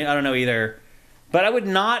I don't know either. But I would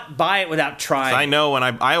not buy it without trying. I know when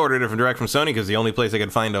I ordered it direct from Sony because the only place I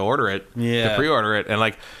could find to order it, to pre-order it, and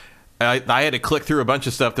like I had to click through a bunch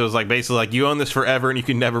of stuff that was like basically like, you own this forever and you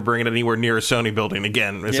can never bring it anywhere near a Sony building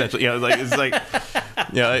again. Essentially, it's like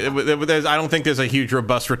I don't think there's a huge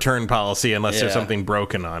robust return policy unless there's something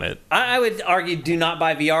broken on it. I would argue do not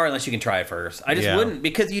buy VR unless you can try it first. I just wouldn't,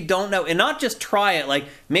 because you don't know, and not just try it. Like,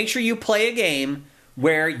 make sure you play a game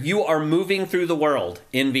where you are moving through the world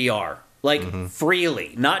in VR, like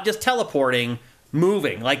freely, not just teleporting.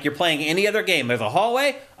 Moving like you're playing any other game. There's a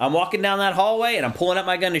hallway, I'm walking down that hallway and I'm pulling up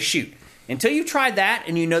my gun to shoot. Until you've tried that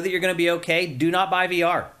and you know that you're going to be okay, do not buy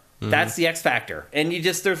VR. That's the X factor. And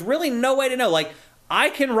there's really no way to know. Like, I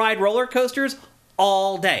can ride roller coasters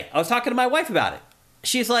all day. I was talking to my wife about it.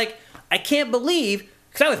 She's like, I can't believe,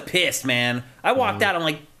 because I was pissed, man. I walked out, I'm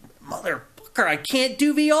like, motherfucker, I can't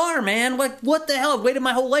do VR, man. Like, what the hell? I've waited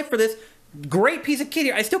my whole life for this. Great piece of kit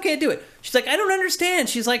here. I still can't do it. She's like, I don't understand.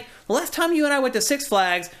 She's like, the last time you and I went to Six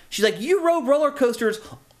Flags, she's like, you rode roller coasters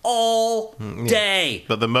all day.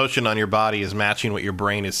 But the motion on your body is matching what your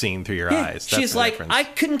brain is seeing through your eyes. That's she's like, difference. I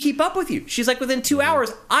couldn't keep up with you. She's like, within 2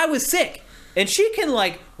 hours, I was sick. And she can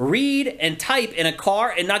like read and type in a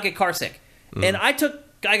car and not get car sick. And I go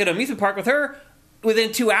to amusement park with her.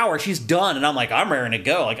 Within 2 hours, she's done. And I'm like, I'm raring to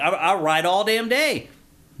go. Like, I'll ride all damn day.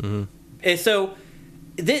 And so...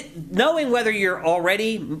 knowing whether you're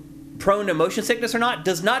already prone to motion sickness or not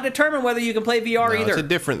does not determine whether you can play VR either. It's a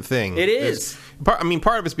different thing. It is. Part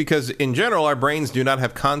of it's because, in general, our brains do not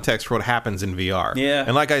have context for what happens in VR. Yeah.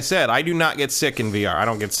 And like I said, I do not get sick in VR. I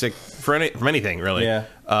don't get sick from anything, really. Yeah.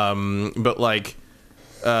 But,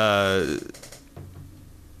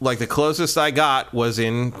 like the closest I got was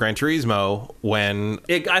in Gran Turismo when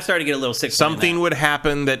I started to get a little sick. Something would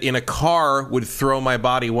happen that in a car would throw my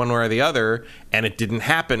body one way or the other, and it didn't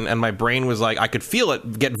happen, and my brain was like, I could feel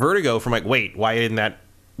it get vertigo from like, wait, why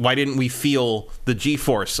didn't we feel the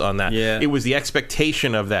G-force on that? Yeah. It was the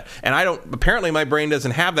expectation of that. And apparently my brain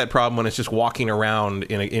doesn't have that problem when it's just walking around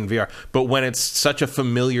in VR. But when it's such a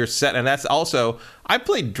familiar set, and that's also, I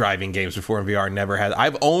played driving games before in VR, never had,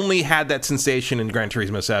 I've only had that sensation in Gran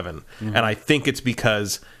Turismo 7. And I think it's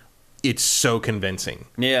because it's so convincing.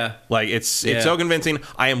 Yeah. Like, it's so convincing.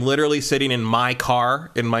 I am literally sitting in my car,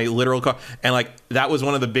 in my literal car, and, like, that was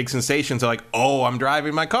one of the big sensations of, like, oh, I'm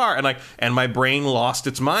driving my car. And my brain lost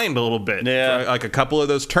its mind a little bit. Yeah. For, like, a couple of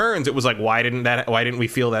those turns, it was like, why didn't we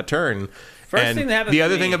feel that turn? First thing that happened the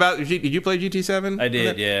other to me, thing about, did you play GT7? I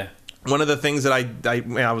did, yeah. One of the things that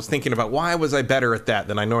I was thinking about, why was I better at that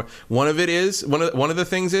than I know? One of the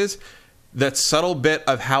things is that subtle bit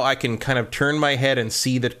of how I can kind of turn my head and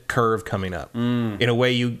see the curve coming up in a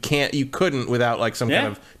way you couldn't without like some kind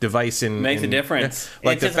of device makes a difference.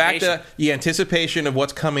 Like the fact that the anticipation of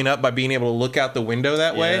what's coming up by being able to look out the window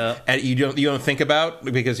that way, and you don't think about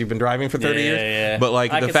because you've been driving for 30 years. Yeah. But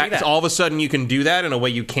like the fact that all of a sudden you can do that in a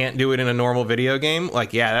way you can't do it in a normal video game,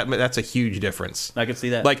 like that's a huge difference. I can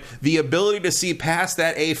see that. Like the ability to see past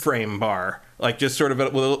that A-frame bar. Like, just sort of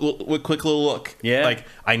with a quick little look. Yeah. Like,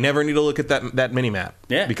 I never need to look at that mini-map.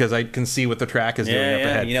 Yeah. Because I can see what the track is doing up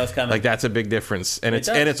ahead. You know it's coming. Like, that's a big difference. And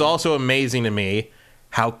it's also amazing to me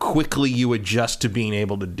how quickly you adjust to being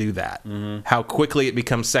able to do that. Mm-hmm. How quickly it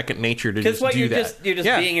becomes second nature to just do that. You're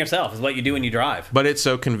just being yourself is what you do when you drive. But it's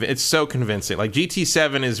so convincing. Like,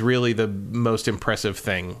 GT7 is really the most impressive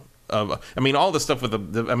thing. All the stuff with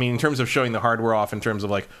in terms of showing the hardware off, in terms of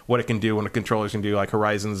like what it can do when the controllers can do, like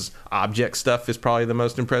Horizon's object stuff is probably the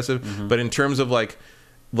most impressive. Mm-hmm. But in terms of like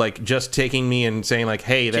just taking me and saying like,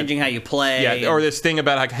 hey, changing how you play, or this thing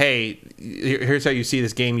about like, hey, here's how you see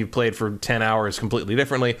this game you've played for 10 hours completely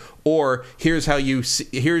differently, or here's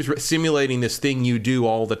simulating this thing you do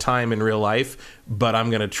all the time in real life, but I'm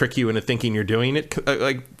going to trick you into thinking you're doing it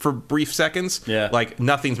like for brief seconds. Yeah. Like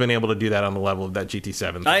nothing's been able to do that on the level of that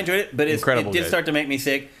GT7 thing. I enjoyed it, but it did start to make me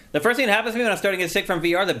sick. The first thing that happens to me when I'm starting to get sick from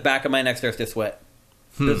VR, the back of my neck starts to sweat.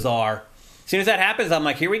 Bizarre. As soon as that happens, I'm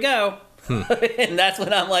like, here we go. And that's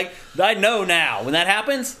when I'm like, I know now. When that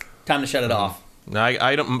happens, time to shut it off. No,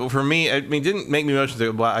 I don't. For me, it didn't make me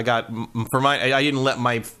emotional. I didn't let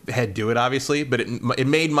my head do it, obviously, but it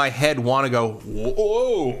made my head want to go,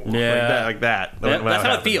 whoa, like that. That's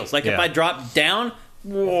how it feels. Like if I drop down,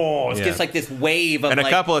 whoa, it's just like this wave of, and a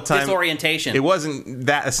couple of times, disorientation. It wasn't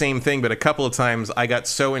that the same thing, but a couple of times I got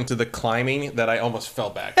so into the climbing that I almost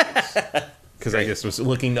fell backwards because I just was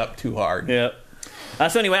looking up too hard. Yep.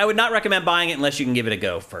 So anyway, I would not recommend buying it unless you can give it a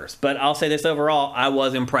go first. But I'll say this overall, I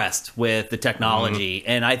was impressed with the technology,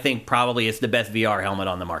 and I think probably it's the best VR helmet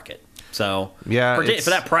on the market. So for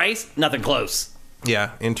that price, nothing close.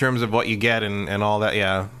 Yeah, in terms of what you get and all that,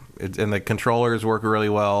 and the controllers work really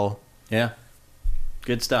well. Yeah,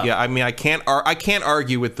 good stuff. Yeah, I mean, I can't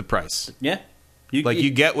argue with the price. Yeah, you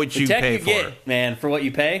get what you pay for. Get, man, for what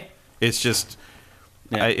you pay. It's just.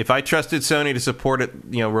 Yeah. If I trusted Sony to support it,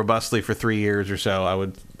 robustly for 3 years or so, I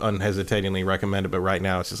would unhesitatingly recommend it. But right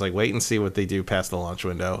now, it's just like wait and see what they do past the launch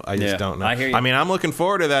window. I just don't know. I hear you. I mean, I'm looking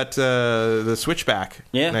forward to that the Switchback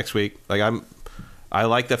next week. Like I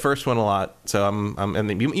like the first one a lot, so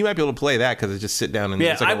and you might be able to play that because it's just sit down and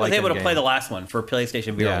it's like I was able to play the last one for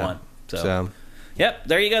PlayStation VR 1. So yep,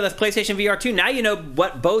 there you go. That's PlayStation VR 2. Now you know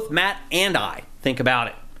what both Matt and I think about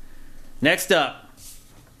it. Next up.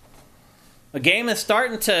 A game is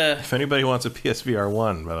starting to... If anybody wants a PSVR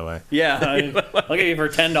 1, by the way. Yeah, I'll give you for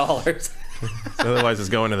 $10. Otherwise, it's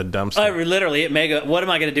going to the dumpster. Literally, it may go... What am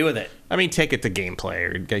I going to do with it? I mean, take it to Gameplay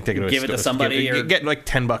or take it to give it to somebody. Get like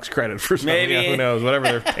 $10 credit for something. Maybe. Who knows?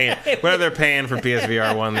 Whatever they're paying for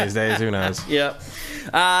PSVR 1 these days. Who knows? Yep.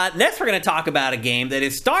 Next, we're going to talk about a game that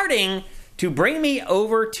is starting to bring me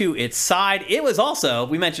over to its side. It was also,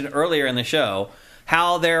 we mentioned earlier in the show,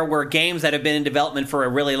 how there were games that have been in development for a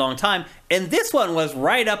really long time. And this one was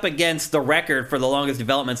right up against the record for the longest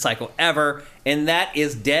development cycle ever. And that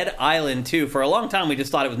is Dead Island 2. For a long time, we just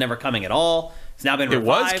thought it was never coming at all. It's now been revived.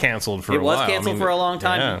 It was canceled for a while. It was canceled for a long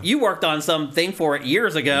time. Yeah. You worked on something for it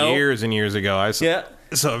years ago. Years and years ago. I saw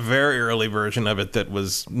a very early version of it that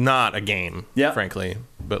was not a game, frankly.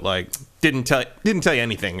 But like... didn't tell you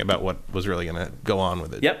anything about what was really going to go on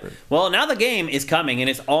with it. Yep. Well, now the game is coming and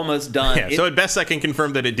it's almost done. Yeah, so at best I can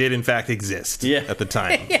confirm that it did in fact exist at the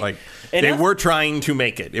time. Like and they were trying to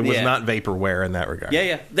make it. It was Yeah. not vaporware in that regard.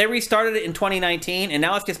 Yeah. They restarted it in 2019 and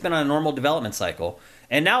now it's just been on a normal development cycle.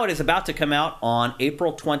 And now it is about to come out on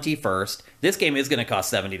April 21st. This game is going to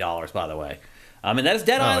cost $70, by the way. And that is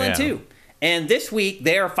Dead Island 2. And this week,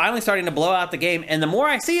 they are finally starting to blow out the game. And the more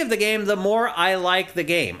I see of the game, the more I like the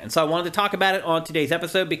game. And so I wanted to talk about it on today's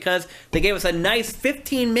episode because they gave us a nice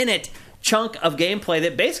 15-minute chunk of gameplay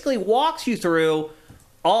that basically walks you through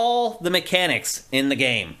all the mechanics in the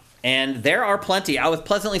game. And there are plenty. I was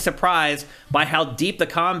pleasantly surprised by how deep the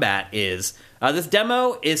combat is. This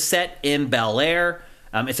demo is set in Bel Air.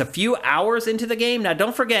 It's a few hours into the game. Now,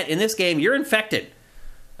 don't forget, in this game, you're infected.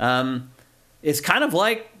 It's kind of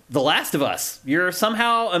like The Last of Us. You're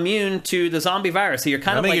somehow immune to the zombie virus, so you're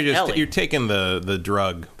kind of like Ellie. You're taking the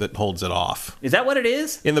drug that holds it off. Is that what it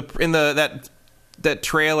is? In that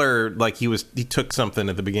trailer, like he took something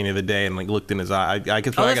at the beginning of the day and like looked in his eye.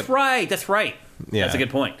 That's right. Yeah. That's a good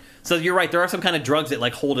point. So you're right. There are some kind of drugs that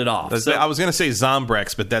like hold it off. I was going to say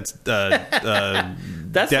Zombrex, but that's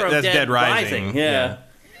that's Dead Rising. Yeah.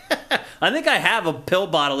 I think I have a pill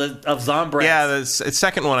bottle of Zombrex. Yeah, the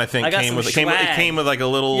second one I think came with like a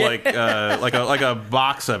little like a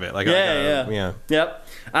box of it. Yep.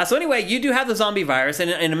 So anyway, you do have the zombie virus,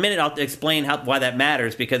 and in a minute I'll explain why that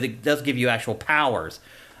matters because it does give you actual powers.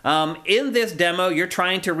 In this demo, you're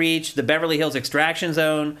trying to reach the Beverly Hills extraction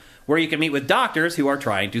zone, where you can meet with doctors who are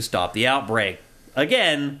trying to stop the outbreak.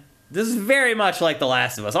 Again, this is very much like The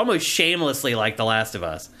Last of Us, almost shamelessly like The Last of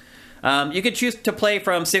Us. You could choose to play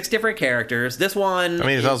from 6 different characters. This one... I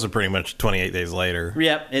mean, it's also pretty much 28 days later.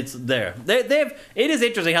 Yep, it's there. It is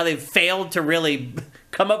interesting how they've failed to really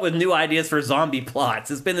come up with new ideas for zombie plots.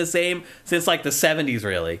 It's been the same since, like, the 70s,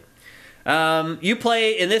 really.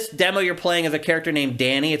 In this demo, you're playing as a character named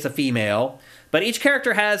Danny. It's a female. But each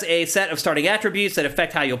character has a set of starting attributes that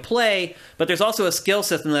affect how you'll play, but there's also a skill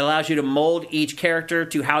system that allows you to mold each character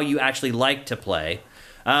to how you actually like to play.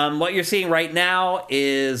 What you're seeing right now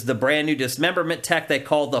is the brand new dismemberment tech they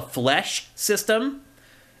call the Flesh system.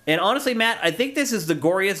 And honestly, Matt, I think this is the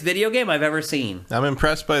goriest video game I've ever seen. I'm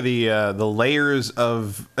impressed by the layers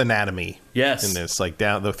of anatomy. Yes. In this, like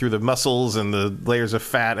through the muscles and the layers of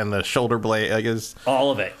fat and the shoulder blade. I guess all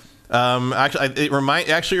of it. It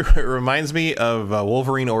reminds me of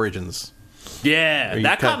Wolverine Origins. Yeah,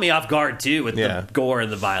 that caught me off guard, too, with the gore and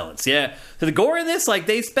the violence. Yeah. So the gore in this, like,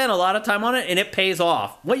 they spent a lot of time on it, and it pays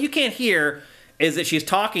off. What you can't hear is that she's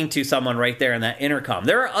talking to someone right there in that intercom.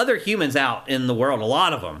 There are other humans out in the world, a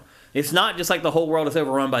lot of them. It's not just like the whole world is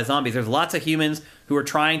overrun by zombies. There's lots of humans who are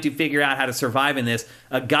trying to figure out how to survive in this.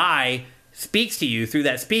 A guy speaks to you through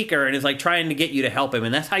that speaker and is, like, trying to get you to help him.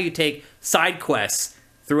 And that's how you take side quests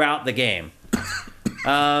throughout the game.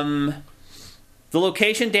 The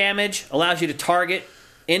location damage allows you to target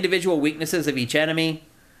individual weaknesses of each enemy.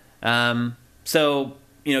 So,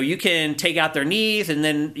 you can take out their knees and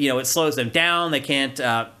then, it slows them down. They can't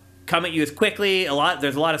come at you as quickly.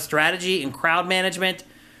 There's a lot of strategy and crowd management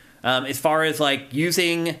as far as, like,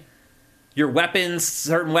 using your weapons.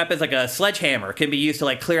 Certain weapons, like a sledgehammer, can be used to,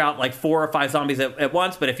 like, clear out, like, 4 or 5 zombies at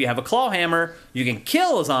once. But if you have a claw hammer, you can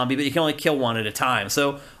kill a zombie, but you can only kill one at a time.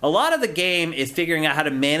 So a lot of the game is figuring out how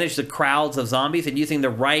to manage the crowds of zombies and using the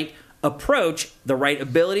right approach, the right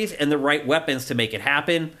abilities, and the right weapons to make it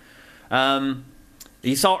happen.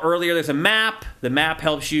 You saw earlier there's a map. The map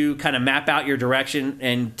helps you kind of map out your direction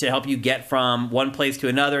and to help you get from one place to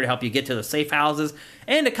another, to help you get to the safe houses,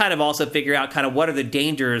 and to kind of also figure out kind of what are the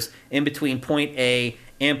dangers in between point A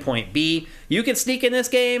and point B. You can sneak in this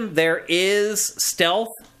game. There is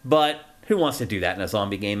stealth, but who wants to do that in a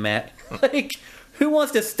zombie game, Matt? Like, who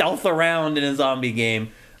wants to stealth around in a zombie game?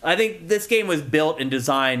 I think this game was built and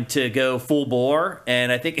designed to go full bore,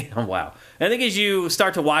 and I think, oh, wow. I think as you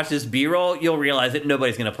start to watch this B-roll, you'll realize that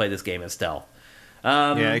nobody's going to play this game in stealth.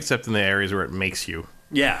 Except in the areas where it makes you.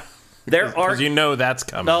 Yeah. There are, because that's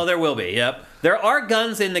coming. Oh, there will be, yep. There are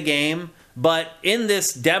guns in the game, but in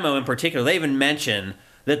this demo in particular, they even mention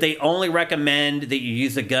that they only recommend that you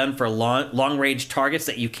use a gun for long-range targets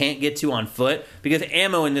that you can't get to on foot, because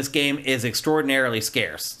ammo in this game is extraordinarily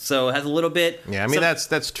scarce. So it has a little bit... Yeah, I mean,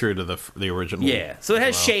 that's true to the original. Yeah, so it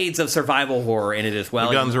has shades of survival horror in it as well.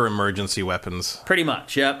 The guns are emergency weapons. Pretty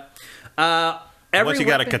much, yep. Once you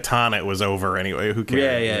got a katana, it was over anyway. Who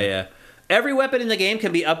cares? Yeah. Every weapon in the game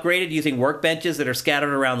can be upgraded using workbenches that are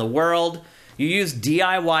scattered around the world. You use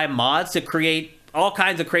DIY mods to create all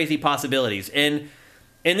kinds of crazy possibilities. And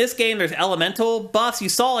in this game, there's elemental buffs. You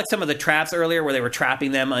saw like some of the traps earlier where they were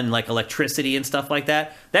trapping them on like electricity and stuff like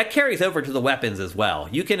that. That carries over to the weapons as well.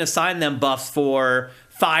 You can assign them buffs for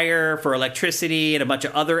fire, for electricity, and a bunch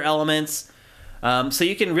of other elements. So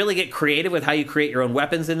you can really get creative with how you create your own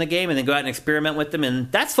weapons in the game and then go out and experiment with them.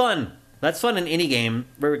 And that's fun. That's fun in any game,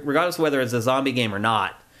 regardless of whether it's a zombie game or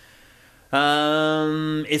not.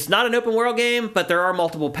 It's not an open world game, but there are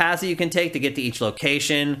multiple paths that you can take to get to each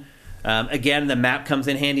location. Again, the map comes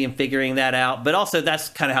in handy in figuring that out, but also that's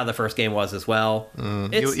kind of how the first game was as well.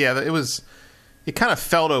 It was. It kind of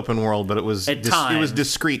felt open world, but it was it was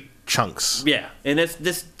discrete chunks. Yeah, and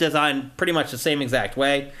this designed pretty much the same exact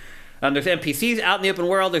way. There's NPCs out in the open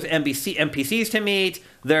world. There's NPCs to meet.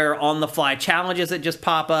 There are on-the-fly challenges that just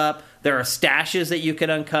pop up. There are stashes that you can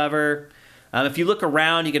uncover. If you look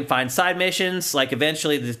around, you can find side missions. Like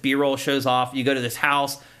eventually this B-roll shows off. You go to this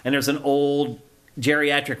house, and there's an old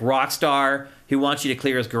geriatric rock star who wants you to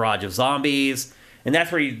clear his garage of zombies. And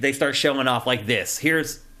that's where they start showing off like this.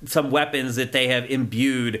 Here's some weapons that they have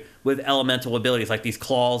imbued with elemental abilities, like these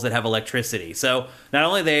claws that have electricity. So not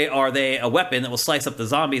only are they a weapon that will slice up the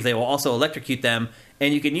zombies, they will also electrocute them,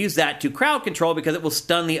 and you can use that to crowd control because it will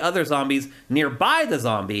stun the other zombies nearby the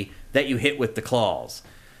zombie that you hit with the claws.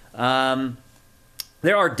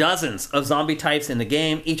 There are dozens of zombie types in the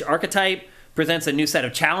game. Each archetype presents a new set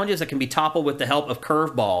of challenges that can be toppled with the help of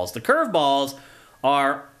curveballs. The curveballs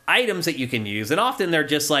are items that you can use, and often they're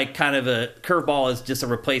just like kind of a curveball is just a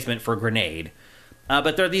replacement for a grenade.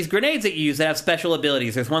 But there are these grenades that you use that have special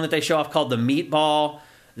abilities. There's one that they show off called the meatball.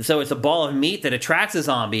 So it's a ball of meat that attracts the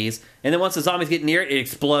zombies, and then once the zombies get near it, it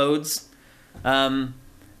explodes.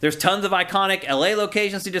 There's tons of iconic LA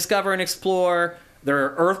locations to discover and explore. There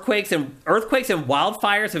are earthquakes and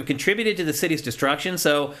wildfires have contributed to the city's destruction.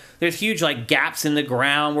 So there's huge like gaps in the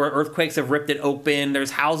ground where earthquakes have ripped it open.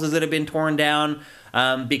 There's houses that have been torn down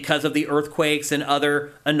because of the earthquakes and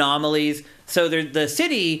other anomalies. So the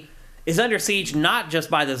city is under siege not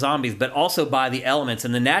just by the zombies, but also by the elements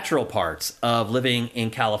and the natural parts of living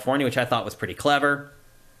in California, which I thought was pretty clever.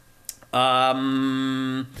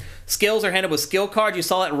 Skills are handled with skill cards. You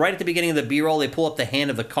saw that right at the beginning of the B-roll. They pull up the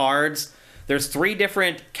hand of the cards. There's 3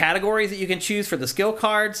 different categories that you can choose for the skill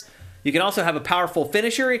cards. You can also have a powerful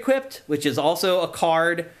finisher equipped, which is also a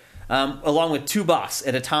card, along with 2 buffs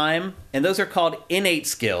at a time. And those are called innate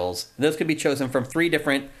skills. Those can be chosen from 3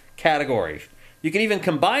 different categories. You can even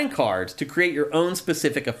combine cards to create your own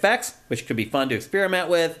specific effects, which could be fun to experiment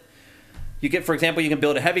with. For example, you can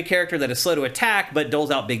build a heavy character that is slow to attack but doles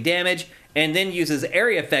out big damage, and then uses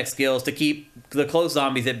area effect skills to keep the close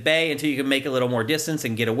zombies at bay until you can make a little more distance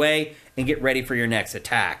and get away and get ready for your next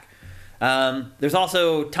attack. There's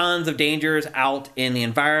also tons of dangers out in the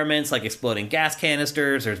environments, like exploding gas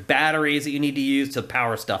canisters. There's batteries that you need to use to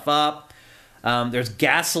power stuff up. There's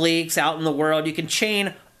gas leaks out in the world. You can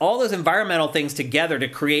chain all those environmental things together to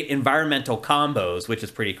create environmental combos, which is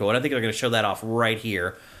pretty cool. And I think they're going to show that off right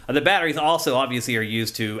here. The batteries also obviously are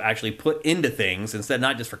used to actually put into things instead,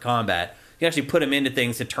 not just for combat. You can actually put them into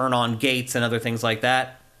things to turn on gates and other things like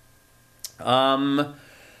that. Don't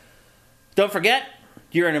forget,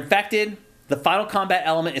 you're an infected. The final combat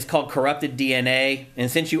element is called corrupted DNA.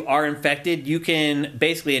 And since you are infected, you can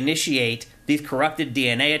basically initiate these corrupted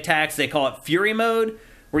DNA attacks. They call it Fury Mode,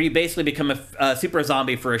 where you basically become a super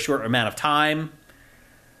zombie for a short amount of time.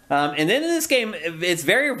 And then in this game, it's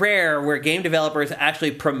very rare where game developers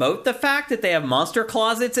actually promote the fact that they have monster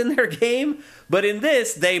closets in their game. But in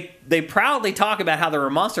this, they proudly talk about how there are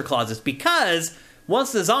monster closets, because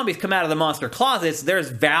once the zombies come out of the monster closets, there's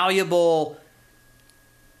valuable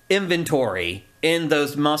inventory in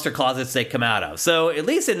those monster closets they come out of. So at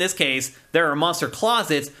least in this case, there are monster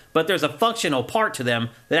closets, but there's a functional part to them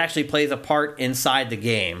that actually plays a part inside the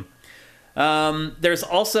game. There's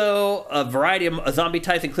also a variety of zombie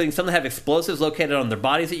types, including some that have explosives located on their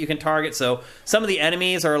bodies that you can target. So some of the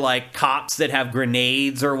enemies are like cops that have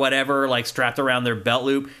grenades or whatever, like strapped around their belt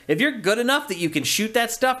loop. If you're good enough that you can shoot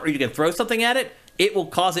that stuff or you can throw something at it, it will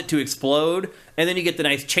cause it to explode, and then you get the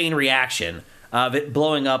nice chain reaction of it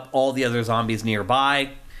blowing up all the other zombies nearby.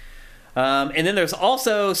 And then there's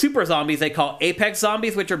also super zombies they call apex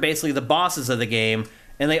zombies, which are basically the bosses of the game,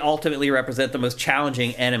 and they ultimately represent the most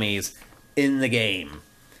challenging enemies in the game.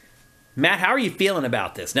 Matt, how are you feeling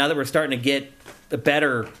about this now that we're starting to get a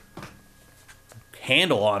better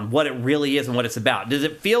handle on what it really is and what it's about? Does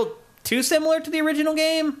it feel too similar to the original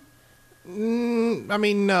game? I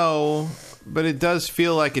mean, no, but it does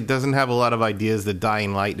feel like it doesn't have a lot of ideas that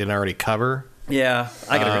Dying Light didn't already cover. Yeah,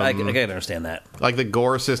 I gotta understand that. Like the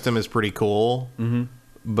gore system is pretty cool. Mm-hmm.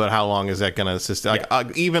 But how long is that going to sustain?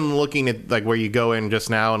 Like, even looking at like where you go in just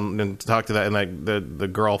now and talk to that, and like the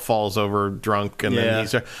girl falls over drunk, and then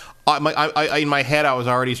he's. In my head, I was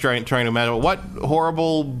already trying to imagine what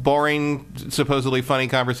horrible, boring, supposedly funny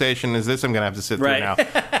conversation is this? I'm going to have to sit through now.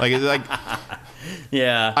 Like.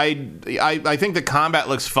 Yeah, I think the combat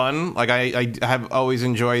looks fun. Like I have always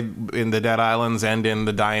enjoyed in the Dead Islands and in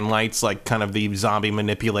the Dying Lights, like kind of the zombie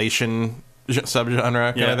manipulation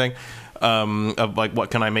subgenre kind of thing. Of like,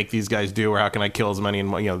 what can I make these guys do, or how can I kill as many,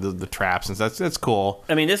 and the traps and stuff. That's cool.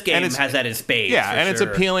 I mean, this game has that in spades. Yeah, and it's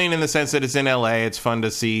appealing in the sense that it's in LA. It's fun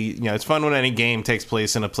to see. It's fun when any game takes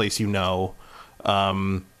place in a place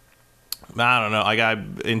I don't know.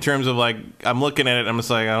 Like in terms of like, I'm looking at it, I'm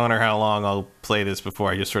just like, I wonder how long I'll play this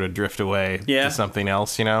before I just sort of drift away to something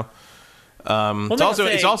else. It's also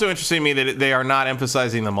interesting to me that they are not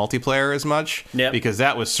emphasizing the multiplayer as much, because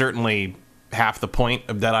that was certainly half the point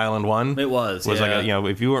of Dead Island 1. It was like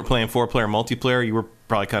if you weren't playing 4-player multiplayer, you were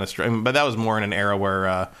probably kind of strong. But that was more in an era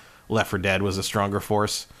where Left 4 Dead was a stronger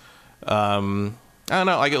force. I don't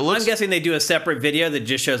know. Like, it looks. I'm guessing they do a separate video that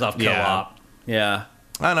just shows off co-op. Yeah.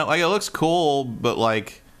 I don't know. Like, it looks cool, but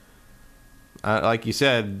like you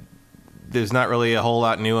said, there's not really a whole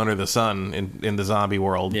lot new under the sun in the zombie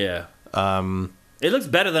world. Yeah. It looks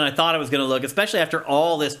better than I thought it was going to look, especially after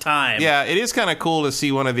all this time. Yeah, it is kind of cool to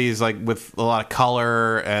see one of these like with a lot of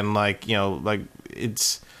color and like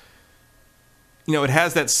it's it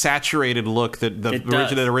has that saturated look that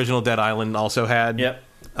the original Dead Island also had. Yep.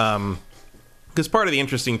 Because part of the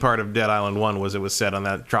interesting part of Dead Island 1 was it was set on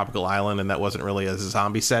that tropical island, and that wasn't really a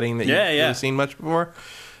zombie setting that you've really seen much before.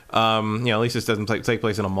 At least this doesn't take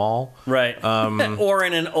place in a mall, right? Or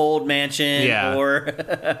in an old mansion. Yeah. Or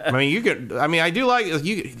I mean, you could. I mean, I do like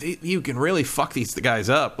you can really fuck these guys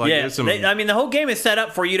up. Like, the whole game is set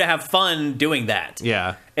up for you to have fun doing that.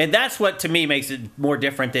 Yeah, and that's what to me makes it more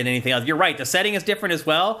different than anything else. You're right. The setting is different as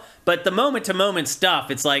well, but the moment to moment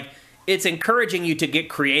stuff, it's like it's encouraging you to get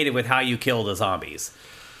creative with how you kill the zombies.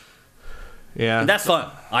 Yeah, and that's fun.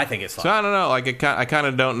 I think it's fun. So I don't know. Like, I kind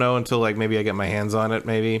of don't know until like maybe I get my hands on it.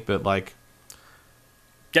 Maybe, but like,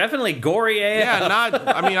 definitely gory AF. Yeah,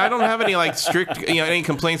 I mean, I don't have any like strict, any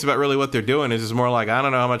complaints about really what they're doing. It's just more like I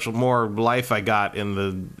don't know how much more life I got in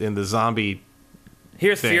the zombie.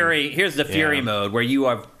 Here's thing. Fury. Here's the Fury mode where you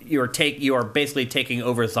are basically taking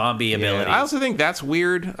over zombie abilities. I also think that's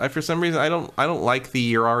weird. For some reason, I don't like the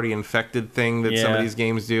you're already infected thing that some of these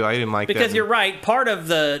games do. I didn't like that. Because you're right. Part of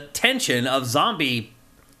the tension of zombie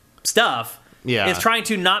stuff is trying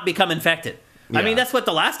to not become infected. Yeah. I mean, that's what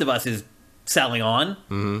The Last of Us is selling on.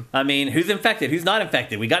 Mm-hmm. I mean, who's infected? Who's not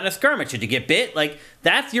infected? We got in a skirmish. Did you get bit? Like,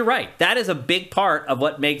 you're right. That is a big part of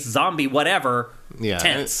what makes zombie whatever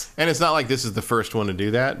tense. And it's not like this is the first one to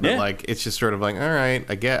do that, but like it's just sort of like, all right,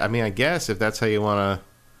 I guess if that's how you want to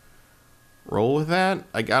roll with that,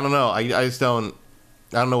 I don't know. I just don't.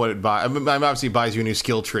 I don't know what it buys. I mean, obviously it buys you a new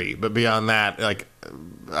skill tree, but beyond that, like,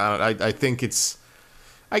 I think it's.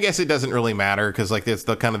 I guess it doesn't really matter because like it's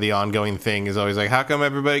the kind of the ongoing thing is always like, how come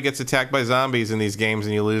everybody gets attacked by zombies in these games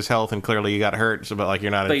and you lose health and clearly you got hurt, but like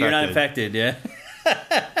you're not infected. But you're not infected, yeah.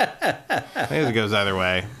 I guess it goes either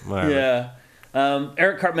way. Whatever. Yeah.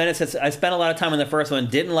 Eric Cartmenis says, I spent a lot of time on the first one,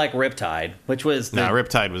 didn't like Riptide, which was...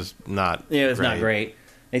 Riptide was not it was not great. And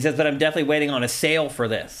he says, but I'm definitely waiting on a sale for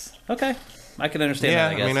this. Okay. I can understand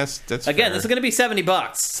that, I guess. I mean, that's again, fair. this is going to be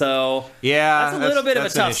 $70, so... Yeah, that's a little bit of a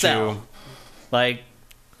tough sell. Like...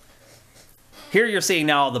 Here you're seeing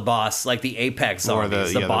now all the boss, like the Apex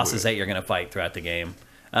zombies, the bosses that you're going to fight throughout the game.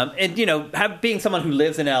 And, being someone who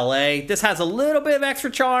lives in L.A., this has a little bit of extra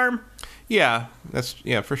charm. Yeah,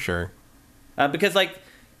 for sure. Because, like,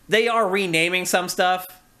 they are renaming some stuff.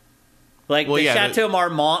 Like, Chateau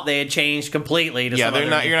Marmont, they had changed completely to some other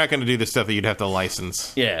you're not going to do the stuff that you'd have to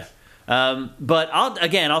license. Yeah. But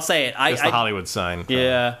I'll say it. It's the Hollywood sign.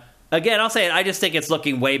 Yeah. Again, I'll say it. I just think it's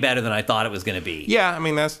looking way better than I thought it was going to be. Yeah, I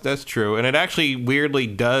mean, that's true. And it actually weirdly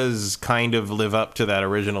does kind of live up to that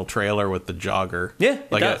original trailer with the jogger. Yeah, it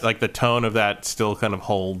does. Like the tone of that still kind of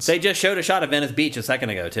holds. They just showed a shot of Venice Beach a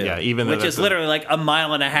second ago, too. Yeah, which is literally like a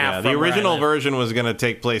mile and a half from the original version was going to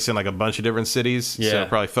take place in like a bunch of different cities. Yeah. So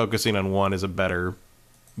probably focusing on one is a better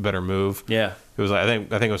move. Yeah. It was like, I think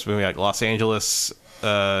it was maybe like Los Angeles,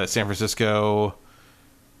 San Francisco...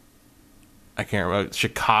 I can't remember,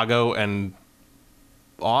 Chicago and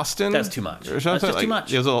Austin. That's too much. That's just too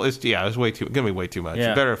much. It's way too. Gonna be way too much.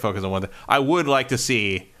 Yeah. Better focus on one thing. I would like to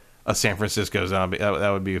see a San Francisco zombie. That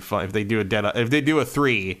would be fun if they do a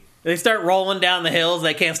 3. They start rolling down the hills.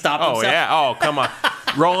 They can't stop themselves. Oh yeah. Oh come on.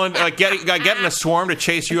 rolling, getting a swarm to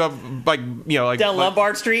chase you up, down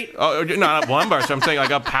Lombard Street. Oh, no, not Lombard Street. I'm saying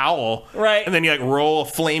like up Powell, right? And then you roll a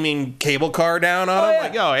flaming cable car down on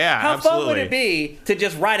them. Yeah. How absolutely. fun would it be to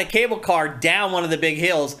just ride a cable car down one of the big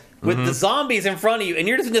hills with the zombies in front of you, and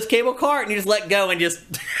you're just in this cable car, and you just let go and just.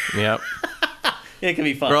 Yep. It can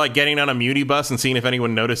be fun. Or getting on a Muni bus and seeing if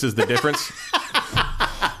anyone notices the difference.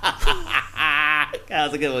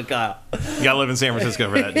 That's a good one, Kyle. You gotta live in San Francisco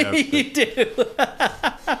for that joke. You do.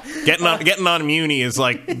 Getting on Muni is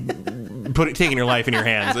like taking your life in your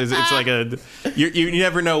hands. It's like you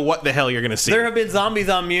never know what the hell you're gonna see. There have been zombies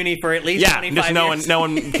on Muni for at least 25 years. No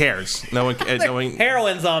one cares. No one.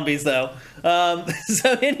 Heroin zombies though.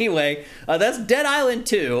 So anyway, that's Dead Island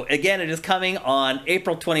 2. Again, it is coming on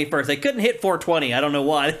April 21st. They couldn't hit 420. I don't know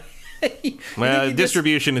why. Well,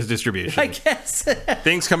 distribution is distribution. I guess.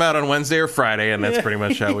 Things come out on Wednesday or Friday, and that's pretty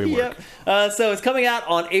much how we work. Yep. So it's coming out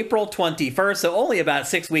on April 21st, so only about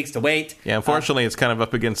 6 weeks to wait. Yeah, unfortunately, it's kind of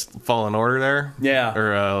up against Fallen Order there. Yeah.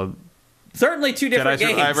 Or certainly two different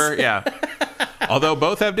Jedi games. Survivor, yeah. Although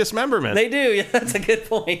both have dismemberment. They do, yeah, that's a good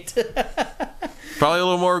point. Probably a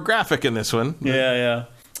little more graphic in this one. Yeah.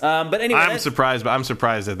 But anyway, I'm surprised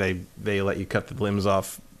that they let you cut the limbs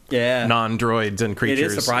off. Yeah, non-droids and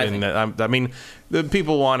creatures. It is surprising. I mean, the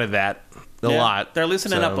people wanted that a lot. They're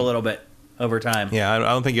loosening up a little bit over time. Yeah, I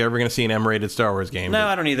don't think you're ever going to see an M-rated Star Wars game. No,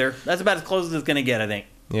 I don't either. That's about as close as it's going to get, I think.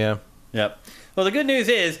 Yeah. Yep. Well, the good news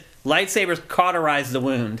is lightsabers cauterize the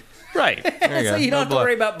wound. Right. There you so go. you don't have to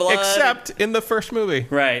worry about blood. Except in the first movie.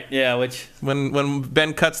 Right, yeah, which... When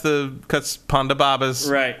Ben cuts Ponda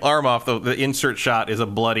Baba's arm off, the insert shot is a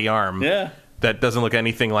bloody arm. Yeah. That doesn't look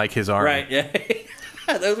anything like his arm. Right, yeah.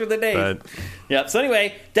 Those were the days. Yep. So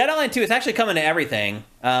anyway, Dead Island 2 is actually coming to everything.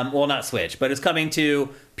 Well, not Switch, but it's coming to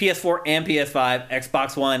PS4 and PS5,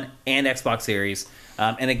 Xbox One, and Xbox Series.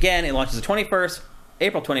 And again, it launches the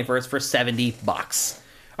April 21st for $70.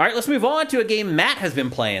 All right, let's move on to a game Matt has been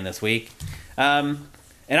playing this week.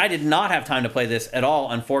 And I did not have time to play this at all,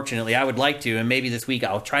 unfortunately. I would like to, and maybe this week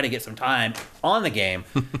I'll try to get some time on the game.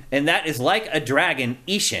 And that is Like a Dragon,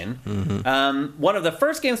 Ishin. Mm-hmm. One of the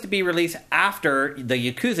first games to be released after the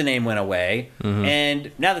Yakuza name went away. Mm-hmm.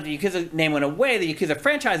 And now that the Yakuza name went away, the Yakuza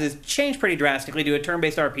franchise has changed pretty drastically to a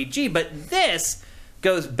turn-based RPG. But this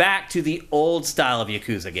goes back to the old style of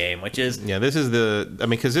Yakuza game, which is... Yeah, this is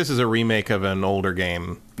because this is a remake of an older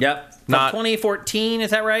game. Yep. From 2014,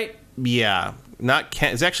 is that right? Yeah.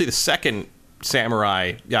 It's actually the second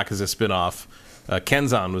Samurai Yakuza spin-off.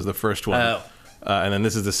 Kenzan was the first one. Oh. And then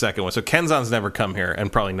this is the second one. So Kenzan's never come here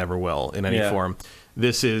and probably never will in any form.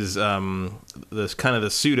 This is this kind of the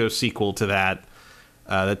pseudo-sequel to that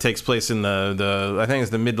that takes place in the I think it's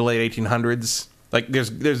the mid to late 1800s. Like there's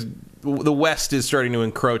the West is starting to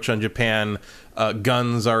encroach on Japan.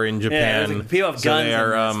 Guns are in Japan. Yeah, people have guns,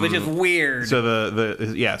 in this, which is weird. So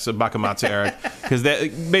so Bakamatsu era, because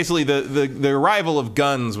basically the arrival of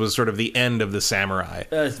guns was sort of the end of the samurai.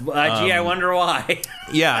 I wonder why.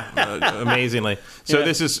 Amazingly. So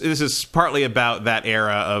this is partly about that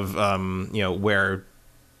era of where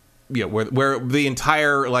the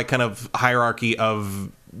entire kind of hierarchy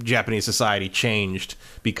of Japanese society changed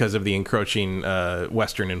because of the encroaching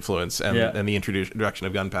Western influence and the introduction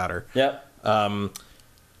of gunpowder. Yep.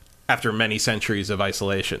 After many centuries of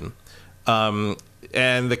isolation. And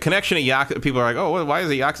the connection to Yakuza, people are like, oh, why is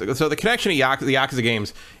it Yakuza? So the connection to the Yakuza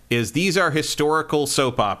games is these are historical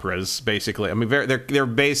soap operas, basically. I mean, they're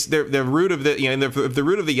based, the root of the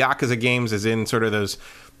root of the Yakuza games is in sort of those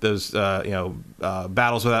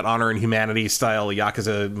battles without honor and humanity style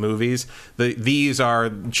Yakuza movies. These are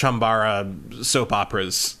Chambara soap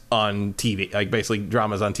operas on TV, like basically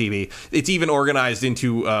dramas on TV. It's even organized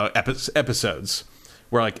into episodes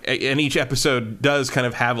where and each episode does kind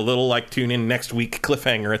of have a little tune in next week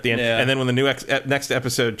cliffhanger at the end. And then when the next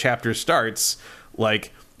episode chapter starts,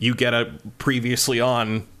 you get a previously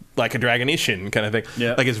on Like a Dragon Ishin kind of thing.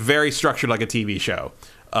 Yeah. It's very structured like a TV show.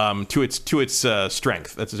 To its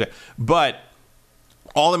strength. That's but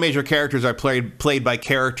all the major characters are played by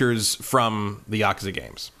characters from the Yakuza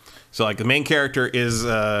games. So the main character is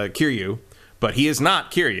Kiryu, but he is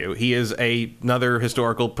not Kiryu. He is another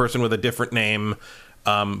historical person with a different name,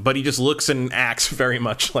 but he just looks and acts very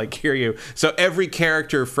much like Kiryu. So every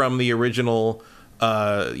character from the original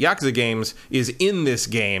Yakuza games is in this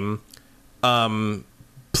game.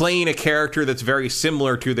 Playing a character that's very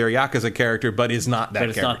similar to their Yakuza character, but is not that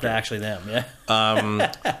character. But it's not actually them, yeah.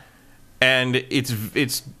 And it's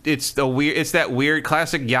that weird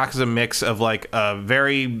classic Yakuza mix of a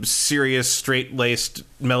very serious, straight-laced,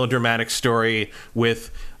 melodramatic story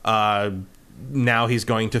with now he's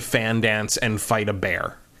going to fan dance and fight a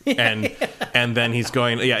bear. and then he's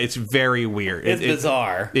going. Yeah, it's very weird. It's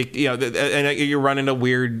bizarre. And you run into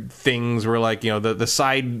weird things where, like, the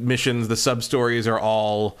side missions, the sub stories are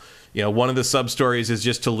all. One of the sub-stories is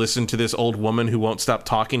just to listen to this old woman who won't stop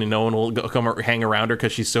talking and no one will come hang around her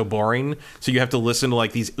because she's so boring. So you have to listen to,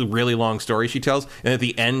 like, these really long stories she tells. And at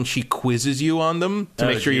the end, she quizzes you on them to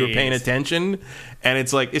make sure you were paying attention. And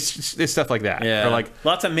it's like, it's stuff like that. Yeah. Or, like,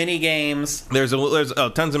 lots of mini games. There's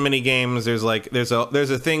tons of mini games. There's a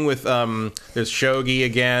thing with, there's shogi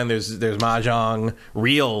again. There's mahjong,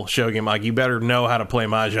 real shogi. Like, you better know how to play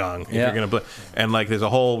mahjong if you're going to play. And, like, there's a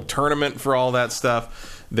whole tournament for all that stuff.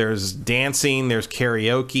 There's dancing, there's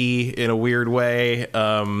karaoke in a weird way.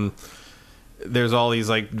 There's all these,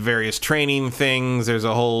 like, various training things. There's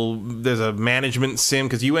a management sim,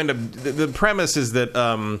 because you end up, the premise is that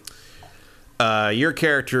your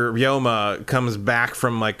character Ryoma comes back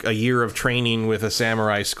from, like, a year of training with a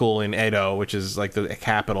samurai school in Edo, which is, like, the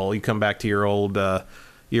capital. You come back to your old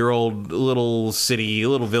little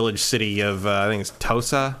village city of I think it's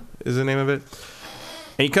Tosa is the name of it.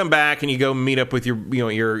 And you come back and you go meet up with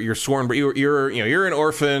your sworn, but you're an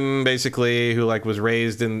orphan basically who, like, was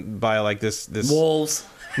raised by, like, this wolves.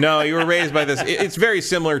 No, you were raised by this. It's very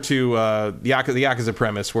similar to the Yakuza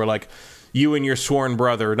premise, where, like, you and your sworn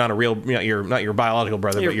brother, not a real, you're not your biological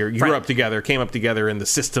brother, but you grew up together, came up together in the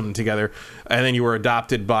system together, and then you were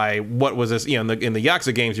adopted by what was this? In the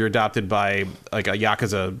Yakuza games, you're adopted by, like, a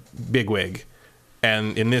Yakuza bigwig,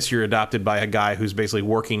 and in this, you're adopted by a guy who's basically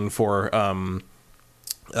working for.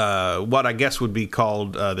 What I guess would be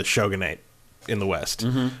called the shogunate in the West.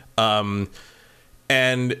 Mm-hmm.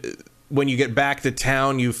 And when you get back to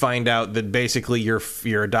town, you find out that basically your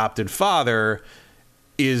adopted father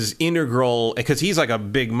is integral, because he's like a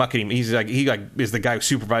big muckety. He is the guy who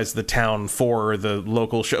supervises the town for the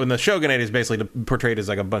local show. And the shogunate is basically portrayed as,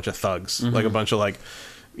 like, a bunch of thugs, mm-hmm. like a bunch of, like,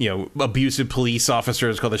 abusive police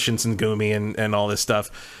officers called the Shinsengumi and all this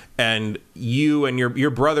stuff. And you and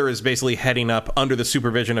your brother is basically heading up under the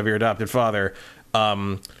supervision of your adopted father.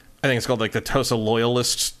 I think it's called, like, the Tosa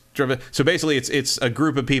Loyalists. So basically, it's a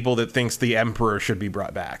group of people that thinks the emperor should be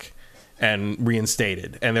brought back and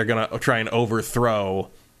reinstated, and they're going to try and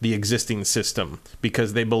overthrow the existing system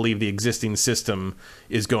because they believe the existing system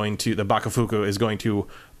is going to, the Bakufuku is going to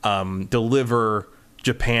deliver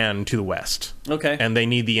Japan to the West. Okay. And they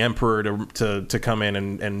need the emperor to come in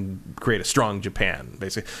and create a strong Japan,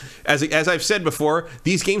 basically. As I've said before,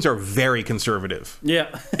 these games are very conservative. Yeah.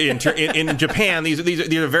 in Japan, these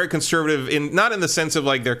are very conservative, not in the sense of,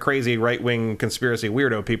 like, they're crazy right-wing conspiracy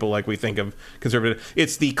weirdo people like we think of conservative.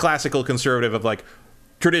 It's the classical conservative of, like,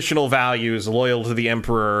 traditional values, loyal to the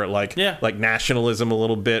emperor, like nationalism a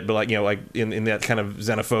little bit, but, like, like in that kind of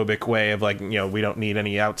xenophobic way of, like, we don't need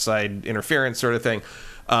any outside interference sort of thing.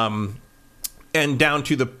 And down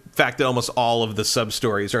to the fact that almost all of the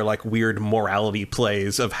sub-stories are, like, weird morality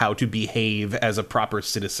plays of how to behave as a proper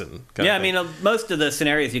citizen. Yeah, I mean, most of the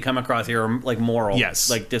scenarios you come across here are, like, moral,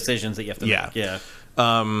 like, decisions that you have to make. Yeah.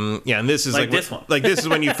 And this is like this one. Like, this is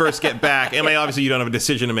when you first get back. I mean, obviously you don't have a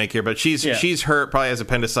decision to make here, but she's hurt, probably has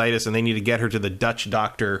appendicitis, and they need to get her to the Dutch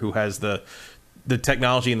doctor who has the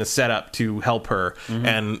technology and the setup to help her. Mm-hmm.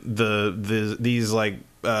 And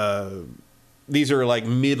these are, like,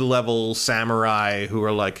 mid-level samurai who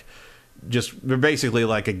are, like, they're basically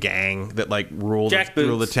like a gang that, like, rule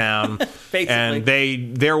the town. And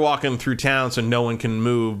they're walking through town so no one can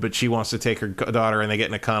move, but she wants to take her daughter, and they get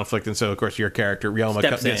in a conflict, and so, of course, your character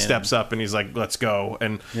Ryoma steps up and he's like, let's go.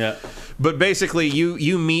 And but basically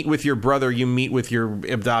you meet with your brother, you meet with your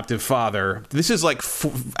adoptive father. This is, like,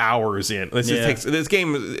 hours in. This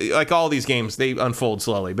game, like all these games, they unfold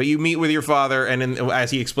slowly, but you meet with your father, and then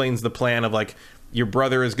as he explains the plan of, like, your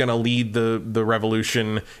brother is going to lead the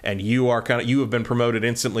revolution, and you have been promoted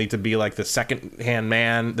instantly to be, like, the second-hand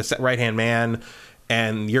man, the right-hand man,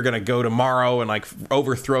 and you're going to go tomorrow and, like,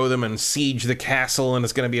 overthrow them and siege the castle, and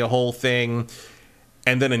it's going to be a whole thing.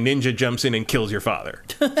 And then a ninja jumps in and kills your father.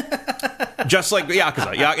 Just like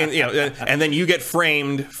Yakuza. And then you get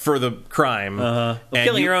framed for the crime.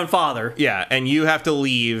 Killing your own father. Yeah, and you have to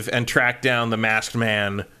leave and track down the masked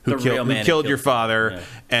man who killed your father. Yeah.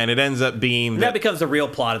 And it ends up being... that becomes the real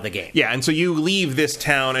plot of the game. Yeah, and so you leave this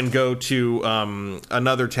town and go to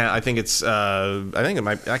another town. I think it's...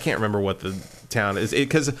 I can't remember what the town is,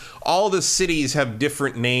 because all the cities have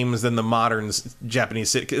different names than the modern Japanese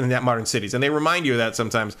cities, and they remind you of that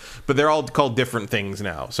sometimes, but they're all called different things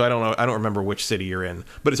now. So I don't remember which city you're in,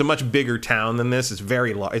 but it's a much bigger town than this. It's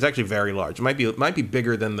very large. It's actually very large. It might be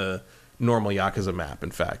bigger than the normal Yakuza map,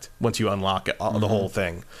 in fact, once you unlock it, the whole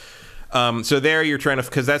thing. So there you're trying to,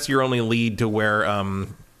 because that's your only lead to where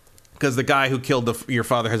because the guy who killed your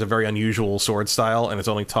father has a very unusual sword style, and it's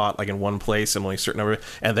only taught like in one place and only a certain number,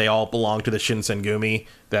 and they all belong to the Shinsengumi.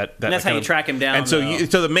 And that's how you track him down. And so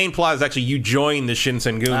the main plot is actually you join the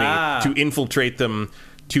Shinsengumi to infiltrate them,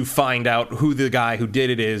 to find out who the guy who did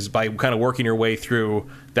it is by kind of working your way through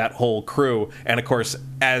that whole crew. And of course,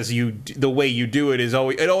 the way you do it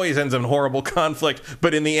always ends in horrible conflict,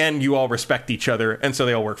 but in the end you all respect each other, and so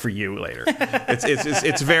they all work for you later.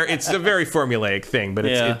 It's a very formulaic thing, but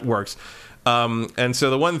it works. And so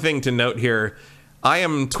the one thing to note here, I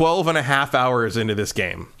am 12 and a half hours into this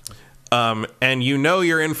game. And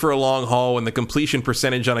you're in for a long haul when the completion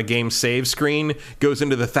percentage on a game save screen goes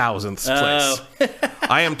into the thousandths place.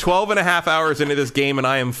 I am 12 and a half hours into this game, and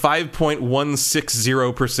I am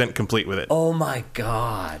 5.160% complete with it. Oh my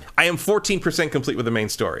god. I am 14% complete with the main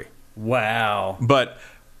story. Wow.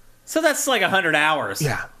 So that's like 100 hours.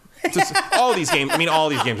 Yeah. All these games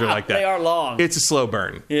are like that. They are long. It's a slow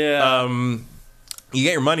burn. Yeah. You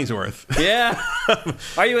get your money's worth. Yeah.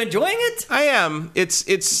 Are you enjoying it? I am.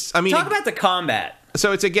 Talk about the combat.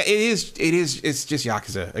 So it's just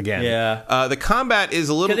Yakuza again. Yeah. The combat is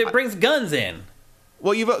a little, because it brings guns in.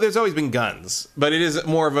 Well, there's always been guns, but it is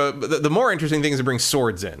more of the more interesting thing is it brings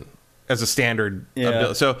swords in as a standard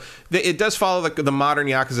ability. So it does follow the modern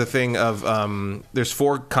Yakuza thing of there's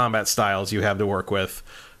 4 combat styles you have to work with.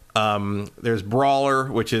 There's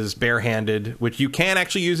Brawler, which is barehanded, which you can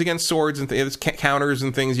actually use against swords, and there's counters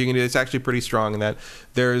and things you can do. It's actually pretty strong in that.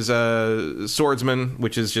 There's Swordsman,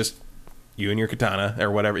 which is just you and your katana or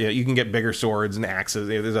whatever. You can get bigger swords and axes.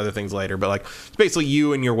 There's other things later, but like it's basically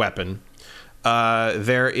you and your weapon.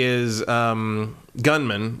 There is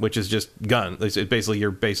Gunman, which is just gun. It's basically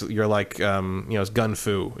you're like it's gun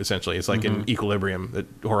fu essentially. It's like in Equilibrium, the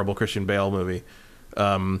horrible Christian Bale movie.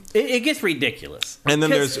 It gets ridiculous. And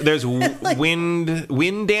then there's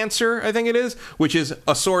Wind Dancer, I think it is, which is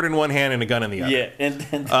a sword in one hand and a gun in the other. Yeah, and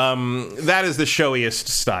that is the showiest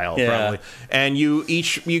style, probably. And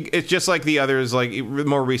it's just like the others, like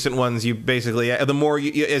more recent ones. You basically the more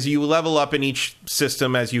as you level up in each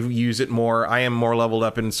system, as you use it more. I am more leveled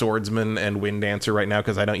up in Swordsman and Wind Dancer right now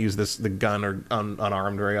because I don't use the gun or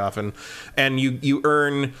unarmed very often. And you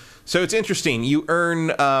earn. So it's interesting. You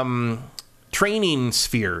earn. Training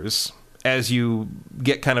spheres as you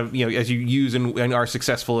get kind of as you use and are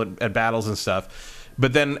successful at battles and stuff,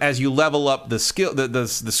 but then as you level up the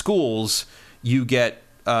schools, you get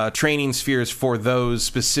training spheres for those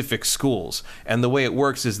specific schools. And the way it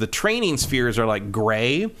works is the training spheres are like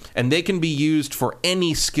gray, and they can be used for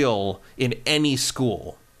any skill in any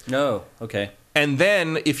school. No, okay. And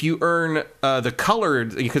then if you earn the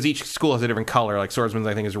colored, because each school has a different color, like Swordsman's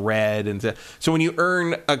I think is red, and so when you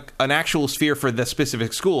earn an actual sphere for the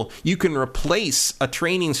specific school, you can replace a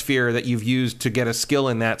training sphere that you've used to get a skill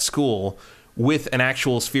in that school with an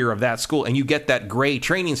actual sphere of that school, and you get that gray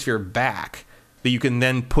training sphere back that you can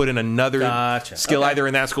then put in another skill either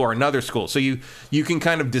in that school or another school. So you can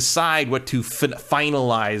kind of decide what to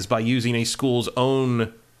finalize by using a school's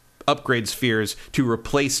own upgrade spheres to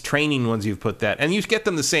replace training ones you've put that, and you get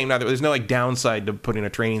them the same. Now there's no like downside to putting a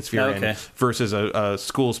training sphere in versus a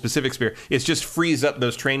school specific sphere. It's just frees up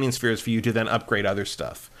those training spheres for you to then upgrade other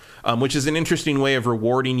stuff, which is an interesting way of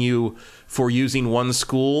rewarding you for using one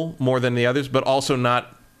school more than the others, but also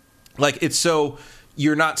not like it's so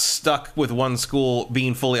you're not stuck with one school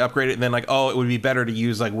being fully upgraded and then like, oh, it would be better to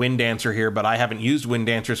use like Wind Dancer here, but I haven't used Wind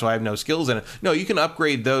Dancer, so I have no skills in it. No, you can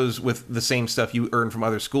upgrade those with the same stuff you earn from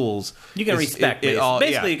other schools. You can respec.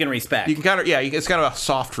 Basically, you can respec. You can kind of, it's kind of a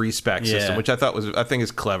soft respec system, which I think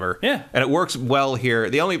is clever. Yeah. And it works well here.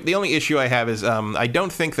 The only issue I have is I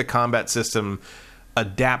don't think the combat system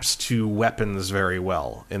adapts to weapons very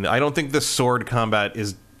well. And I don't think the sword combat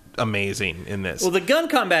is amazing in this. Well, the gun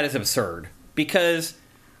combat is absurd. Because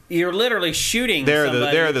you're literally shooting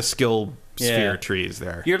somebody. They're the skill sphere trees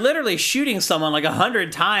there. You're literally shooting someone like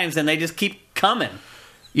 100 times and they just keep coming.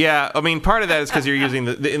 Yeah, I mean, part of that is because you're using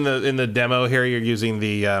in the demo here. You're using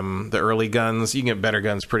the early guns. You can get better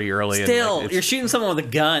guns pretty early. Still, you're shooting someone with a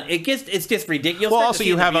gun. It's just ridiculous. Well, also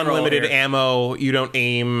you have unlimited ammo. You don't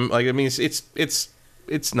aim. Like I mean,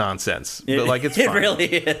 it's nonsense, but like it's fun. It really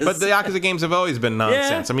is. But the Yakuza games have always been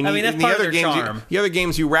nonsense. Yeah, I mean that's in part the of other their games, charm. the other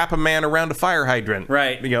games, you wrap a man around a fire hydrant,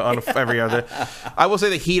 right? On every other. I will say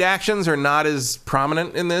the heat actions are not as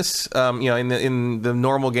prominent in this. In the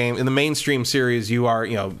normal game, in the mainstream series, you are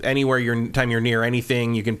anywhere time you're near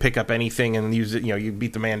anything, you can pick up anything and use it. You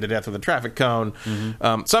beat the man to death with a traffic cone.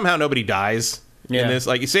 Mm-hmm. Somehow nobody dies. in this.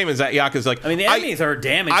 Like, same as that. Yakuza's like, I mean, the enemies are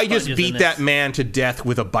damage. I just beat that man to death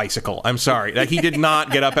with a bicycle. I'm sorry. Like, he did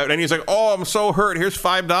not get up out, and he's like, oh, I'm so hurt. Here's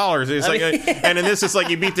 $5. It's like, and in this, it's like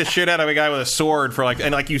you beat the shit out of a guy with a sword for like,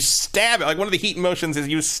 and like you stab it. Like, one of the heat motions is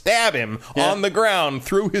you stab him on the ground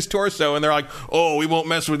through his torso, and they're like, oh, we won't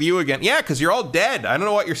mess with you again. Yeah, because you're all dead. I don't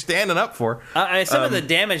know what you're standing up for. Some of the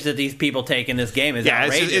damage that these people take in this game is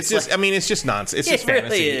outrageous. It's just, I mean, it's just nonsense. It's just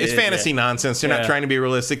fantasy. Really it's fantasy nonsense. They're not trying to be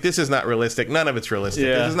realistic. This is not realistic. None of it's realistic.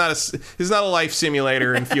 This is not a life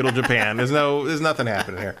simulator in feudal Japan. There's nothing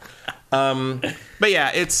happening here. But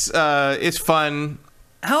yeah, it's fun.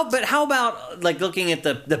 How about like looking at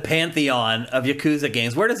the pantheon of Yakuza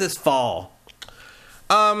games? Where does this fall?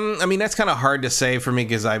 I mean, that's kind of hard to say for me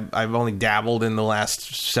because I've only dabbled in the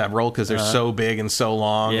last several because they're so big and so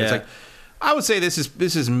long. Yeah. It's like, I would say this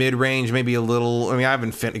is mid-range, maybe a little. I mean, I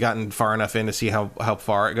haven't gotten far enough in to see how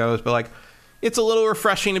far it goes, but like, it's a little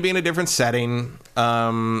refreshing to be in a different setting.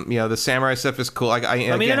 The samurai stuff is cool. Like,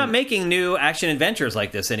 I mean, they're not making new action adventures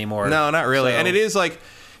like this anymore. No, not really. So. And it is like,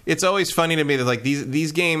 it's always funny to me that like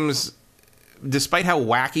these games, despite how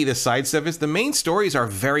wacky the side stuff is, the main stories are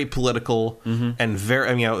very political and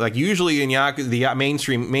very, like usually in the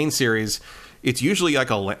main series, it's usually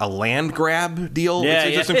like a land grab deal.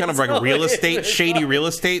 It's just some kind of like real estate, shady real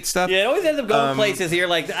estate stuff. Yeah, it always ends up going places you're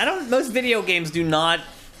like, most video games do not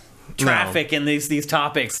traffic in these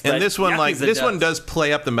topics. And this one, one does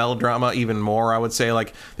play up the melodrama even more. I would say,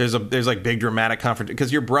 like, there's like big dramatic confrontation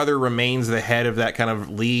because your brother remains the head of that kind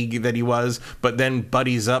of league that he was, but then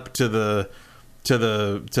buddies up to the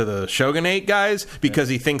shogunate guys because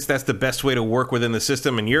he thinks that's the best way to work within the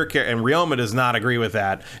system, and Ryoma does not agree with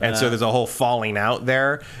that, and so there's a whole falling out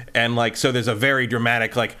there, and like, so there's a very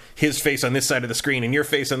dramatic, like, his face on this side of the screen and your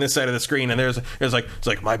face on this side of the screen, and there's like, it's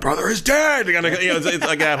like, my brother is dead, it's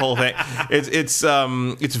like that whole thing.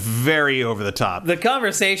 It's very over the top. The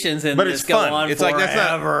conversations in but this it's go fun. on It's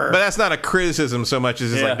forever. like that's not a criticism so much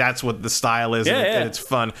as it's like that's what the style is, and it's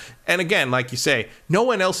fun. And again, like you say, no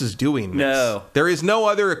one else is doing this. No. There is no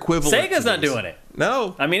other equivalent. Sega's not doing it.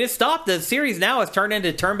 No. I mean, it stopped. The series now has turned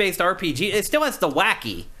into turn-based RPG. It still has the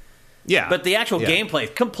wacky. Yeah. But the actual gameplay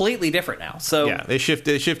is completely different now. So yeah, they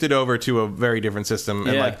shifted over to a very different system.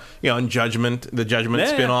 And like, and the Judgment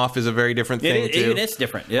spin-off is a very different thing too. Even it's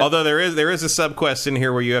different. Yeah. Although there is a sub-quest in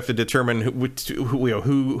here where you have to determine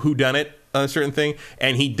who done it on a certain thing,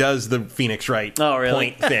 and he does the Phoenix Wright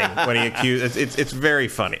point thing when he accuses. It's very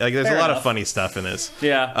funny. Like, there's a lot of funny stuff in this.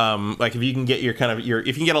 Yeah. Like, if you can get if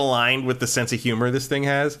you can get aligned with the sense of humor this thing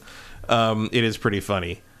has, it is pretty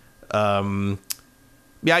funny.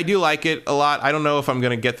 Yeah, I do like it a lot. I don't know if I'm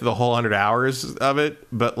going to get through the whole 100 hours of it,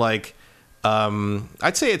 but like,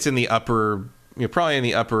 I'd say it's in the upper, probably in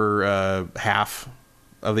the upper half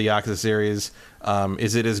of the Yakuza series.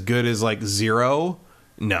 Is it as good as like Zero?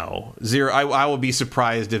 No. Zero. I will be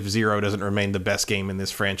surprised if Zero doesn't remain the best game in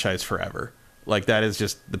this franchise forever. Like, that is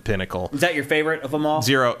just the pinnacle. Is that your favorite of them all?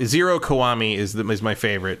 Zero Kiwami is my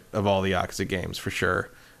favorite of all the Yakuza games for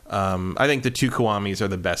sure. I think the two Kiwamis are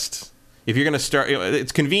the best. If you're going to start,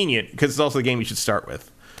 it's convenient because it's also the game you should start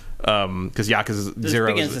with. Because Yakuza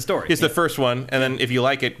Zero begins the story. It's the first one, and then if you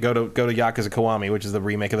like it, go to Yakuza Kiwami, which is the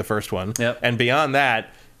remake of the first one. Yep. And beyond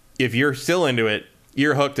that, if you're still into it,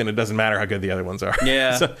 you're hooked, and it doesn't matter how good the other ones are.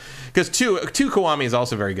 Yeah. Because two Kiwami is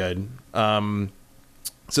also very good.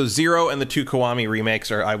 So Zero and the two Kiwami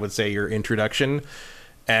remakes are, I would say, your introduction.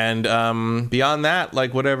 And beyond that,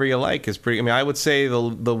 like, whatever you like is pretty. I mean, I would say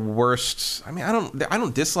the worst. I mean, I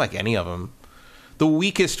don't dislike any of them. The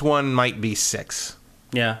weakest one might be 6.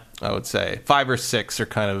 Yeah, I would say 5 or 6 are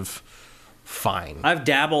kind of fine. I've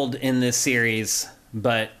dabbled in this series,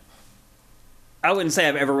 but I wouldn't say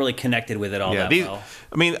I've ever really connected with it all that well.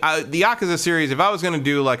 I mean, the Yakuza series. If I was going to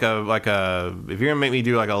do if you're going to make me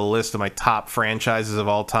do like a list of my top franchises of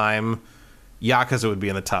all time, Yakuza would be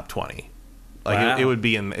in the top 20. Like, wow. it would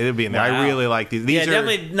be in there. Wow. I really like these. These are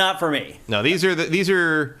definitely not for me. No, these are the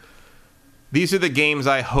games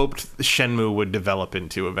I hoped Shenmue would develop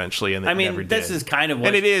into eventually, and never did. This is kind of what,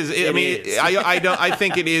 and it is. I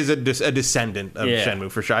think it is a descendant of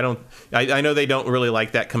Shenmue for sure. I know they don't really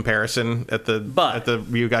like that comparison at the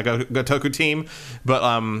Ryu Ga Gotoku team, but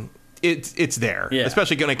it's there,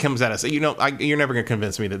 especially when it comes at us. You're never going to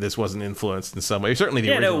convince me that this wasn't influenced in some way. Certainly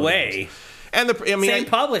the original. No way. Games. And same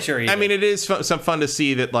publisher. Even. I mean, it is some fun to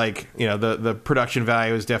see that, like, the production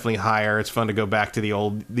value is definitely higher. It's fun to go back to the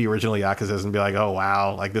original Yakuzas and be like, oh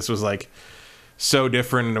wow, like, this was like so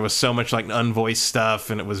different, and there was so much like unvoiced stuff,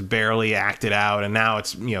 and it was barely acted out, and now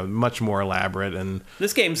it's much more elaborate. And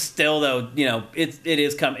this game still, though, it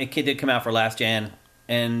did come out for last gen.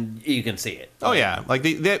 and you can see it. Oh yeah, like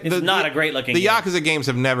it's not a great looking. The game. Yakuza games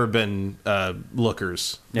have never been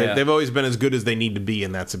lookers. Yeah. They've always been as good as they need to be,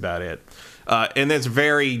 and that's about it. And there's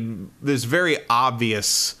very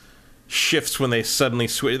obvious shifts when they suddenly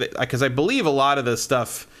switch, because I believe a lot of the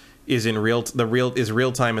stuff is in real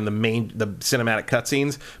time in the cinematic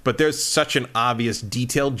cutscenes, but there's such an obvious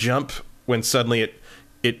detail jump when suddenly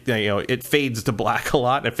it fades to black a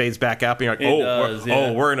lot and it fades back up and you're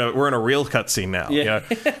like, we're in a real cutscene now. Yeah.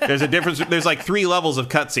 There's a difference. There's like 3 levels of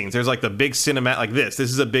cutscenes. There's like the big cinematic, like this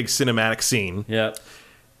is a big cinematic scene. Yeah.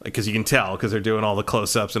 Because you can tell because they're doing all the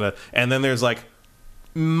close-ups and then there's like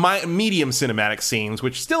medium cinematic scenes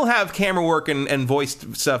which still have camera work and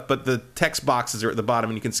voiced stuff, but the text boxes are at the bottom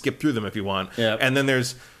and you can skip through them if you want. Yep. And then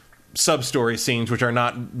there's sub-story scenes which are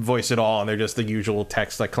not voiced at all and they're just the usual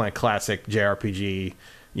text, like classic JRPG,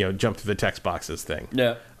 jump through the text boxes thing.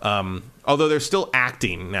 Yeah. Although they're still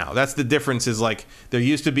acting now. That's the difference. Is like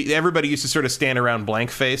everybody used to sort of stand around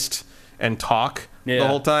blank-faced and talk the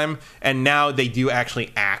whole time, and now they do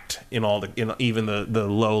actually act in even the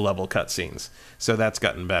low level cutscenes. So that's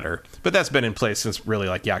gotten better, but that's been in place since really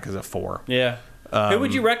like Yakuza 4. Yeah. Who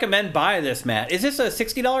would you recommend buy this, Matt? Is this a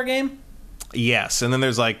 $60 game? Yes, and then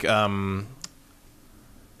there's like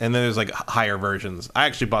higher versions. I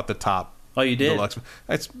actually bought the top. Oh, you did? Deluxe.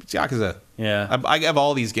 It's Yakuza. Yeah. I have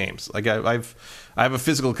all these games. Like I have a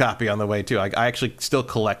physical copy on the way too. I actually still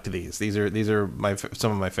collect these. These are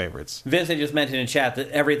some of my favorites. Vincent just mentioned in chat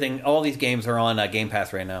that all these games are on Game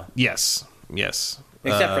Pass right now. Yes.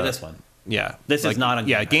 Except for this one. Yeah. This is not on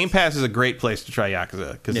Game Pass. Game Pass is a great place to try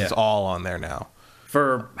Yakuza because it's all on there now.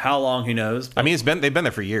 For how long? Who knows? I mean, they've been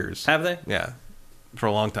there for years. Have they? Yeah, for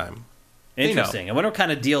a long time. Interesting. I wonder what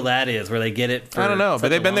kind of deal that is, where they get it for I don't know, but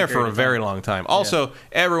they've been there for a very long time. Also,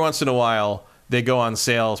 every once in a while, they go on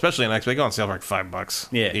sale, especially in Xbox. They go on sale for like $5.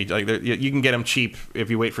 Yeah. Each. Like, you can get them cheap if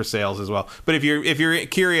you wait for sales as well. But if you're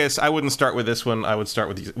curious, I wouldn't start with this one. I would start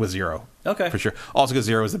with Zero. Okay. For sure. Also because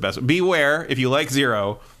Zero is the best. Beware, if you like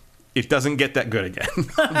Zero, it doesn't get that good again.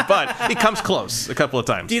 But it comes close a couple of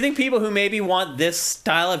times. Do you think people who maybe want this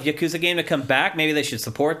style of Yakuza game to come back, maybe they should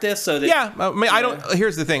support this? So that, yeah, I mean, I don't.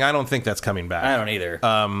 Here's the thing: I don't think that's coming back. I don't either.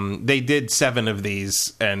 They did 7 of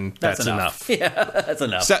these, and that's enough. Yeah, that's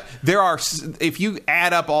enough. So there are, if you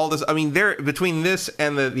add up all this, I mean, there between this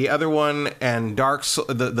and the other one and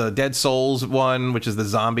the Dead Souls one, which is the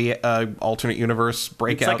zombie alternate universe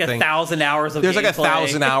breakout it's like thing. 1,000 hours of There's gameplay. like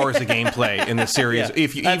 1,000 hours of gameplay in this series. Yeah,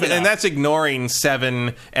 if you even, and that's ignoring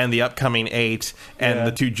 7 and the upcoming 8 and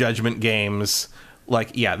the 2 Judgment games.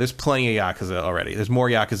 Like, yeah, there's plenty of Yakuza already. There's more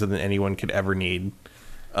Yakuza than anyone could ever need.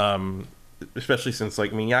 Especially since,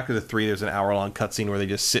 like, I mean, Yakuza 3, there's an hour-long cutscene where they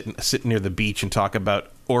just sit near the beach and talk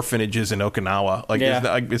about orphanages in Okinawa. Like,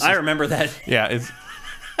 I remember that. Yeah, it's.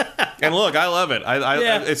 And look, I love it.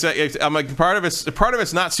 I'm like, part of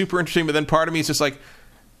it's not super interesting, but then part of me is just like,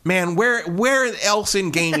 man, where else in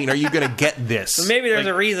gaming are you going to get this? Well, maybe there's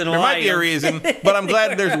a reason why. There might be a reason, but I'm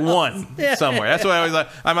glad there's one somewhere. That's what I always like.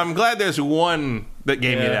 I'm glad there's one that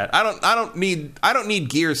gave me that. I don't need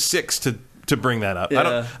Gears 6 to bring that up.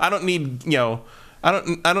 Yeah. I don't need I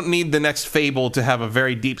don't need the next Fable to have a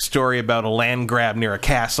very deep story about a land grab near a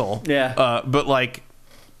castle. Yeah. But like,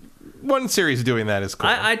 one series doing that is cool.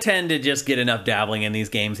 I tend to just get enough dabbling in these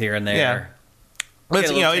games here and there. Yeah. Get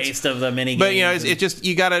a little taste of the mini games. But it's just,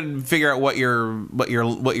 you got to figure out what your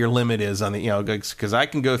limit is on the, because I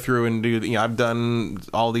can go through and do, I've done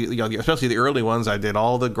all the, especially the early ones. I did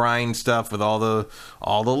all the grind stuff with all the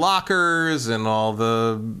lockers and all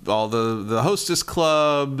the hostess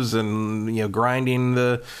clubs and grinding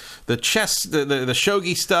the chess, the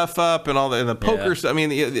shogi stuff up and all the poker stuff. I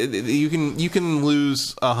mean, you can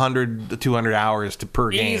lose 100 to 200 hours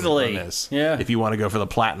per game easily on this, if you want to go for the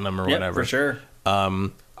platinum or whatever. For sure.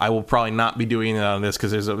 I will probably not be doing it on this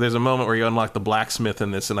because there's a moment where you unlock the blacksmith in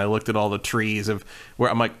this, and I looked at all the trees of where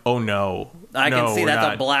I'm like, oh no, I can see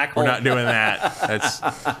that's a black hole. We're not doing that.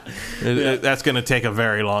 That's going to take a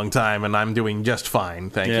very long time, and I'm doing just fine.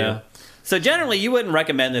 Thank you. So generally, you wouldn't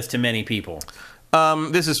recommend this to many people.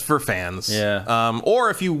 This is for fans. Yeah. Or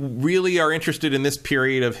if you really are interested in this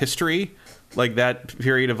period of history, like that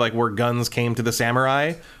period of like where guns came to the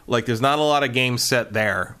samurai, like there's not a lot of games set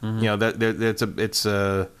there.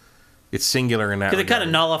 Mm-hmm. It's singular in that. Because it kind of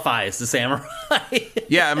nullifies the samurai.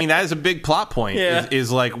 Yeah, I mean, that is a big plot point, Yeah.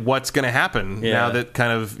 is like, what's going to happen now that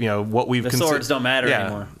kind of, what we've... The swords don't matter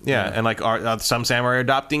anymore. Yeah, and like, some samurai are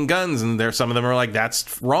adopting guns, and some of them are like,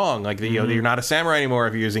 that's wrong. Like, you're not a samurai anymore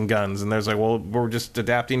if you're using guns. And there's like, well, we're just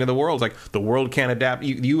adapting to the world. It's like, the world can't adapt.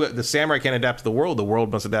 The samurai can't adapt to the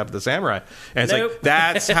world must adapt to the samurai. And it's like,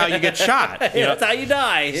 that's how you get shot. That's how you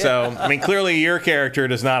die. So, I mean, clearly your character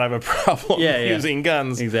does not have a problem using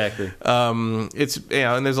guns. Exactly. It's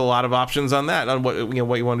and there's a lot of options on that, on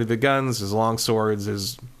what you want to do with the guns. There's long swords.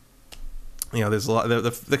 There's there's a lot.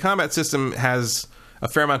 The combat system has a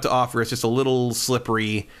fair amount to offer. It's just a little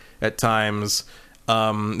slippery at times.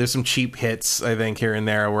 There's some cheap hits, I think, here and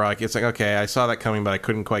there where it's like, okay, I saw that coming, but I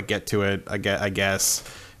couldn't quite get to it. I guess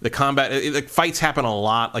the combat, the fights happen a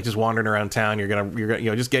lot. Like just wandering around town, you're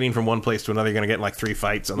gonna just getting from one place to another. You're gonna get in like 3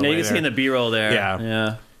 fights on the way there. You can see in the B-roll there.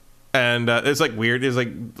 Yeah. And it's like weird.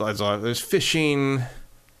 There's fishing.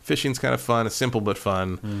 Fishing's kind of fun. It's simple but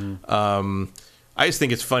fun. I just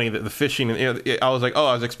think it's funny that the fishing. I was like,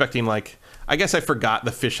 I was expecting like. I guess I forgot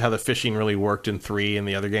how the fishing really worked in 3 and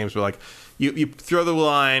the other games. But like, you throw the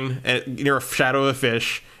line near a shadow of a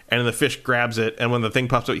fish, and then the fish grabs it, and when the thing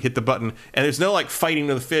pops up, you hit the button, and there's no like fighting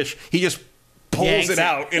to the fish. He just pulls it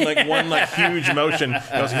out in like one like huge motion. And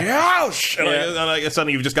I was like, ouch! And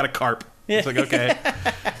suddenly you've just got a carp. It's like, okay.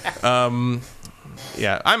 I'm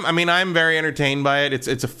very entertained by it.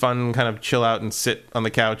 It's a fun kind of chill out and sit on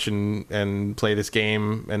the couch and play this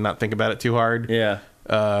game and not think about it too hard. Yeah.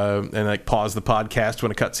 And like pause the podcast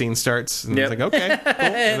when a cutscene starts. And it's like, okay, cool.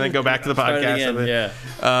 And then go back to the podcast.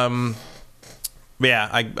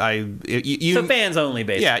 But so fans only,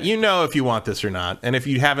 basically. Yeah, if you want this or not. And if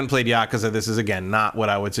you haven't played Yakuza, this is, again, not what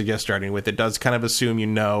I would suggest starting with. It does kind of assume you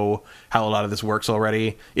know how a lot of this works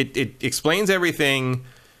already. It explains everything,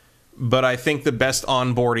 but I think the best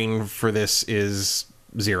onboarding for this is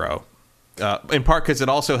 0. In part because it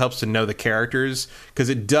also helps to know the characters, because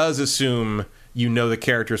it does assume you know the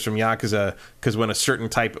characters from Yakuza, because when a certain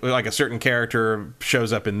character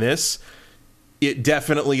shows up in this, it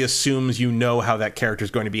definitely assumes you know how that character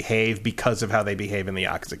is going to behave because of how they behave in the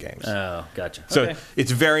Yakuza games. Oh, gotcha. So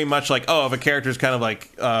it's very much like, if a character is kind of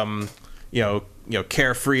like,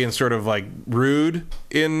 carefree and sort of like rude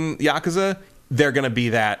in Yakuza, they're going to be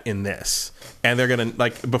that in this. And they're going to,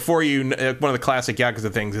 like, before you, one of the classic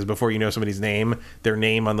Yakuza things is before you know somebody's name, their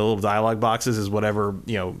name on the little dialogue boxes is whatever,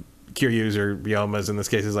 Kiryu's or Ryoma's in this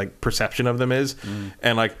case is like perception of them is.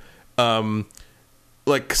 And like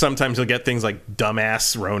sometimes you'll get things like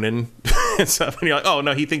dumbass Ronin and stuff, and you're like, oh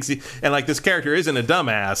no, he thinks and like this character isn't a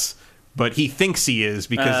dumbass, but he thinks he is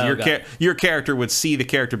because your character would see the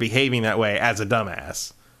character behaving that way as a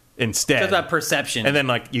dumbass instead. So it's about perception, and then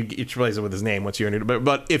like you replace it with his name once you're in it.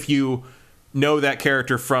 But if you know that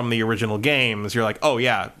character from the original games, you're like, oh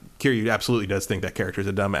yeah, Kiryu absolutely does think that character is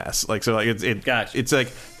a dumbass. Like, so like it's like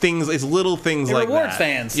things, it's little things it like rewards that.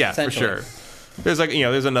 Fans, yeah, for sure. There's like,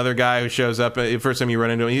 there's another guy who shows up. First time you run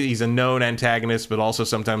into him, he's a known antagonist, but also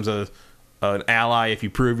sometimes an ally if you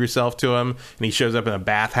prove yourself to him. And he shows up in a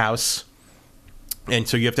bathhouse. And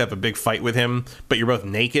so you have to have a big fight with him, but you're both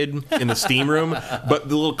naked in the steam room. But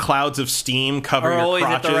the little clouds of steam cover your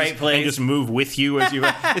crotches at the right place. And just move with you as you.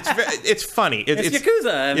 It's funny. It's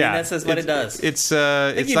Yakuza. I mean, that's just what it does. It's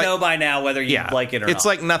I think you know by now whether you like it or not. It's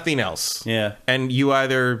like nothing else. Yeah. And you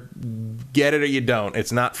either get it or you don't.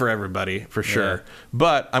 It's not for everybody, for sure. Yeah.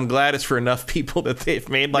 But I'm glad it's for enough people that they've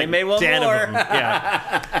made like 10 more. of them.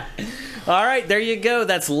 Yeah. All right, there you go.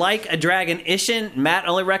 That's Like a Dragon Ishin. Matt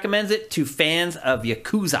only recommends it to fans of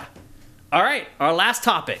Yakuza. All right, our last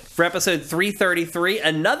topic for episode 333,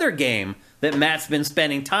 another game that Matt's been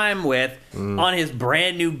spending time with on his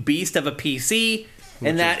brand new beast of a PC.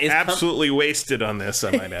 And that is absolutely wasted on this,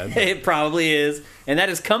 I might add. It probably is. And that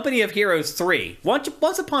is Company of Heroes 3.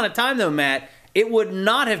 Once upon a time, though, Matt, it would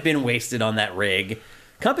not have been wasted on that rig.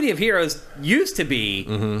 Company of Heroes used to be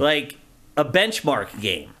like a benchmark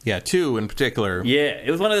game. Yeah, 2 in particular. Yeah, it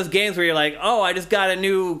was one of those games where you're like, oh, I just got a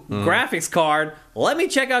new graphics card. Let me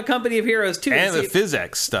check out Company of Heroes 2. And the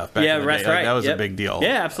PhysX stuff back in the day. Right. That was a big deal.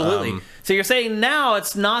 Yeah, absolutely. So you're saying now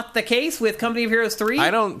it's not the case with Company of Heroes 3? I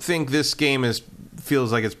don't think this game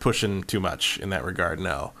feels like it's pushing too much in that regard,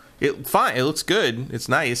 no. Fine, it looks good, it's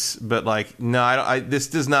nice, but like, no, this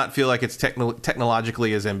does not feel like it's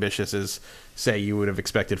technologically as ambitious as, say, you would have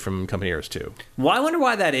expected from Company Heroes 2. Well, I wonder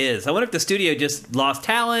why that is. I wonder if the studio just lost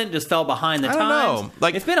talent, just fell behind the times. I don't know.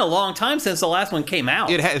 Like, it's been a long time since the last one came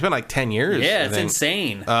out. It's been like 10 years. Yeah, it's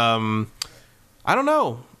insane. I don't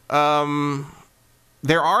know.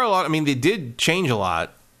 There are a lot. I mean, they did change a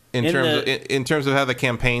lot in terms of how the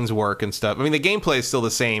campaigns work and stuff. I mean, the gameplay is still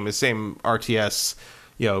the same RTS,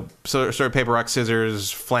 sort of paper, rock,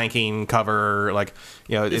 scissors, flanking, cover, like,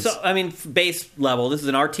 it's... So, I mean, base level, this is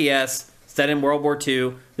an RTS set in World War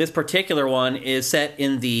II. This particular one is set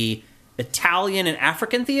in the Italian and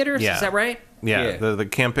African theaters, is that right? Yeah. The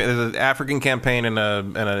campaign, there's an African campaign and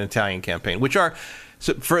an Italian campaign, which are...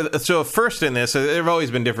 So first in this, there have always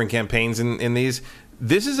been different campaigns in these.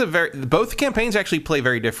 This is both campaigns actually play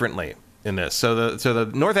very differently in this. So the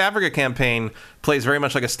North Africa campaign plays very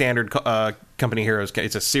much like a standard Company Heroes.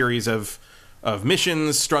 It's a series of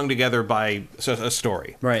missions strung together by a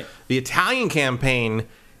story. Right. The Italian campaign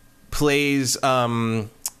plays how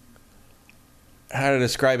to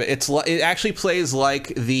describe it? It actually plays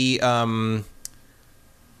like the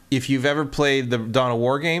if you've ever played the Dawn of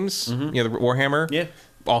War games, the Warhammer,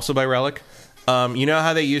 also by Relic, you know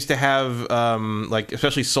how they used to have, like,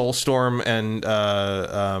 especially Soulstorm and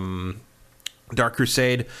Dark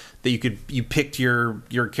Crusade, that you picked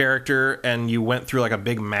your character and you went through like a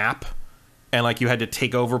big map, and like you had to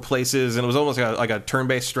take over places, and it was almost like a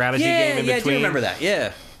turn-based strategy game in between. Yeah, I do remember that.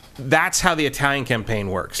 Yeah. That's how the Italian campaign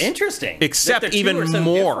works. Interesting. Except even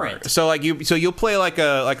more. Different. So like you'll play like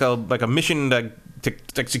a mission to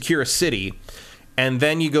secure a city, and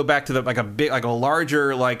then you go back to a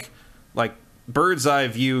larger bird's eye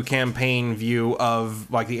view campaign view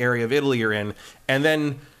of like the area of Italy you're in,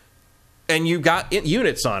 and you got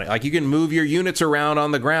units on it. Like you can move your units around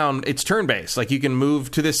on the ground. It's turn based. Like you can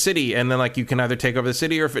move to this city, and then like you can either take over the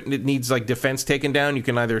city, or if it needs like defense taken down, you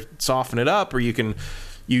can either soften it up, or you can.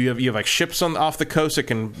 You have like ships off the coast that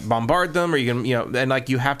can bombard them, or you can and like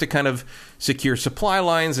you have to kind of secure supply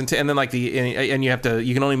lines, and then like and you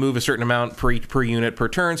can only move a certain amount per unit per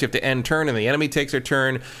turn. So you have to end turn, and the enemy takes their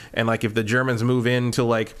turn. And like if the Germans move into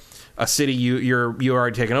like a city you're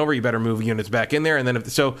already taken over, you better move units back in there. And then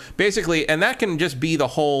so basically, and that can just be the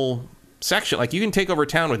whole section. Like you can take over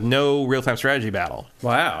town with no real-time strategy battle.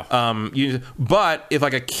 Wow. But if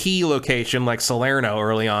like a key location like Salerno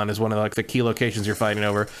early on is one of like the key locations you're fighting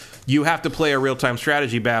over, you have to play a real-time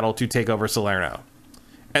strategy battle to take over Salerno.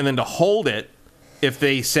 And then to hold it, if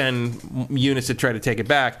they send units to try to take it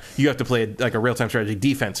back, you have to play a real-time strategy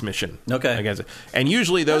defense mission. Okay. Against it. And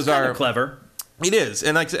usually those That's are clever. It is.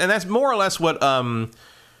 And that's more or less what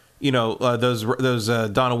those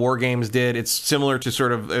Dawn of War games did. It's similar to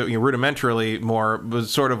sort of rudimentarily more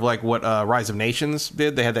was sort of like what Rise of Nations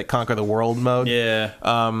did. They had that Conquer the World mode. Yeah.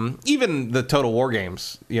 Even the Total War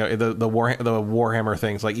games, the Warhammer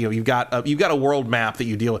things, like you've got a world map that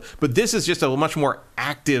you deal with. But this is just a much more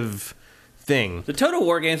active thing. The Total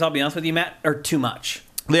War games, I'll be honest with you, Matt, are too much.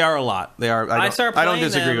 They are a lot. They are. I don't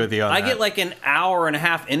disagree with you on that. I get like an hour and a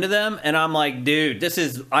half into them, and I'm like, dude,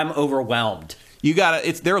 I'm overwhelmed. You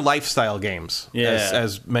gotta. They're lifestyle games,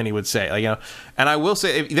 as many would say. And I will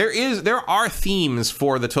say there are themes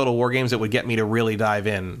for the Total War games that would get me to really dive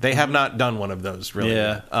in. They have not done one of those really.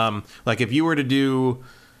 Yeah. Like if you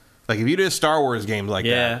did a Star Wars game like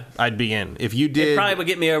that, I'd be in. If you did, it probably would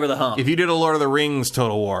get me over the hump. If you did a Lord of the Rings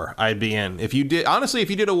Total War, I'd be in. If you did a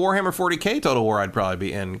Warhammer 40K Total War, I'd probably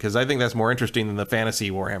be in, because I think that's more interesting than the fantasy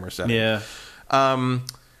Warhammer setting. Yeah.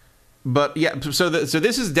 But yeah, so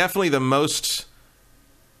this is definitely the most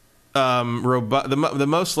robust, the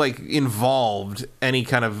most like involved any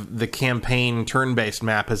kind of the campaign turn-based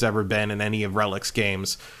map has ever been in any of Relic's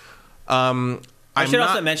games. I should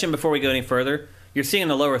also mention before we go any further, you're seeing in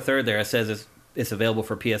the lower third there, it says it's available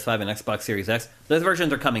for PS5 and Xbox Series X. Those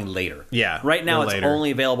versions are coming later. Yeah. Right now it's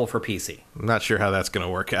only available for PC. I'm not sure how that's going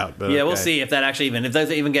to work out, but yeah, we'll see if those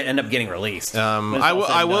even end up getting released.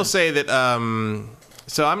 I will say that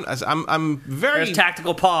so I'm very... There's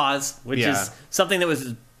Tactical Pause, which is something that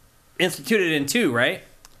was instituted in 2, right?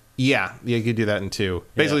 Yeah, you could do that in 2.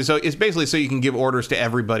 Basically, so it's basically so you can give orders to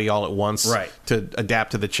everybody all at once, right, to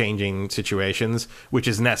adapt to the changing situations, which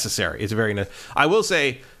is necessary. It's very. I will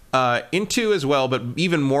say in 2 as well, but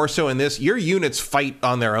even more so in this, your units fight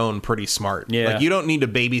on their own pretty smart. Yeah, like you don't need to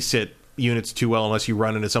babysit units too well unless you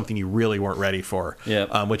run into something you really weren't ready for.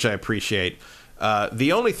 Yeah, which I appreciate.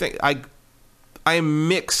 The only thing I am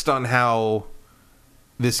mixed on how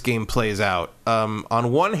this game plays out.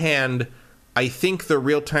 On one hand, I think the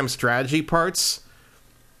real-time strategy parts,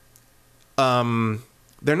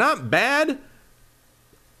 they're not bad,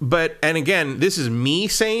 and again, this is me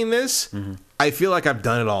saying this, I feel like I've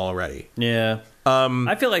done it all already. Yeah.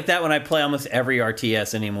 I feel like that when I play almost every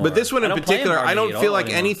RTS anymore. But this one in particular, I don't feel like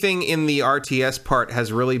anything in the RTS part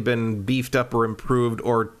has really been beefed up or improved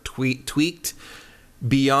or tweaked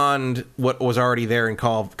beyond what was already there in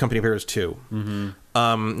Company of Heroes 2.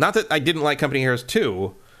 Not that I didn't like Company of Heroes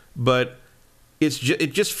 2, but it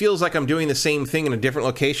just feels like I'm doing the same thing in a different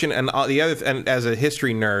location. And and as a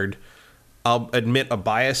history nerd, I'll admit a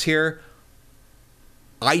bias here.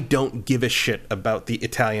 I don't give a shit about the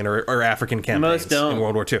Italian or African campaigns in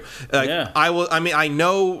World War II. I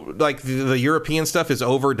know like the European stuff is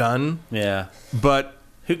overdone. Yeah, but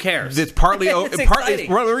who cares? It's partly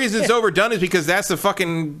one of the reasons it's overdone is because that's the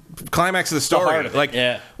fucking climax of the story.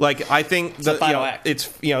 I think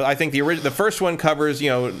I think the first one covers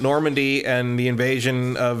Normandy and the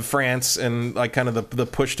invasion of France and like kind of the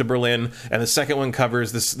push to Berlin, and the second one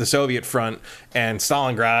covers the Soviet front and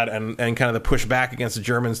Stalingrad and kind of the push back against the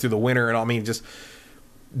Germans through the winter and all. I mean, just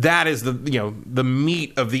that is the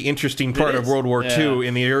meat of the interesting part of World War II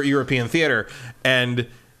in the European theater. And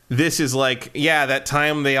this is like, that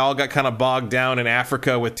time they all got kind of bogged down in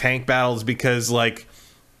Africa with tank battles because like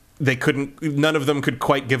none of them could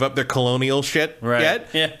quite give up their colonial shit yet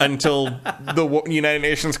until the United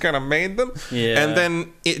Nations kind of made them. Yeah. And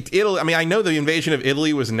then Italy, I mean, I know the invasion of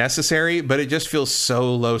Italy was necessary, but it just feels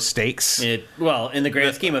so low stakes. In the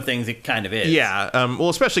grand scheme of things, it kind of is. Yeah. Well,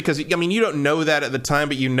 especially because, I mean, you don't know that at the time,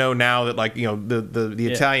 but you know now that like, the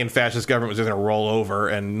Italian fascist government was just going to roll over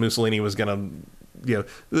and Mussolini was going to,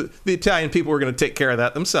 the Italian people were going to take care of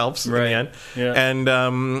that themselves in the end. Yeah.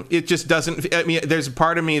 And it just doesn't. I mean, there's a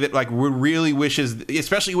part of me that like really wishes,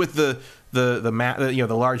 especially with the map, the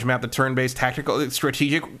large map, the turn-based tactical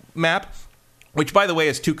strategic map, which by the way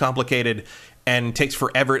is too complicated and takes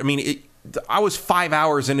forever. I mean, I was 5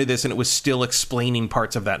 hours into this and it was still explaining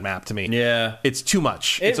parts of that map to me. Yeah, it's too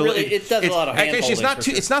much. It does a lot of hand holding.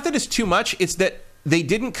 It's not that it's too much. It's that they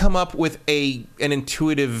didn't come up with an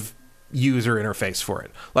intuitive user interface for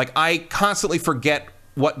it. Like, I constantly forget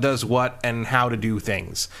what does what and how to do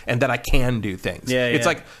things, and that I can do things. It's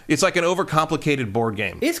like an overcomplicated board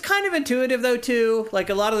game. It's kind of intuitive though too. Like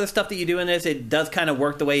a lot of the stuff that you do in this, it does kind of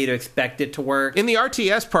work the way you'd expect it to work. In the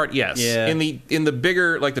RTS part, yes. Yeah. In the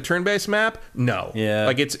bigger, like the turn-based map, no. Yeah.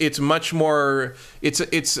 Like it's much more.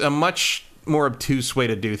 It's a much more obtuse way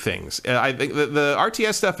to do things. I think the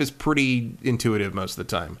RTS stuff is pretty intuitive most of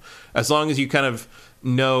the time, as long as you kind of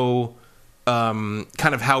know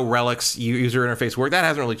kind of how Relic's user interface work. That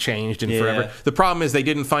hasn't really changed in forever. The problem is they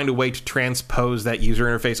didn't find a way to transpose that user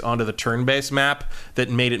interface onto the turn-based map that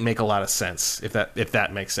made it make a lot of sense, if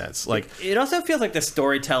that makes sense. Like, it also feels like the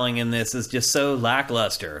storytelling in this is just so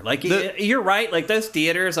lackluster. Like, you're right, like those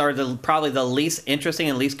theaters are probably the least interesting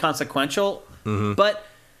and least consequential, but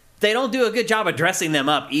they don't do a good job of dressing them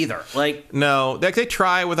up either. Like, no, they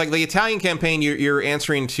try with like the Italian campaign. You're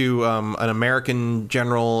answering to an American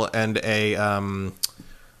general and a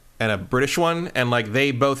British one, and like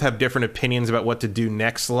they both have different opinions about what to do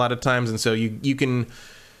next a lot of times, and so you can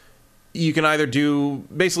either do,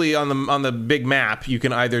 basically on the big map, you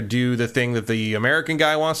can either do the thing that the American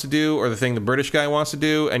guy wants to do or the thing the British guy wants to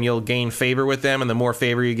do, and you'll gain favor with them, and the more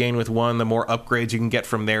favor you gain with one, the more upgrades you can get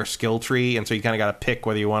from their skill tree, and so you kind of got to pick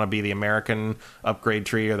whether you want to be the American upgrade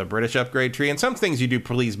tree or the British upgrade tree, and some things you do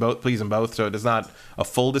please them both, so it is not a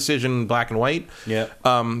full decision black and white. Yeah.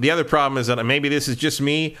 The other problem is that maybe this is just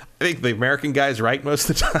me, I think the American guy's right most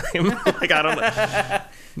of the time. Like, I don't know.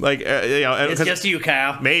 Like, it's just you,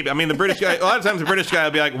 Kyle. Maybe. I mean, the British guy, a lot of times the British guy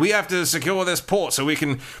will be like, we have to secure this port so we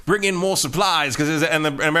can bring in more supplies. And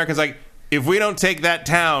the American's like, if we don't take that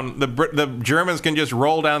town, the Germans can just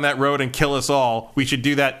roll down that road and kill us all. We should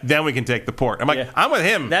do that, then we can take the port. I'm like, I'm with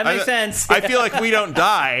him. That makes sense. I feel like we don't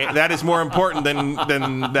die. That is more important than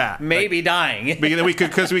that. Maybe like, dying.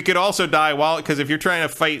 Because we could also die because if you're trying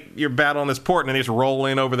to fight your battle on this port and then you just roll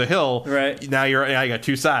in over the hill, right? Now you got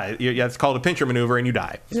two sides. It's called a pincher maneuver and you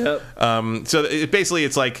die. Yep. So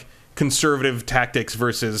it's like conservative tactics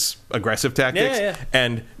versus aggressive tactics,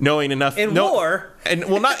 and knowing enough in war, and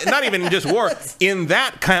well, not even just war. In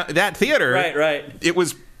that theater, right, it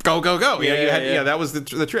was go. That was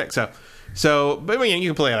the trick. So, but I mean, you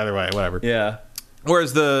can play it either way, whatever. Yeah.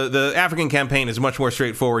 Whereas the African campaign is much more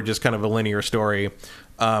straightforward, just kind of a linear story.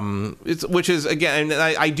 Which is again,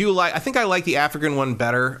 I think I like the African one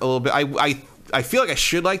better a little bit. I feel like I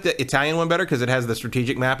should like the Italian one better because it has the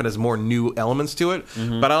strategic map and has more new elements to it.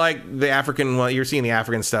 Mm-hmm. But I like the African one. You're seeing the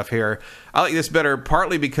African stuff here. I like this better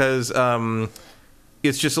partly because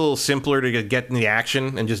it's just a little simpler to get in the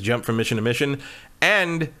action and just jump from mission to mission.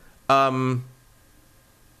 And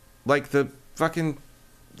like the fucking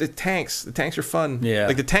the tanks are fun. Yeah,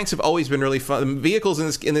 like the tanks have always been really fun. The vehicles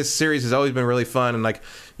in this series has always been really fun, and like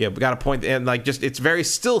we got a point, and like just it's very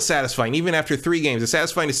still satisfying even after 3 games. It's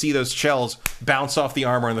satisfying to see those shells bounce off the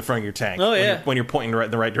armor in the front of your tank. Oh yeah, when you're pointing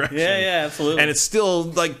in the right direction. Yeah, absolutely. And it's still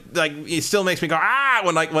like it still makes me go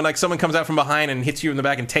when someone comes out from behind and hits you in the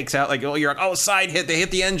back and takes out you're like side hit, they hit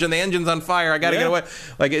the engine's on fire, I gotta get away,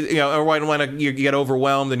 or when you get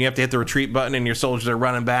overwhelmed and you have to hit the retreat button and your soldiers are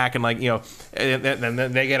running back and and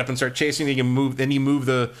then they get up and start chasing you. You move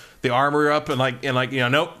the armor up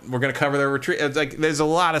and nope, we're gonna cover their retreat. It's like there's a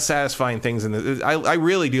lot of satisfying things in this. I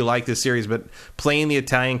really do like this series, but playing the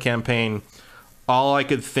Italian campaign, all I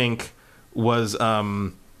could think was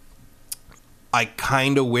I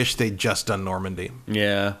kind of wish they'd just done Normandy.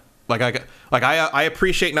 Yeah. I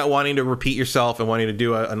appreciate not wanting to repeat yourself and wanting to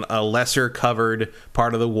do a lesser covered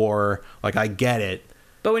part of the war. Like, I get it.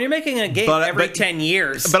 But when you're making a game every 10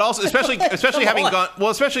 years, but also especially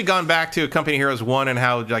having gone back to Company Heroes 1 and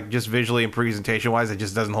how just visually and presentation wise it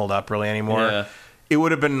just doesn't hold up really anymore. Yeah. It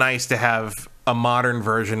would have been nice to have a modern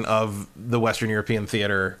version of the Western European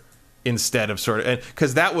theater instead of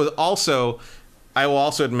because that was also, I will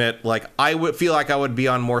also admit, I would feel like I would be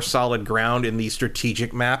on more solid ground in the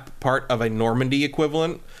strategic map part of a Normandy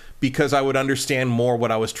equivalent, because I would understand more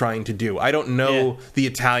what I was trying to do. I don't know the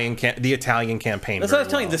Italian campaign. That's what I was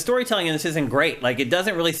telling you. The storytelling in this isn't great. It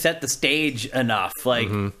doesn't really set the stage enough.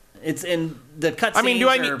 It's in the cutscenes. I mean,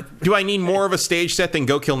 do I need more of a stage set than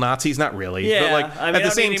go kill Nazis? Not really. Yeah, but at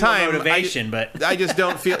the same time, motivation. But I just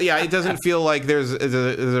don't feel. Yeah, it doesn't feel like there's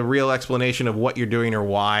a real explanation of what you're doing or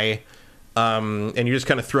why. And you're just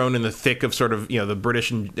kind of thrown in the thick of sort of, the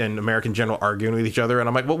British and American general arguing with each other. And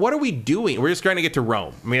I'm like, well, what are we doing? We're just trying to get to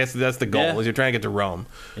Rome. I mean, that's the goal, is you're trying to get to Rome.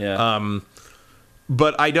 Yeah.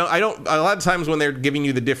 But I don't, a lot of times when they're giving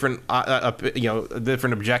you the different,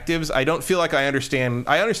 different objectives, I don't feel like I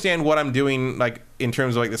understand what I'm doing, in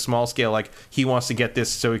terms of the small scale, he wants to get this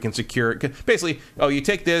so he can secure it. Basically, you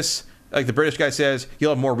take this, like the British guy says,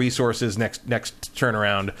 you'll have more resources next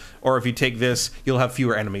turnaround, or if you take this, you'll have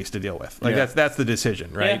fewer enemies to deal with. That's the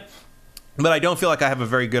decision, right? Yeah. But I don't feel like I have a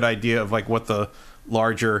very good idea of what the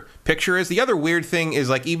larger picture is. The other weird thing is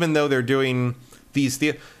even though they're doing these,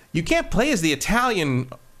 you can't play as the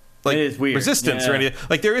Italian it is weird. resistance or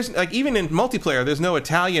anything. There is even in multiplayer, there's no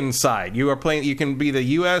Italian side. You are playing. You can be the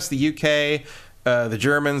U.S., the U.K., the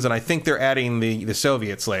Germans, and I think they're adding the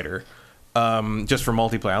Soviets later. Just for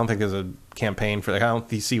multiplayer. I don't think there's a campaign for I don't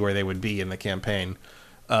see where they would be in the campaign.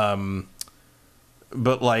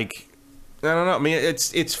 But I don't know. I mean,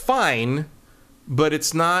 it's fine, but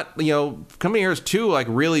it's not. Company Heroes 2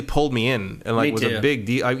 really pulled me in and was a big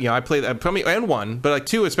deal. I played and 1, but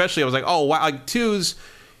 2 especially. I was like, oh wow, 2's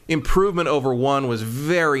improvement over 1 was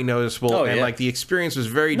very noticeable, and the experience was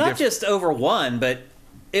very different. Not just over 1, but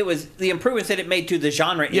it was the improvements that it made to the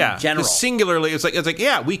genre in general. Singularly, it's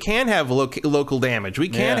like we can have local damage. We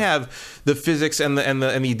can have the physics and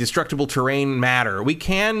the destructible terrain matter. We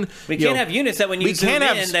can have units that when you zoom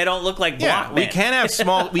in, they don't look like block men. We can have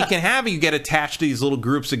small. We can have you get attached to these little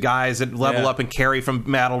groups of guys that level up and carry from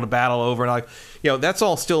battle to battle over and that's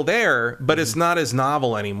all still there, but it's not as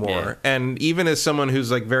novel anymore. Yeah. And even as someone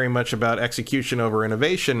who's very much about execution over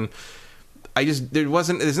innovation,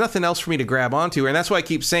 there's nothing else for me to grab onto, and that's why I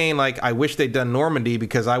keep saying I wish they'd done Normandy,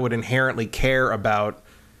 because I would inherently care about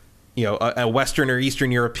a Western or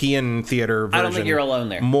Eastern European theater version. I don't think you're alone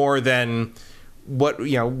there. More than what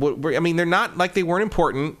I mean, they're not they weren't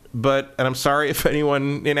important, and I'm sorry if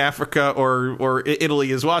anyone in Africa or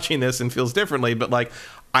Italy is watching this and feels differently, but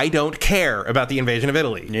I don't care about the invasion of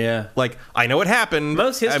Italy. Yeah. I know what happened.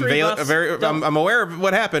 Most history I'm aware of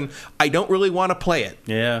what happened. I don't really want to play it.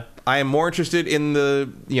 Yeah. I am more interested in the,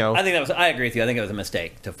 I agree with you. I think it was a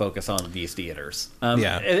mistake to focus on these theaters.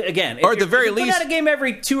 Again, or at the very least, put out a game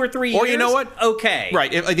every 2 or 3 years. Or you know what? Okay.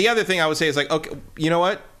 Right. The other thing I would say is okay, you know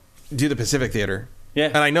what? Do the Pacific Theater. Yeah.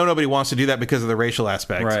 And I know nobody wants to do that because of the racial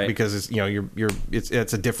aspect. Right. Because it's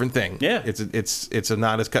it's a different thing. Yeah. It's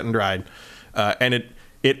not as cut and dried, and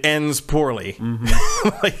it ends poorly.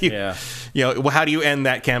 Mm-hmm. How do you end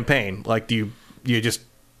that campaign? Do you just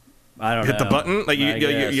I don't hit know. the button?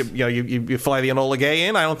 You fly the Enola Gay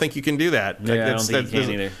in? I don't think you can do that. Yeah, I don't think you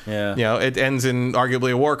can either. Yeah. It ends in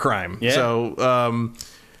arguably a war crime. Yeah. So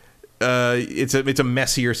it's a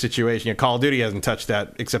messier situation. Call of Duty hasn't touched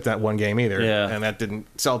that except that one game either. Yeah. And that didn't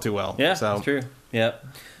sell too well. Yeah, so. that's true. Yeah.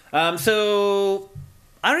 So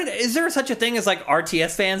I don't. Is there such a thing as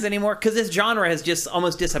RTS fans anymore? Because this genre has just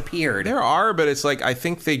almost disappeared. There are, but it's I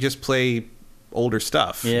think they just play older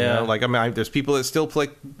stuff. Yeah. There's people that still play.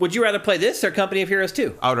 Would you rather play this or Company of Heroes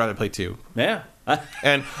 2? I would rather play 2. Yeah.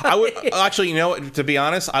 And I would actually, you know, to be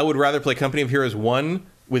honest, I would rather play Company of Heroes 1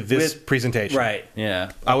 with this presentation. Right,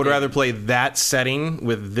 yeah. I would rather play that setting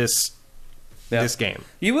with this game.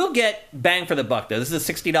 You will get bang for the buck, though. This is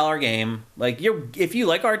a $60 game. Like, if you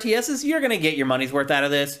like RTSs, you're going to get your money's worth out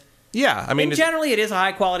of this. Yeah, I mean, and generally, it is a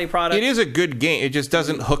high-quality product. It is a good game. It just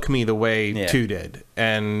doesn't hook me the way 2 did.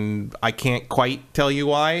 And I can't quite tell you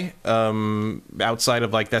why. Outside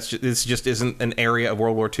of, like, this just isn't an area of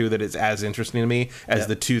World War II that is as interesting to me as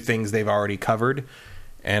the 2 things they've already covered.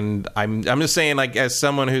 And I'm just saying, like, as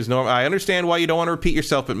someone who's normal, I understand why you don't want to repeat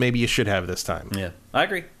yourself, but maybe you should have this time. Yeah, I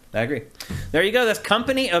agree. There you go. That's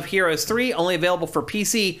Company of Heroes 3, only available for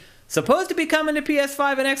PC. Supposed to be coming to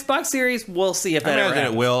PS5 and Xbox Series. We'll see if that ever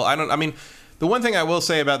happens. It will. I mean, the one thing I will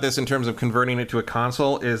say about this in terms of converting it to a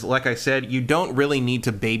console is, like I said, you don't really need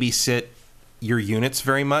to babysit your units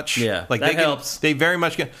very much. Yeah, like that helps. They very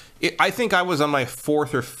much can. I think I was on my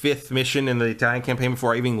 4th or 5th mission in the Italian campaign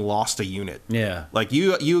before I even lost a unit. Yeah. Like,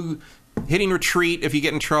 you hitting retreat if you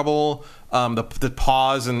get in trouble, the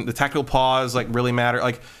pause and the tactical pause, like, really matter.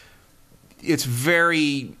 Like, it's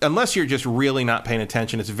very, unless you're just really not paying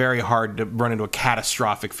attention, it's very hard to run into a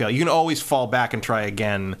catastrophic fail. You can always fall back and try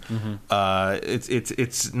again.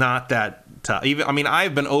 It's not that tough. Even, I mean,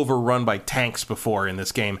 I've been overrun by tanks before in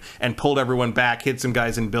this game and pulled everyone back, hit some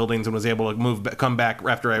guys in buildings, and was able to come back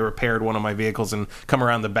after I repaired one of my vehicles and come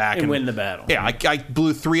around the back and win the battle. Yeah, I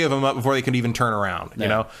blew 3 of them up before they could even turn around. You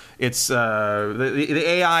know, it's the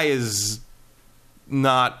AI is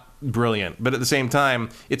not brilliant, but at the same time,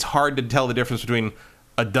 it's hard to tell the difference between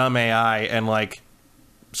a dumb AI and, like,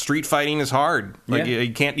 street fighting is hard. Like,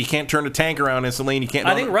 you can't turn a tank around instantly, and you can't.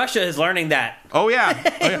 I think Russia is learning that. Oh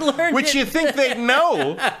yeah, which you think they'd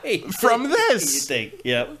know from this? You think?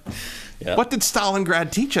 Yep. What did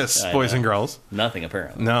Stalingrad teach us, boys and girls? Nothing,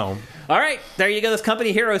 apparently. No. All right, there you go. This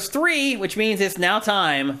Company Heroes 3, which means it's now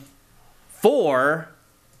time for.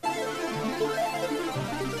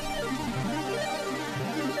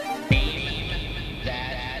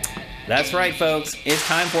 That's right, folks. It's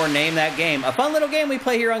time for Name That Game, a fun little game we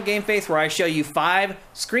play here on GameFace where I show you 5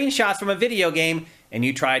 screenshots from a video game and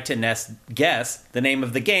you try to guess the name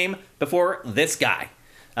of the game before this guy.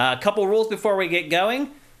 A couple rules before we get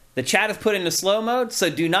going. The chat is put into slow mode, so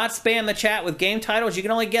do not spam the chat with game titles. You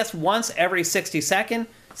can only guess once every 60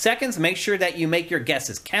 seconds. Make sure that you make your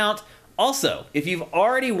guesses count. Also, if you've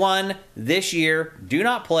already won this year, do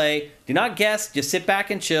not play, do not guess, just sit back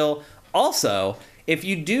and chill. Also, if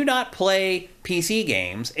you do not play PC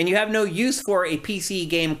games and you have no use for a PC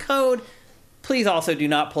game code, please also do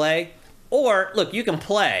not play. Or, look, you can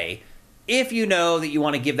play if you know that you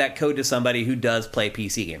want to give that code to somebody who does play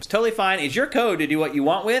PC games. Totally fine. It's your code to do what you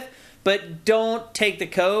want with, but don't take the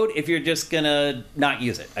code if you're just going to not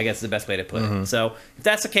use it, I guess is the best way to put it. So if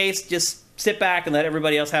that's the case, just sit back and let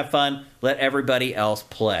everybody else have fun. Let everybody else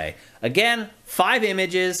play. Again, 5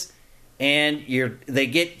 images. And they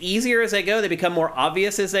get easier as they go. They become more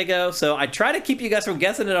obvious as they go. So I try to keep you guys from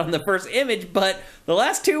guessing it on the first image, but the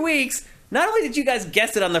last 2 weeks, not only did you guys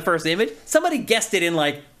guess it on the first image, somebody guessed it in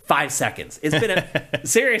like 5 seconds. It's been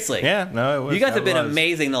seriously. Yeah, no, it was. You guys have been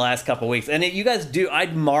amazing the last couple weeks, and you guys do.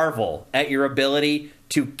 I'd marvel at your ability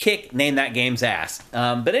to kick Name That Game's ass.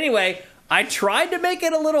 But anyway, I tried to make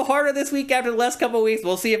it a little harder this week after the last couple weeks.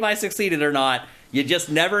 We'll see if I succeeded or not. You just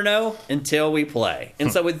never know until we play.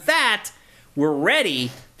 And so with that, we're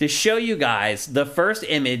ready to show you guys the first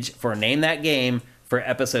image for Name That Game for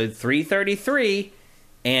episode 333.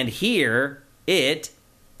 And here it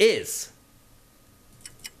is.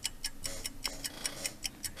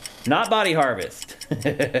 Not Body Harvest. No,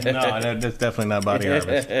 that's definitely not Body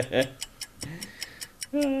Harvest.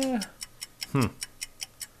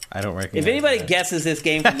 I don't recognize. If anybody that. guesses this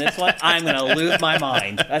game from this one, I'm going to lose my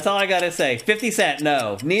mind. That's all I got to say. 50 Cent,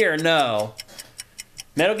 no. Nier, no.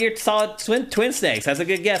 Metal Gear Solid Twin Snakes, that's a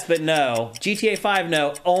good guess, but no. GTA 5,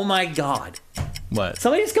 no. Oh my God. What?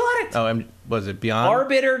 Somebody just got it. Oh, was it Beyond?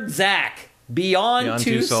 Arbiter Zack. Beyond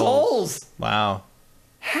Two Souls. Wow.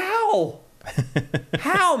 How?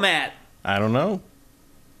 How, Matt? I don't know.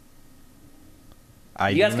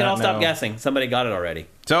 You guys can all stop guessing. Somebody got it already.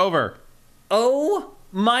 It's over. Oh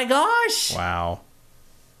my gosh. Wow.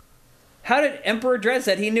 How did Emperor Dread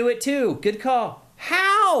said he knew it too? Good call.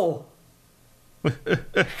 How?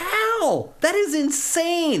 How? That is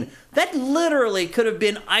insane. That literally could have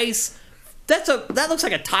been ice. That looks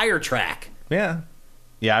like a tire track. Yeah.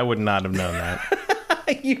 Yeah, I would not have known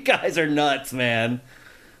that. You guys are nuts, man.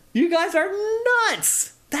 You guys are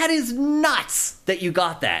nuts. That is nuts that you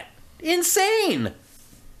got that. Insane.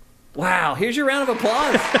 Wow, here's your round of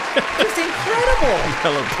applause. Just incredible.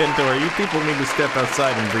 Hello, Pintor. You people need to step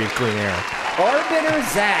outside and breathe clean air. Arbiter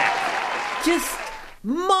Zach. Just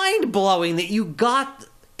mind-blowing that you got...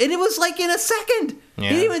 And it was like in a second. Yeah.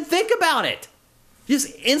 He didn't even think about it.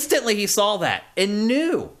 Just instantly he saw that and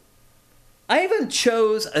knew. I even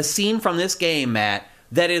chose a scene from this game, Matt,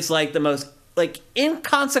 that is like the most like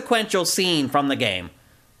inconsequential scene from the game.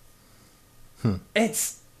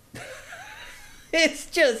 It's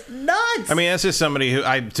just nuts. I mean, that's just somebody who,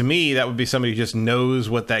 to me, that would be somebody who just knows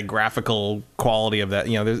what that graphical quality of that,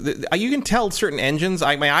 you know, you can tell certain engines.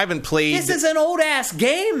 I mean, I haven't played. This is an old-ass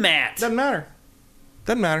game, Matt. Doesn't matter.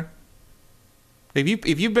 Doesn't matter.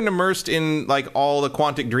 If you've been immersed in, like, all the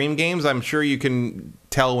Quantic Dream games, I'm sure you can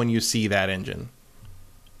tell when you see that engine.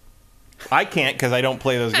 I can't because I don't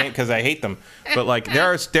play those games because I hate them. But, like,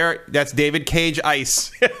 that's David Cage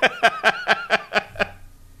Ice.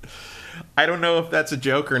 I don't know if that's a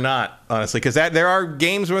joke or not, honestly, because there are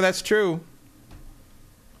games where that's true.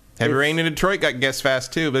 Heavy Rain in Detroit got guessed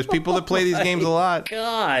fast, too. There's people that play these games a lot.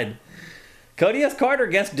 God. Cody S. Carter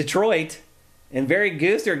guessed Detroit, and Barry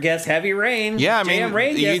Gooster guessed Heavy Rain. Yeah, I mean,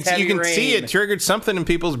 Rain guessed Heavy you can Rain. see it triggered something in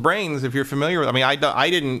people's brains if you're familiar with it. I mean,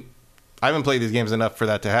 I haven't played these games enough for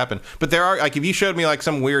that to happen. But there are, like, if you showed me, like,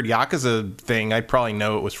 some weird Yakuza thing, I'd probably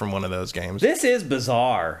know it was from one of those games. This is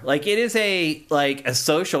bizarre. Like, it is a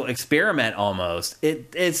social experiment almost.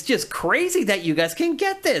 It's just crazy that you guys can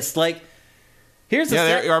get this. Like, here's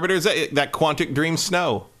the Arbiter's that Quantic Dream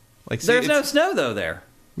snow. Like, there's no snow, though, there.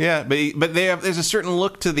 Yeah, but there's a certain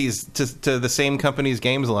look to these, to the same company's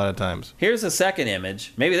games a lot of times. Here's the second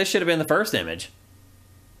image. Maybe this should have been the first image.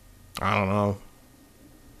 I don't know.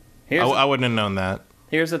 I wouldn't have known that.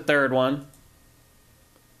 Here's the third one.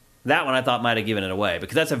 That one I thought might have given it away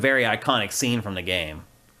because that's a very iconic scene from the game.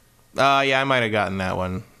 Yeah, I might have gotten that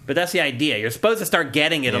one. But that's the idea. You're supposed to start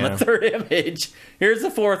getting it on the third image. Here's the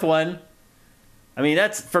fourth one. I mean,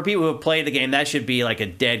 that's for people who have played the game, that should be like a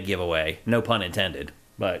dead giveaway. No pun intended.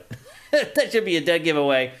 But that should be a dead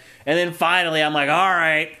giveaway. And then finally, I'm like, all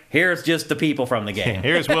right, here's just the people from the game.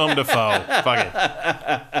 Here's Willem Dafoe.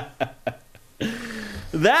 Fuck it.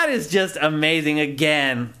 That is just amazing.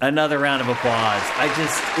 Again, another round of applause. You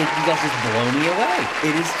guys just blow me away.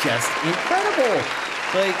 It is just incredible.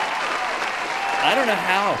 Like, I don't know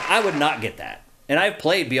how. I would not get that. And I've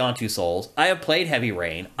played Beyond Two Souls. I have played Heavy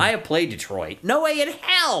Rain. I have played Detroit. No way in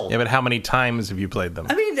hell. Yeah, but how many times have you played them?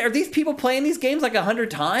 I mean, are these people playing these games like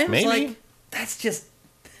 100 times? Maybe. Like, that's just...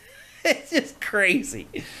 It's just crazy.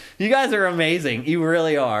 You guys are amazing. You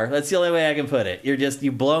really are. That's the only way I can put it.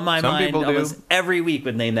 You blow my mind people almost do. every week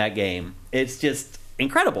with Name That Game. It's just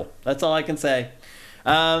incredible. That's all I can say.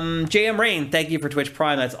 JM Rain, thank you for Twitch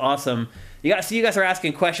Prime. That's awesome. You guys are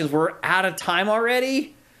asking questions. We're out of time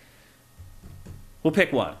already. We'll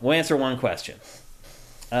pick one. We'll answer one question.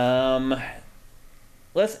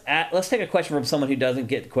 Let's take a question from someone who doesn't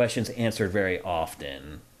get questions answered very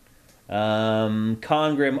often.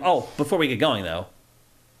 Congrim. Oh, before we get going though,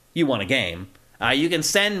 you want a game. You can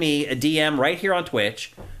send me a DM right here on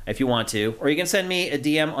Twitch if you want to, or you can send me a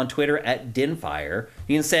DM on Twitter at Dinfire.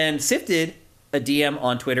 You can send Sifted a DM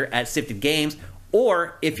on Twitter at Sifted Games,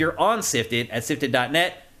 or if you're on Sifted at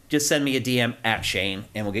Sifted.net, just send me a DM at Shane,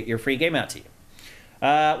 and we'll get your free game out to you.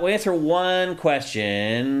 We'll answer one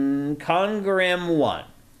question. Congrim1.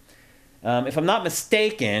 If I'm not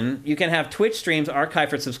mistaken, you can have Twitch streams archived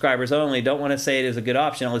for subscribers only. Don't want to say it is a good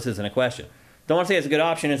option unless it's in a question. Don't want to say it's a good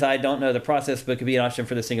option as I don't know the process, but it could be an option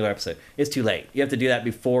for the singular episode. It's too late. You have to do that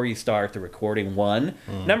before you start the recording, one.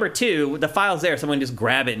 Number two, the file's there. Someone just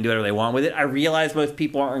grab it and do whatever they want with it. I realize most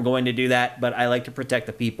people aren't going to do that, but I like to protect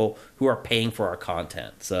the people who are paying for our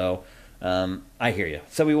content. So I hear you.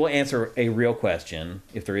 So we will answer a real question,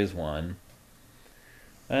 if there is one.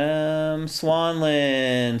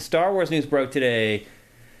 Swanland. Star Wars news broke today.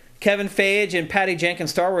 Kevin Feige and Patty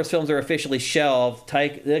Jenkins' Star Wars films are officially shelved.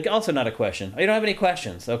 Also not a question. Oh, you don't have any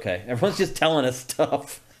questions. Okay. Everyone's just telling us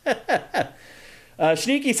stuff.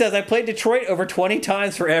 Sneaky says, I played Detroit over 20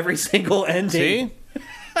 times for every single ending. See?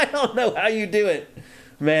 I don't know how you do it.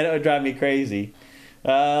 Man, it would drive me crazy.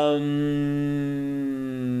 There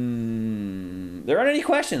aren't any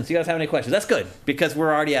questions. You guys have any questions? That's good, because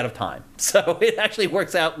we're already out of time. So it actually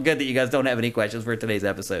works out good that you guys don't have any questions for today's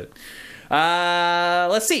episode.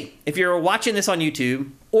 Let's see. If you're watching this on YouTube,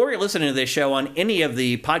 or you're listening to this show on any of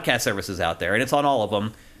the podcast services out there, and it's on all of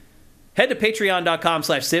them, head to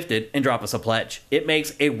patreon.com/sifted and drop us a pledge. It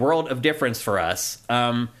makes a world of difference for us.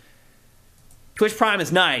 Twitch Prime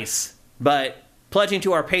is nice, but pledging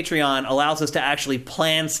to our Patreon allows us to actually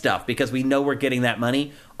plan stuff because we know we're getting that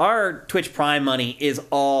money. Our Twitch Prime money is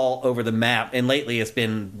all over the map, and lately it's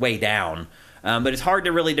been way down. But it's hard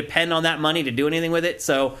to really depend on that money to do anything with it.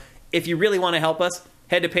 So if you really want to help us,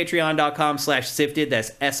 head to patreon.com/sifted.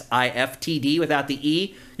 That's SIFTD without the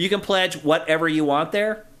E. You can pledge whatever you want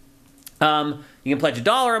there. You can pledge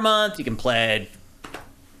 $1 a month. You can pledge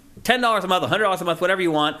 $10 a month, $100 a month, whatever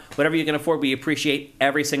you want, whatever you can afford. We appreciate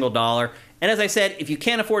every single dollar. And as I said, if you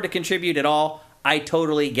can't afford to contribute at all, I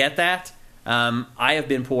totally get that. I have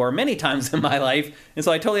been poor many times in my life, and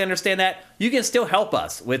so I totally understand that. You can still help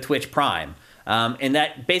us with Twitch Prime. And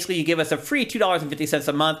that basically you give us a free $2.50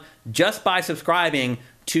 a month just by subscribing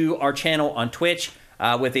to our channel on Twitch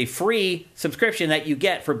with a free subscription that you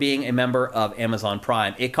get for being a member of Amazon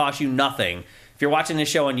Prime. It costs you nothing. If you're watching this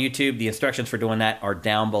show on YouTube, the instructions for doing that are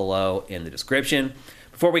down below in the description.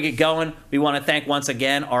 Before we get going, we want to thank once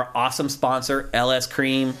again our awesome sponsor, LS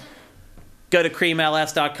Cream. Go to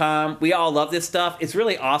creamls.com. We all love this stuff. It's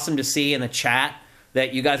really awesome to see in the chat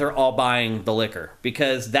that you guys are all buying the liquor,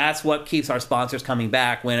 because that's what keeps our sponsors coming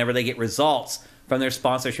back whenever they get results from their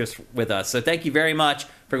sponsorships with us. So thank you very much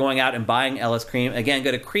for going out and buying LS Cream. Again,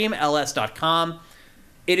 go to creamls.com.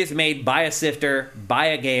 It is made by a sifter, by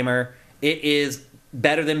a gamer. It is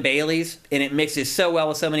better than Bailey's, and it mixes so well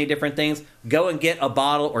with so many different things. Go and get a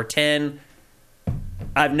bottle or 10.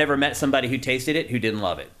 I've never met somebody who tasted it who didn't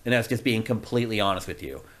love it. And that's just being completely honest with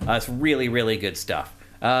you. It's really, really good stuff.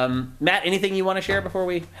 Matt, anything you want to share before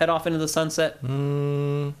we head off into the sunset? I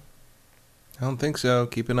don't think so.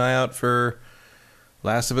 Keep an eye out for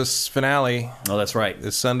Last of Us finale. Oh, that's right.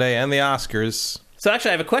 This Sunday, and the Oscars. So actually,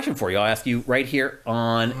 I have a question for you. I'll ask you right here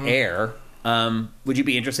on air. Would you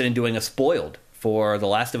be interested in doing a spoiled for The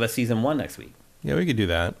Last of Us Season 1 next week? Yeah, we could do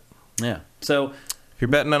that. Yeah. So if you're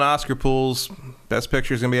betting on Oscar pools, Best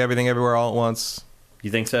Picture is going to be Everything Everywhere All at Once.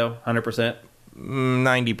 You think so? 100%?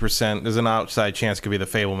 90%. There's an outside chance it could be The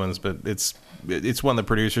Fabelmans, but it's won the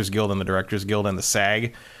Producers Guild and the Directors Guild and the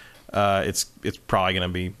SAG. It's probably going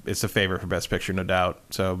to be, it's a favorite for Best Picture, no doubt.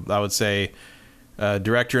 So I would say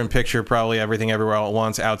director and picture, probably Everything Everywhere All at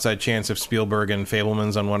Once. Outside chance of Spielberg and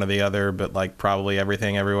Fabelmans on one or the other, but like probably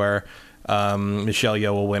Everything Everywhere. Michelle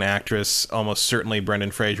Yeoh will win actress. Almost certainly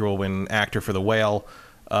Brendan Fraser will win actor for The Whale.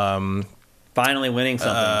 Finally winning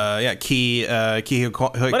something. Yeah, Ki Huy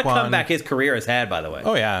Kwan. What a comeback his career has had, by the way.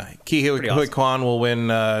 Oh, yeah. Ki Huy Kwan will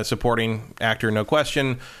win supporting actor, no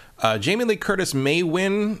question. Jamie Lee Curtis may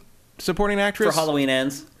win supporting actress. For Halloween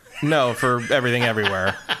Ends? No, for Everything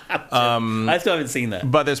Everywhere. I still haven't seen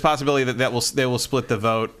that. But there's possibility that they will split the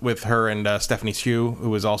vote with her and Stephanie Hsu, who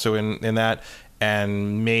was also in that.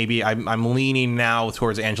 And maybe I'm leaning now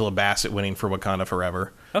towards Angela Bassett winning for Wakanda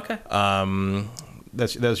Forever. Okay.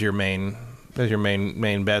 Those are your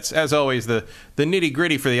main bets. As always, the nitty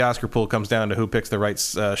gritty for the Oscar pool comes down to who picks the right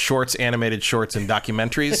shorts, animated shorts, and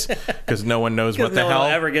documentaries, because no one knows what the hell. No one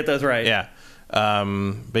will ever get those right. Yeah.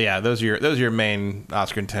 But yeah, those are your main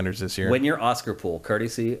Oscar contenders this year. Win your Oscar pool,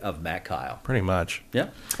 courtesy of Matt Kyle. Pretty much. Yeah.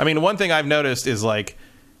 I mean, one thing I've noticed is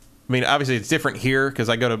obviously it's different here because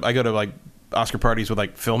I go to like Oscar parties with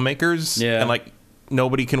like filmmakers, and like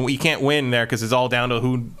you can't win there because it's all down to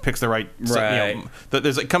who picks the right.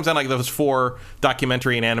 It comes down like those 4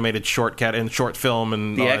 documentary and animated short film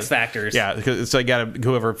and the X Factors. Yeah, so you got to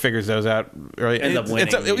whoever figures those out. Right, ends up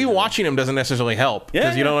winning. Even watching them doesn't necessarily help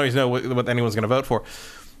because you don't always know what anyone's going to vote for.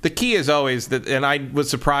 The key is always that, and I was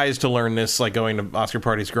surprised to learn this, like going to Oscar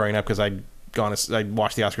parties growing up, because I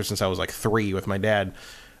watched the Oscars since I was like 3 with my dad.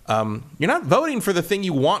 You're not voting for the thing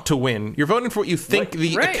you want to win. You're voting for what you think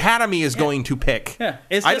the Academy is going to pick. Yeah,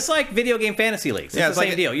 it's just like video game fantasy leagues. It's the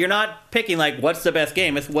same deal. You're not picking like what's the best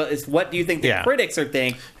game. It's what do you think the critics are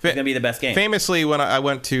think is going to be the best game. Famously, when I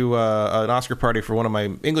went to an Oscar party for one of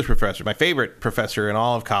my English professors, my favorite professor in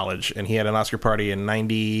all of college, and he had an Oscar party in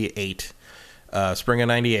 '98, spring of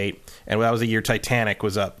 '98, and that was the year Titanic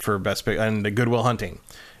was up for Best Picture and Good Will Hunting,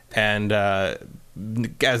 and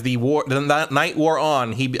as the night wore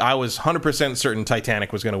on, I was 100% certain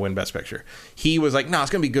Titanic was going to win Best Picture. He was like, "No,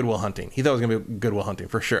 it's going to be Good Will Hunting." He thought it was going to be Good Will Hunting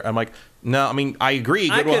for sure. I'm like, "No, I mean, I agree.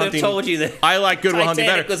 Good Will Hunting." I could have told you that. I like Good Will Hunting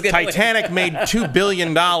better. Titanic made $2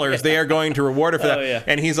 billion. They are going to reward her for that. Oh, yeah.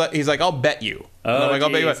 And he's like, "I'll bet you." And I'm like,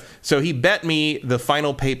 "I'll bet you." So he bet me the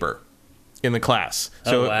final paper in the class.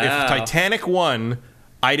 So if Titanic won,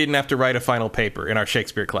 I didn't have to write a final paper in our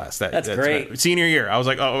Shakespeare class. That's great. Senior year, I was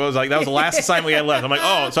like, that was the last assignment we had left. I'm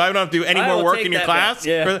like, so I don't have to do any more work in your class?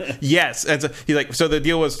 Yeah. Yes. And so he's like, so the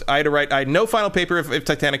deal was I had no final paper if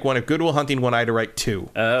Titanic won. If Good Will Hunting won, I had to write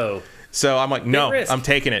 2. Oh. So I'm like, no, risk. I'm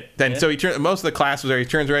taking it. Then so most of the class was there. He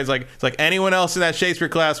turns around, it's like anyone else in that Shakespeare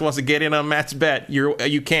class wants to get in on Matt's bet,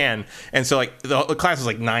 you can. And so like the class was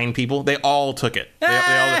like 9 people. They all took it.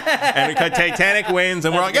 And Titanic wins,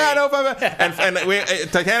 and we're like, no,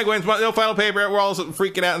 Titanic wins, no final paper. We're all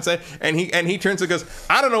freaking out and he turns and goes,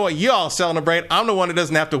 I don't know what you all celebrate. I'm the one that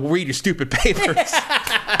doesn't have to read your stupid papers.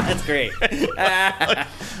 That's great.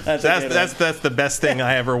 That's the best thing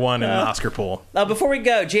I ever won in an Oscar pool. Before we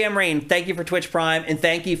go, Jam Rain, thank you for Twitch Prime, and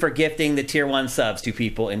thank you for gifting the Tier 1 subs to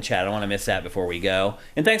people in chat. I don't want to miss that before we go.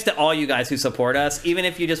 And thanks to all you guys who support us, even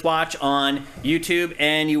if you just watch on YouTube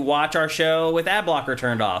and you watch our show with ad blocker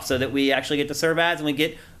turned off so that we actually get to serve ads and we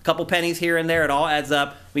get a couple pennies here and there. It all adds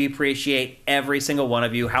up. We appreciate every single one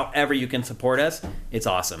of you. However you can support us, it's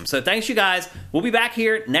awesome. So thanks, you guys. We'll be back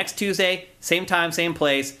here next Tuesday, same time, same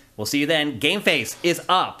place. We'll see you then. GameFace is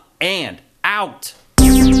up and out.